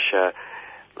which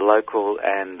local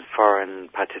and foreign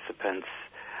participants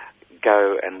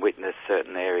go and witness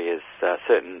certain areas,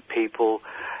 certain people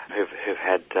who've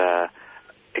had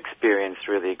experienced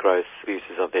really gross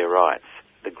abuses of their rights.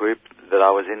 The group that I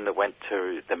was in that went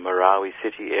to the Marawi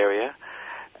City area,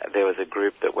 there was a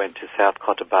group that went to South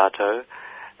Cotabato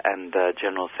and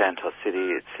General Santos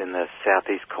City. It's in the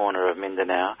southeast corner of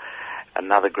Mindanao.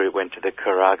 Another group went to the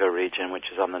Karaga region, which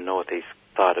is on the northeast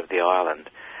side of the island.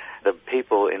 The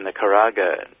people in the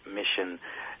Karaga mission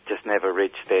just never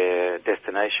reached their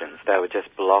destinations. They were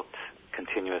just blocked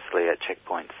continuously at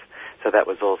checkpoints. So that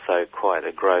was also quite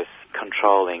a gross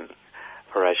controlling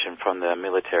operation from the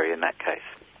military in that case.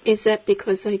 Is that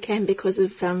because they came because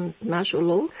of martial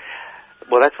law?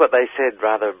 Well, that's what they said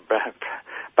rather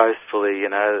boastfully, you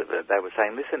know. They were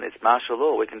saying, listen, it's martial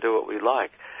law, we can do what we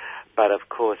like. But, of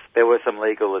course, there was some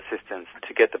legal assistance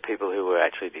to get the people who were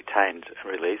actually detained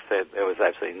released. There was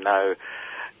absolutely no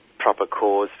proper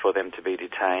cause for them to be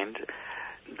detained.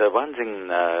 The ones in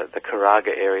the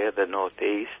Karaga area, the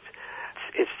northeast,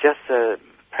 it's just a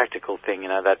practical thing, you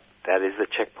know, that is the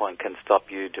checkpoint can stop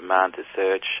you, demand to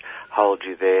search, hold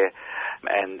you there,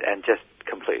 and just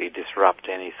completely disrupt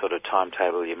any sort of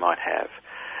timetable you might have.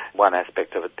 One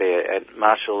aspect of it there. And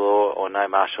martial law or no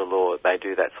martial law, they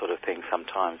do that sort of thing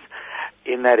sometimes.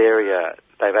 In that area,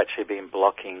 they've actually been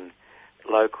blocking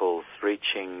locals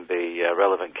reaching the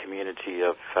relevant community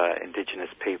of indigenous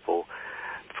people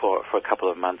for a couple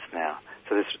of months now.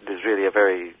 So there's really a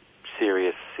very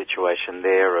serious situation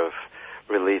there of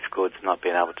relief goods not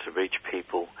being able to reach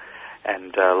people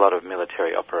and a lot of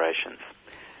military operations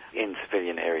in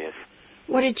civilian areas.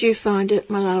 What did you find at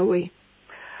Malawi?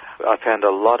 I found a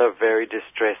lot of very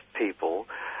distressed people,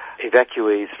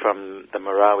 evacuees from the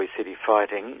Marawi City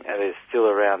fighting. There's still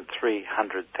around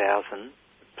 300,000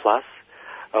 plus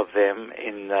of them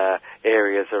in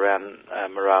areas around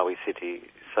Marawi City.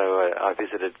 So I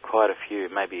visited quite a few,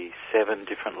 maybe 7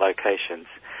 different locations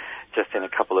just in a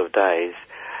couple of days.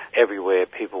 Everywhere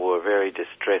people were very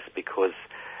distressed because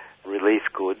relief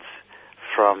goods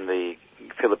from the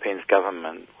Philippines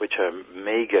government, which are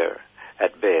meagre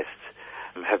at best,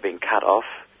 have been cut off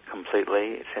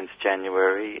completely since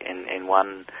January in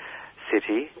one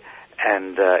city,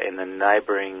 and in the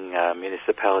neighbouring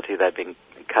municipality they've been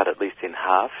cut at least in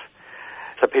half.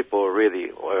 So people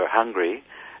were hungry,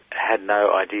 had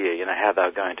no idea, you know, how they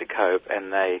were going to cope,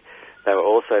 and they were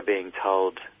also being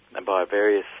told by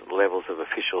various levels of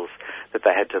officials that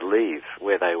they had to leave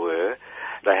where they were.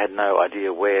 They had no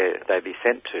idea where they'd be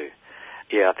sent to.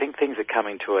 Yeah, I think things are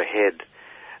coming to a head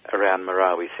around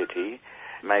Marawi City.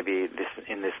 Maybe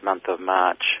in this month of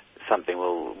March something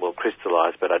will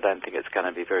crystallise, but I don't think it's going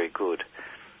to be very good.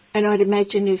 And I'd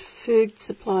imagine if food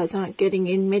supplies aren't getting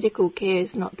in, medical care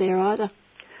is not there either.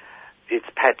 It's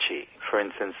patchy. For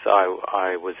instance,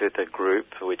 I was with a group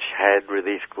which had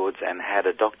relief goods and had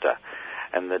a doctor,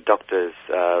 and the doctors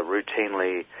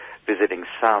routinely visiting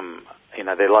some, you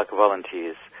know, they're like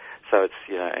volunteers. So it's,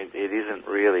 you know, it isn't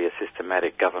really a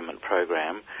systematic government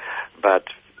program, but,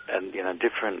 and, you know,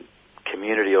 different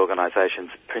community organisations,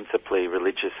 principally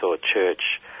religious or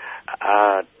church,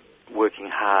 are working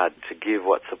hard to give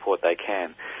what support they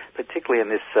can, particularly in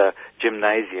this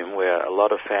gymnasium where a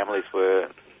lot of families were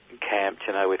camped,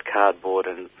 you know, with cardboard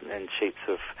and sheets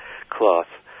of cloth.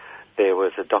 There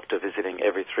was a doctor visiting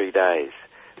every 3 days.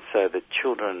 So the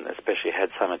children especially had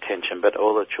some attention, but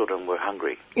all the children were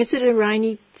hungry. Is it a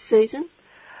rainy season?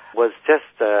 Was just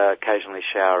occasionally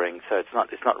showering, so it's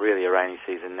not really a rainy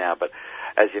season now, but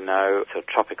as you know, it's a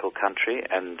tropical country,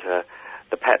 and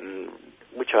the pattern,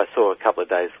 which I saw a couple of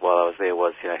days while I was there,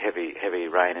 was, you know, heavy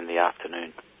rain in the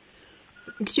afternoon.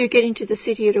 Did you get into the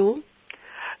city at all?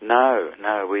 No.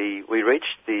 We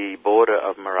reached the border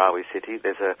of Marawi City.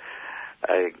 There's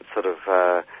a sort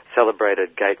of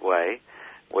celebrated gateway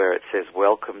where it says,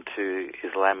 "Welcome to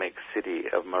Islamic City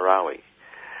of Marawi,"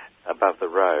 above the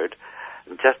road.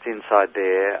 And just inside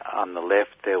there, on the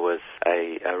left, there was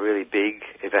a really big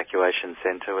evacuation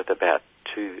centre with about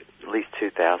at least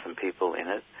 2,000 people in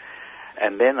it.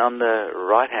 And then on the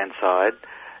right-hand side,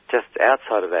 just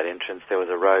outside of that entrance, there was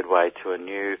a roadway to a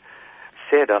new,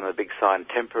 said on a big sign,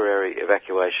 temporary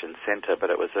evacuation centre, but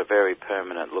it was a very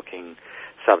permanent-looking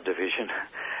subdivision.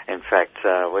 In fact,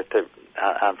 with the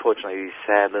unfortunately these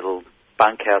sad little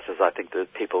bunkhouses, I think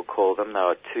that people call them, they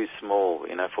were too small,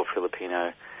 you know, for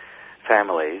Filipino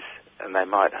families, and they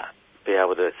might be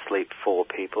able to sleep 4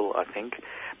 people, I think.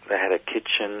 They had a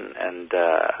kitchen and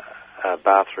a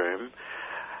bathroom,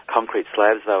 concrete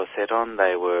slabs they were set on.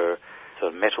 They were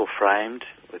sort of metal framed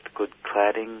with good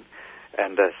cladding,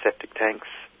 and septic tanks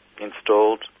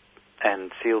installed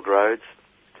and sealed roads,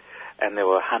 and there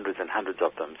were hundreds and hundreds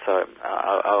of them. So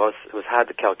it was hard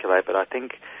to calculate, but I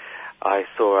think I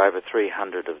saw over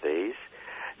 300 of these.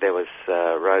 There was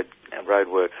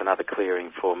roadworks and other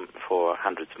clearing for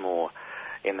hundreds more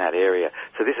in that area.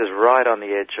 So this is right on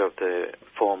the edge of the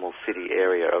formal city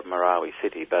area of Marawi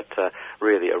City, but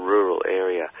really a rural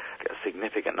area. A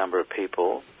significant number of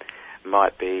people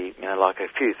might be, like a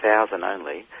few thousand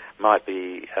only, might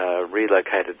be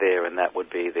relocated there, and that would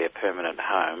be their permanent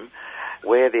home.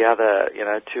 Where the other,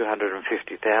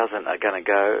 250,000 are going to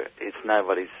go, it's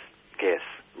nobody's guess,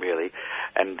 really.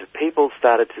 And people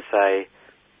started to say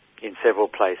in several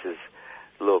places,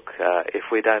 look, if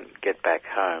we don't get back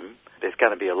home, there's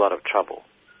going to be a lot of trouble.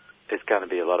 There's going to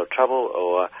be a lot of trouble,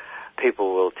 or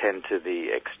people will tend to the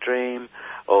extreme,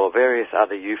 or various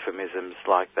other euphemisms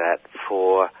like that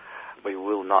for we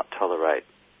will not tolerate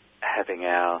having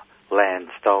our land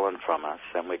stolen from us,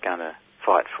 and we're going to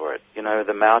fight for it. The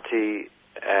Maoti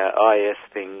IS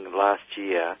thing last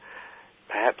year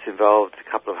perhaps involved a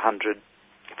couple of hundred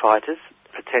fighters.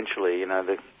 Potentially,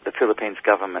 the Philippines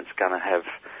government's going to have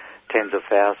tens of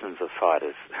thousands of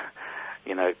fighters,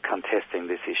 contesting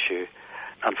this issue.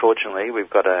 Unfortunately, we've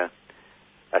got a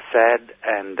sad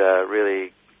and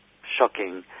really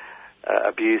shocking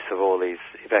abuse of all these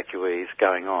evacuees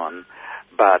going on,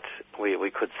 but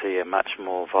we could see a much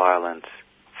more violent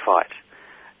fight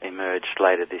emerge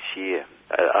later this year.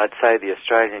 I'd say the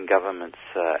Australian government's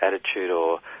attitude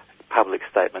or public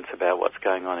statements about what's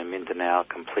going on in Mindanao are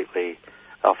completely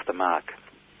off the mark.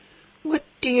 What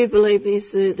do you believe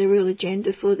is the real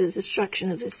agenda for the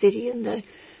destruction of the city and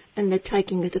the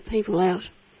taking of the people out?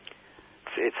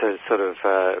 It's a sort of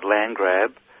land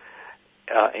grab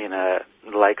in a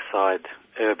lakeside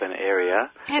urban area.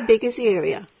 How big is the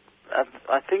area?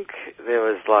 I think there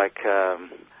was like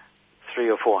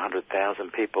 300,000 or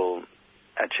 400,000 people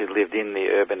actually lived in the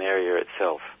urban area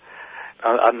itself.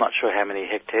 I'm not sure how many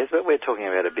hectares, but we're talking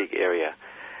about a big area.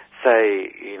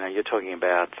 Say, you're talking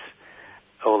about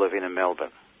all of inner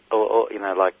Melbourne, or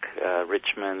like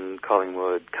Richmond,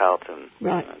 Collingwood, Carlton.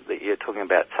 Right. You're talking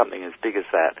about something as big as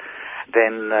that.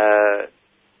 Then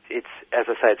it's, as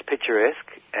I say, it's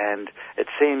picturesque, and it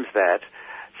seems that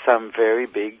some very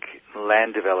big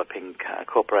land developing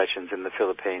corporations in the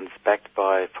Philippines, backed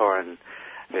by foreign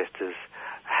investors,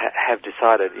 have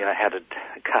decided, how to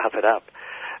carve it up.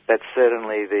 That's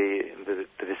certainly the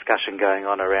discussion going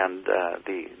on around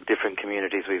the different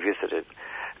communities we visited.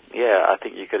 Yeah, I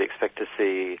think you could expect to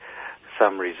see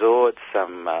some resorts,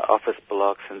 some office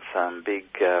blocks, and some big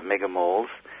mega malls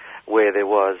where there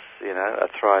was, a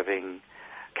thriving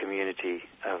community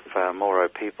of Moro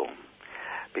people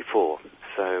before.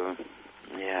 So,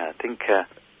 yeah, I think a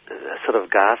sort of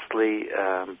ghastly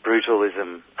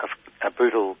brutalism,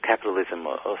 brutal capitalism,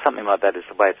 or something like that is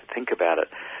the way to think about it.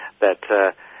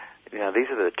 That these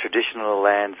are the traditional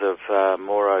lands of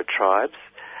Moro tribes.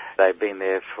 They've been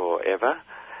there forever.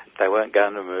 They weren't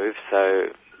going to move, so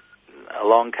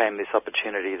along came this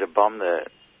opportunity to bomb the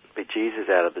bejesus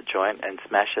out of the joint and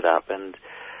smash it up and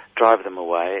drive them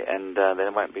away, and they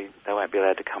won't be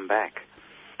allowed to come back.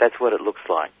 That's what it looks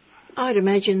like. I'd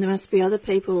imagine there must be other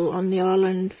people on the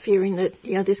island fearing that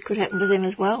this could happen to them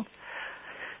as well.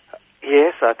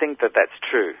 Yes, I think that's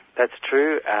true. That's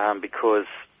true because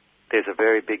there's a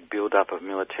very big build-up of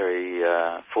military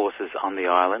forces on the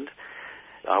island.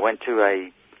 I went to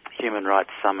a human rights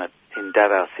summit in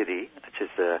Davao City, which is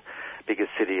the biggest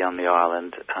city on the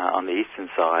island on the eastern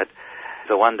side. It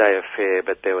was a one-day affair,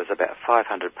 but there was about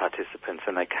 500 participants,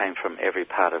 and they came from every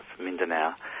part of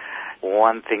Mindanao.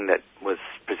 One thing that was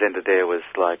presented there was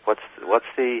like, what's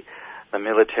the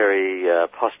military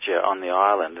posture on the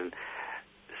island? And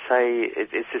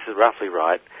this is roughly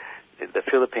right. The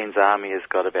Philippines Army has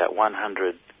got about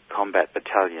 100 combat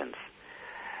battalions.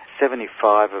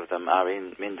 75 of them are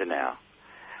in Mindanao.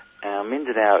 Now,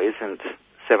 Mindanao isn't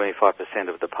 75%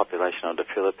 of the population of the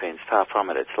Philippines. Far from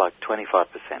it. It's like 25%.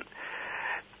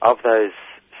 Of those,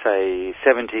 say,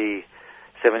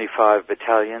 75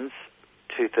 battalions,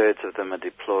 two-thirds of them are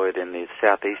deployed in the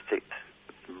southeast,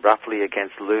 roughly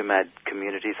against Lumad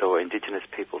communities or indigenous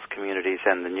peoples communities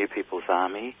and the New People's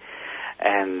Army,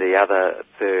 and the other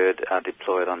third are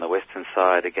deployed on the western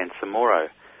side against the Moro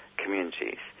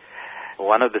communities.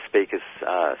 One of the speakers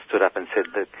stood up and said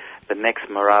that the next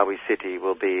Marawi city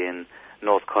will be in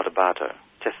North Cotabato,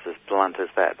 just as blunt as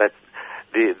that.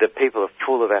 The people are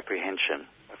full of apprehension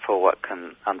for what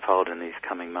can unfold in these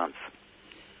coming months.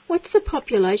 What's the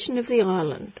population of the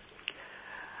island?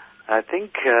 I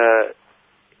think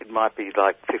it might be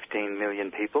like 15 million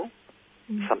people,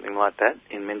 something like that,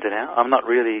 in Mindanao. I'm not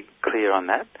really clear on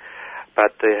that,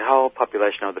 but the whole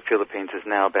population of the Philippines is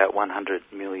now about 100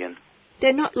 million.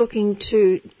 they're not looking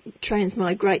to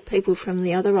transmigrate people from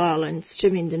the other islands to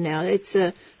Mindanao. It's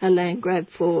a land grab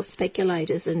for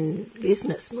speculators and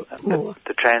business more.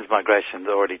 The transmigration's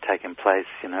already taken place,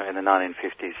 in the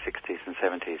 1950s, 60s and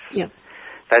 70s. Yeah.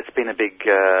 That's been a big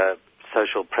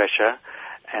social pressure,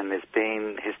 and there's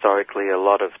been historically a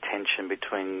lot of tension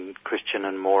between Christian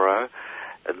and Moro,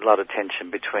 a lot of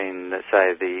tension between,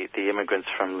 say, the immigrants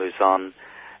from Luzon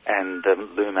and the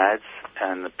Lumads,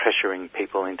 and pressuring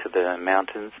people into the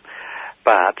mountains.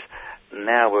 But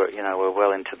now we're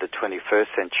well into the 21st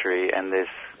century, and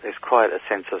there's quite a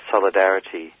sense of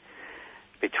solidarity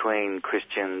between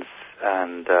Christians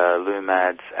and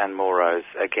Lumads and Moros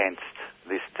against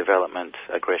this development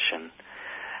aggression.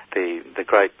 The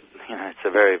great, it's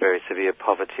a very, very severe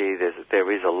poverty.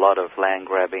 There is a lot of land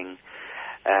grabbing,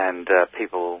 and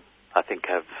people, I think,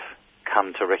 have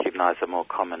come to recognise a more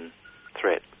common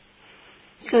threat.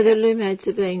 So the Lumads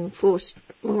are being forced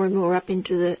more and more up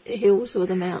into the hills or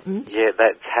the mountains? Yeah,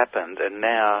 that's happened, and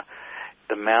now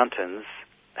the mountains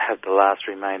have the last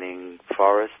remaining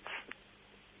forests,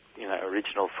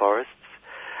 original forests.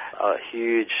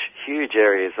 Huge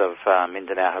areas of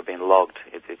Mindanao have been logged.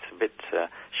 It's a bit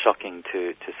shocking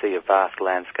to see a vast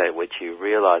landscape which you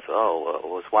realise, it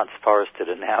was once forested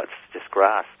and now it's just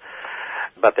grass.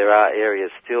 But there are areas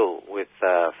still with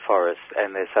forests,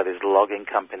 and there's logging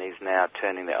companies now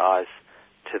turning their eyes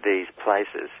to these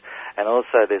places. And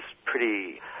also there's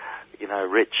pretty,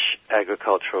 rich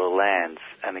agricultural lands,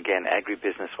 and again,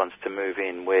 agribusiness wants to move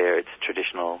in where it's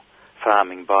traditional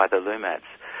farming by the Lumads.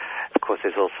 Of course,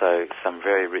 there's also some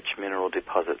very rich mineral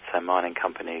deposits, so mining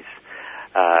companies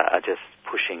are just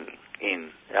pushing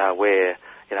in where,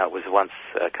 it was once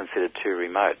considered too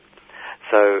remote.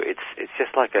 So it's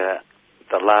just like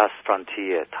the last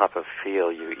frontier type of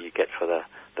feel you get for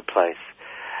the place.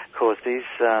 Of course, these,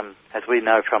 as we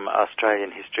know from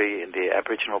Australian history, the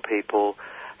Aboriginal people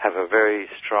have a very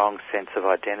strong sense of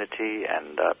identity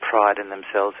and pride in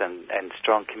themselves and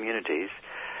strong communities.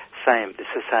 It's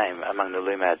the same among the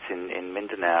Lumads in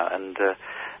Mindanao, and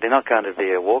they're not going to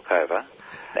be a walkover.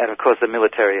 And of course, the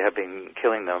military have been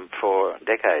killing them for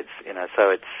decades,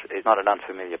 so it's not an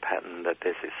unfamiliar pattern that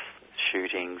there's this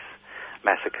shootings,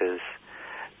 massacres,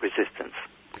 resistance.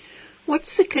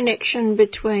 What's the connection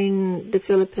between the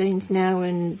Philippines now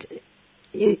and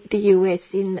the US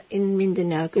in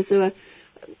Mindanao? Because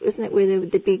isn't it where there were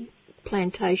the big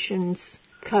plantations,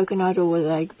 coconut, or were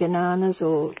they bananas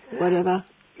or whatever?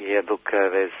 Yeah, look,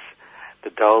 there's the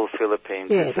Dole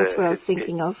Philippines. Yeah, that's what I was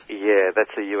thinking of. Yeah,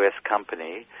 that's a US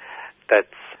company that's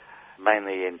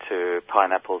mainly into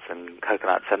pineapples and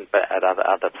coconuts and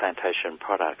other plantation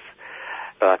products.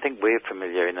 But I think we're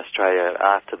familiar in Australia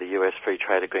after the US Free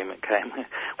Trade Agreement came.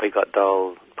 We got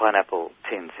Dole pineapple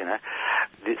tins,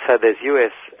 So there's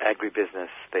US agribusiness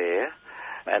there,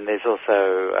 and there's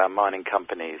also mining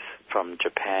companies from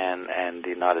Japan and the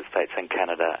United States and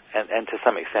Canada, and to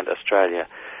some extent Australia,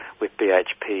 with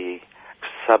BHP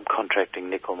subcontracting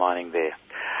nickel mining there.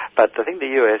 But I think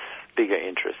the US bigger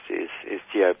interest is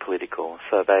geopolitical,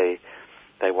 so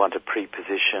they want to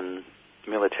pre-position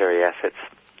military assets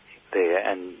there,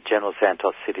 and General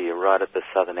Santos City, right at the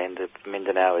southern end of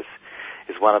Mindanao,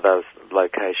 is one of those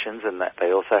locations, and that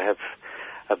they also have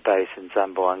a base in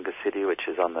Zamboanga City, which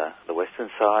is on the western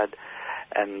side,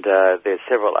 and there's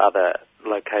several other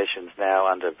locations now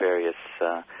under various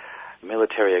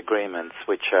military agreements,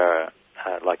 which are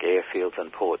like airfields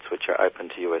and ports, which are open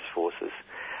to US forces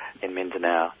in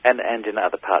Mindanao and in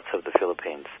other parts of the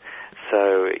Philippines.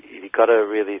 So you've got to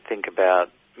really think about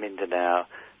Mindanao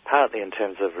partly in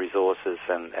terms of resources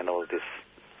and all of this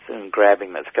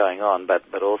grabbing that's going on,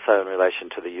 but also in relation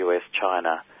to the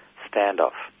US-China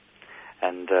standoff.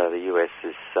 And the US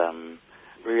is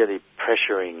really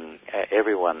pressuring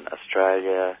everyone,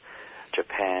 Australia,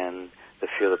 Japan, the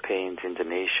Philippines,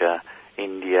 Indonesia,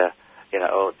 India,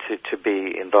 to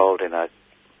be involved in a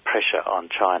pressure on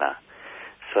China.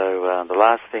 So the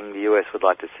last thing the US would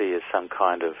like to see is some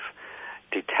kind of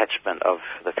detachment of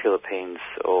the Philippines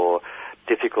or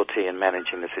difficulty in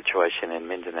managing the situation in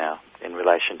Mindanao in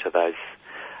relation to those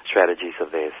strategies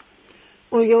of theirs.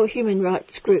 Well, your human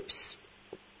rights groups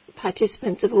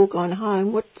participants have all gone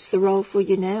home. What's the role for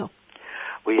you now?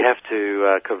 We have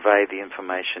to convey the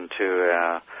information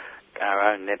to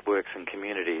our own networks and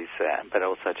communities, but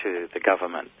also to the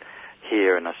government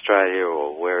here in Australia,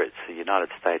 or where it's the United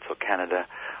States or Canada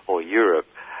or Europe,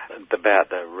 about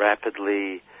the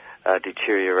rapidly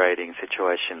deteriorating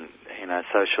situation,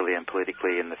 socially and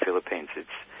politically in the Philippines.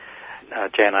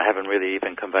 It's Jan, I haven't really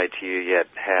even conveyed to you yet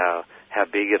how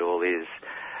big it all is.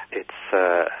 It's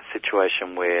a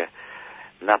situation where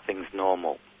nothing's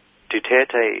normal.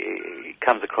 Duterte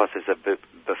comes across as a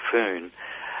buffoon,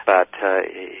 but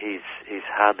he's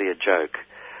hardly a joke.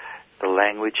 The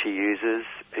language he uses,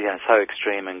 so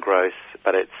extreme and gross,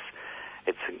 but it's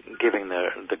giving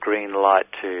the green light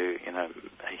to a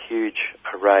huge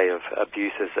array of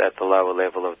abuses at the lower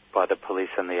level by the police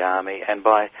and the army and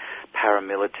by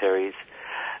paramilitaries,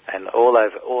 and all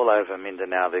over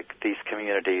Mindanao. These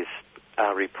communities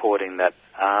are reporting that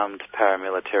armed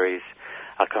paramilitaries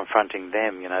are confronting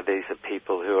them. These are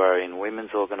people who are in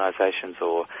women's organisations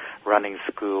or running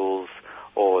schools,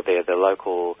 or they're the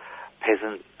local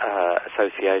peasant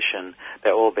association.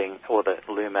 They're all or the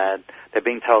LUMAD. They're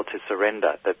being told to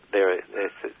surrender. That they're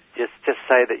just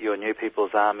say that you're New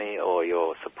People's Army or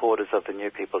you're supporters of the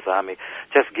New People's Army.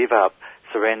 Just give up,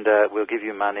 surrender. We'll give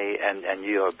you money, and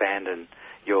you abandon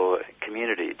your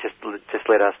community. Just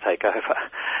let us take over.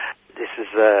 This is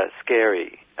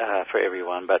scary for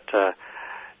everyone, but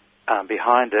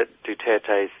behind it,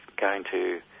 Duterte is going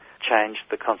to change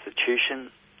the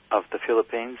constitution of the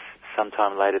Philippines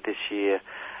sometime later this year,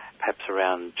 perhaps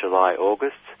around July,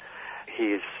 August. He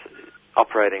is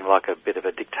operating like a bit of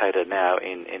a dictator now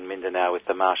in Mindanao with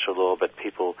the martial law, but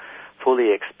people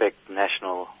fully expect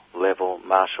national level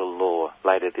martial law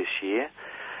later this year.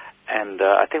 And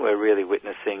I think we're really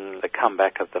witnessing the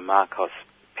comeback of the Marcos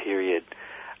period,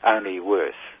 only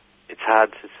worse. It's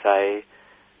hard to say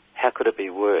how could it be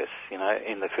worse,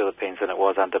 in the Philippines than it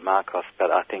was under Marcos,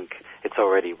 but I think it's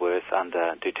already worse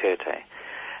under Duterte.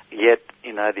 Yet,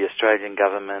 the Australian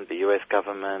government, the US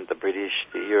government, the British,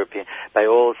 the European, they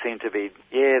all seem to be,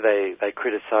 they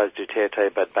criticise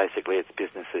Duterte, but basically it's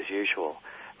business as usual.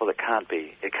 Well, it can't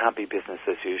be. It can't be business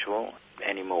as usual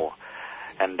anymore.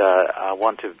 And I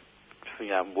want to,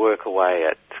 work away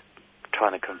at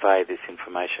trying to convey this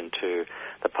information to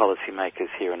the policymakers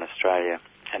here in Australia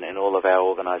and in all of our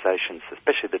organisations,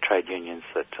 especially the trade unions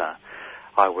that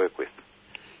I work with.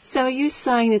 So are you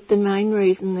saying that the main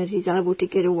reason that he's able to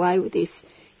get away with this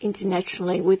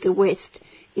internationally with the West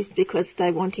is because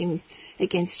they want him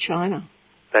against China?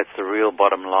 That's the real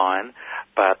bottom line,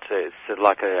 but it's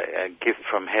like a gift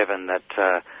from heaven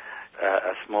that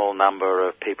a small number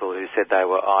of people who said they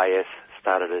were IS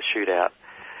started a shootout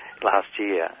last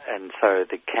year. And so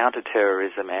the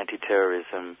counter-terrorism,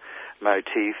 anti-terrorism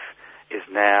motif is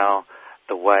now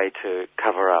the way to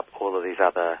cover up all of these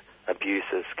other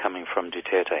abuses coming from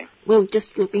Duterte. Well,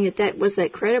 just looking at that, was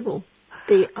that credible,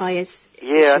 the IS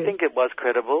Yeah, issue? I think it was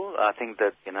credible. I think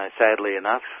that, sadly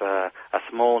enough, a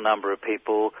small number of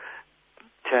people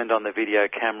turned on the video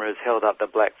cameras, held up the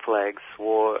black flags,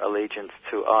 swore allegiance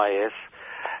to IS,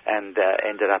 and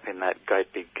ended up in that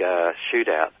great big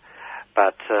shootout.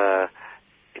 But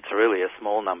it's really a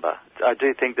small number. I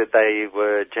do think that they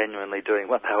were genuinely doing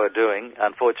what they were doing.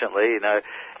 Unfortunately,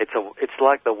 it's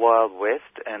like the Wild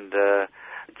West, and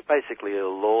it's basically a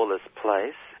lawless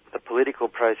place. The political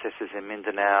processes in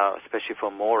Mindanao, especially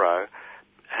for Moro,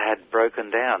 had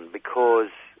broken down because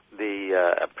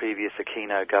the previous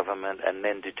Aquino government and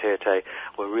then Duterte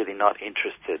were really not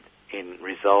interested in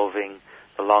resolving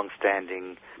the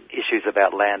long-standing issues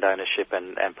about land ownership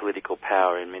and political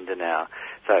power in Mindanao.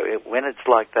 So when it's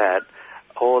like that,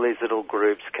 all these little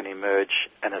groups can emerge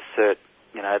and assert,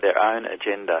 their own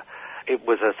agenda. It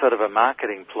was a sort of a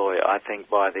marketing ploy, I think,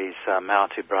 by these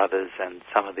Maotu brothers and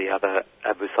some of the other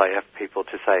Abu Sayyaf people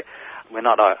to say, we're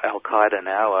not Al-Qaeda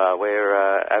now,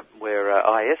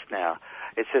 we're IS now.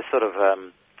 It's just sort of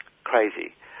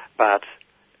crazy. But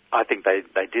I think they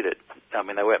did it. I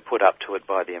mean, they weren't put up to it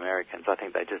by the Americans. I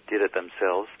think they just did it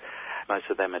themselves. Most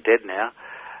of them are dead now.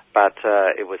 But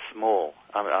it was small.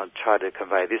 I'll try to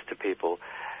convey this to people.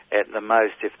 At the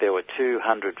most, if there were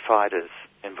 200 fighters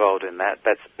involved in that,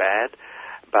 that's bad.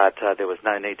 But there was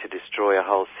no need to destroy a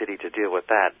whole city to deal with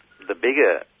that. The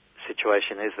bigger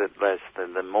situation is that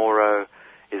the Moro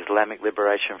Islamic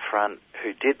Liberation Front,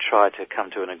 who did try to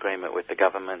come to an agreement with the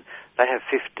government, they have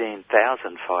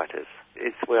 15,000 fighters.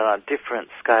 We're on a different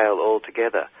scale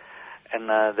altogether. And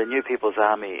the New People's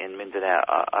Army in Mindanao,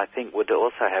 I think, would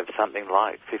also have something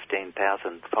like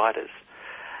 15,000 fighters.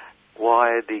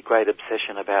 Why the great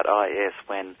obsession about IS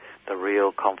when the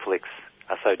real conflicts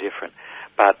are so different?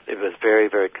 But it was very,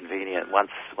 very convenient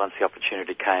once the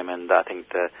opportunity came, and I think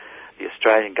the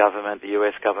Australian government, the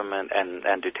US government, and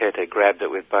Duterte grabbed it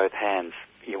with both hands.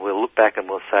 We'll look back and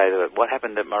we'll say that what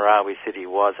happened at Marawi City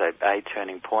was a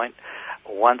turning point.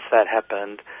 Once that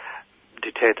happened,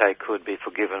 Duterte could be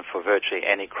forgiven for virtually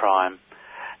any crime.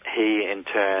 He, in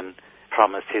turn,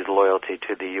 promised his loyalty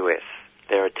to the US.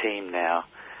 They're a team now,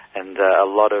 and a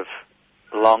lot of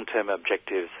long-term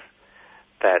objectives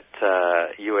that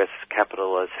US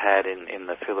capital has had in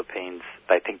the Philippines,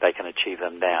 they think they can achieve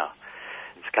them now.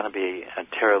 It's going to be a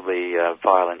terribly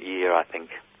violent year, I think.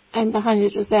 And the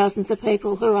hundreds of thousands of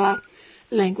people who are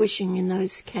languishing in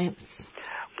those camps.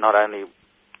 Not only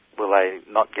will they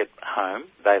not get home,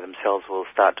 they themselves will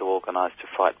start to organise to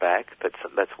fight back.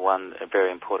 That's one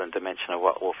very important dimension of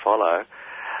what will follow.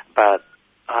 But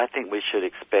I think we should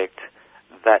expect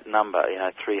that number,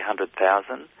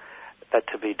 300,000, that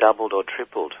to be doubled or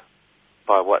tripled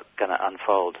by what's going to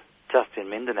unfold just in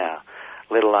Mindanao,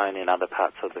 let alone in other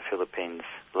parts of the Philippines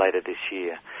later this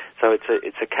year. So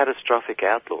it's a catastrophic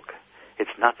outlook.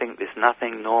 There's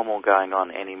nothing normal going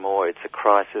on anymore. It's a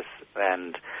crisis,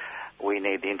 and we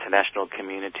need the international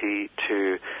community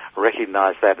to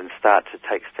recognise that and start to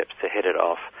take steps to head it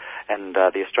off. And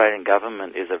the Australian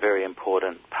government is a very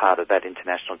important part of that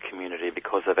international community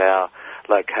because of our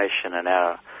location and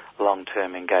our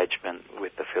long-term engagement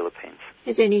with the Philippines.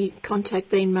 Has any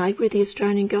contact been made with the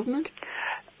Australian government?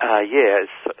 Yeah,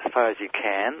 as far as you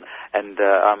can. And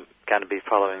I'm going to be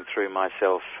following through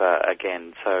myself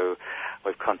again. So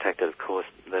we've contacted, of course,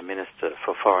 the Minister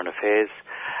for Foreign Affairs,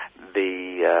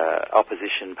 the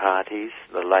opposition parties,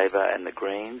 the Labor and the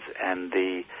Greens, and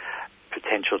the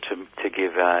potential to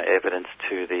give evidence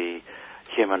to the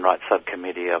Human Rights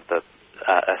Subcommittee of the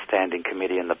a standing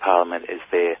committee in the Parliament is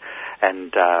there,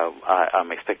 and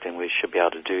I'm expecting we should be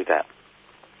able to do that.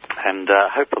 And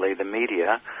hopefully the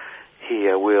media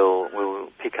here will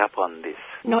pick up on this.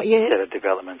 Not yet. Set of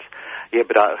developments. Yeah,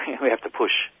 but we have to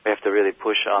push. We have to really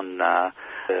push on the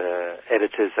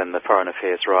editors and the foreign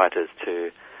affairs writers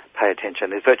to pay attention.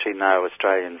 There's virtually no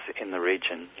Australians in the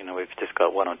region. We've just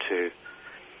got one or two.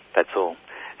 That's all.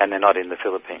 And they're not in the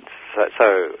Philippines.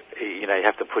 So you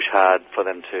have to push hard for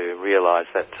them to realise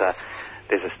that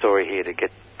there's a story here to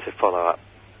get to follow up.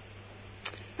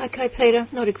 Okay, Peter,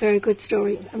 not a very good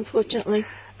story, unfortunately.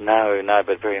 No,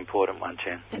 but very important one,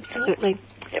 Jen. Absolutely.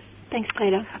 Yep. Thanks,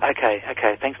 Peter.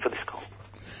 Okay, thanks for this call.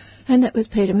 And that was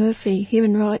Peter Murphy,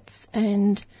 human rights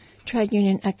and trade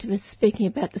union activist, speaking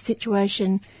about the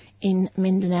situation in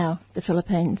Mindanao, the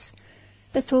Philippines.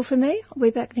 That's all for me. I'll be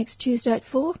back next Tuesday at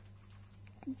 4.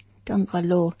 Done by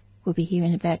Law will be here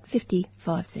in about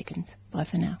 55 seconds. Bye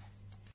for now.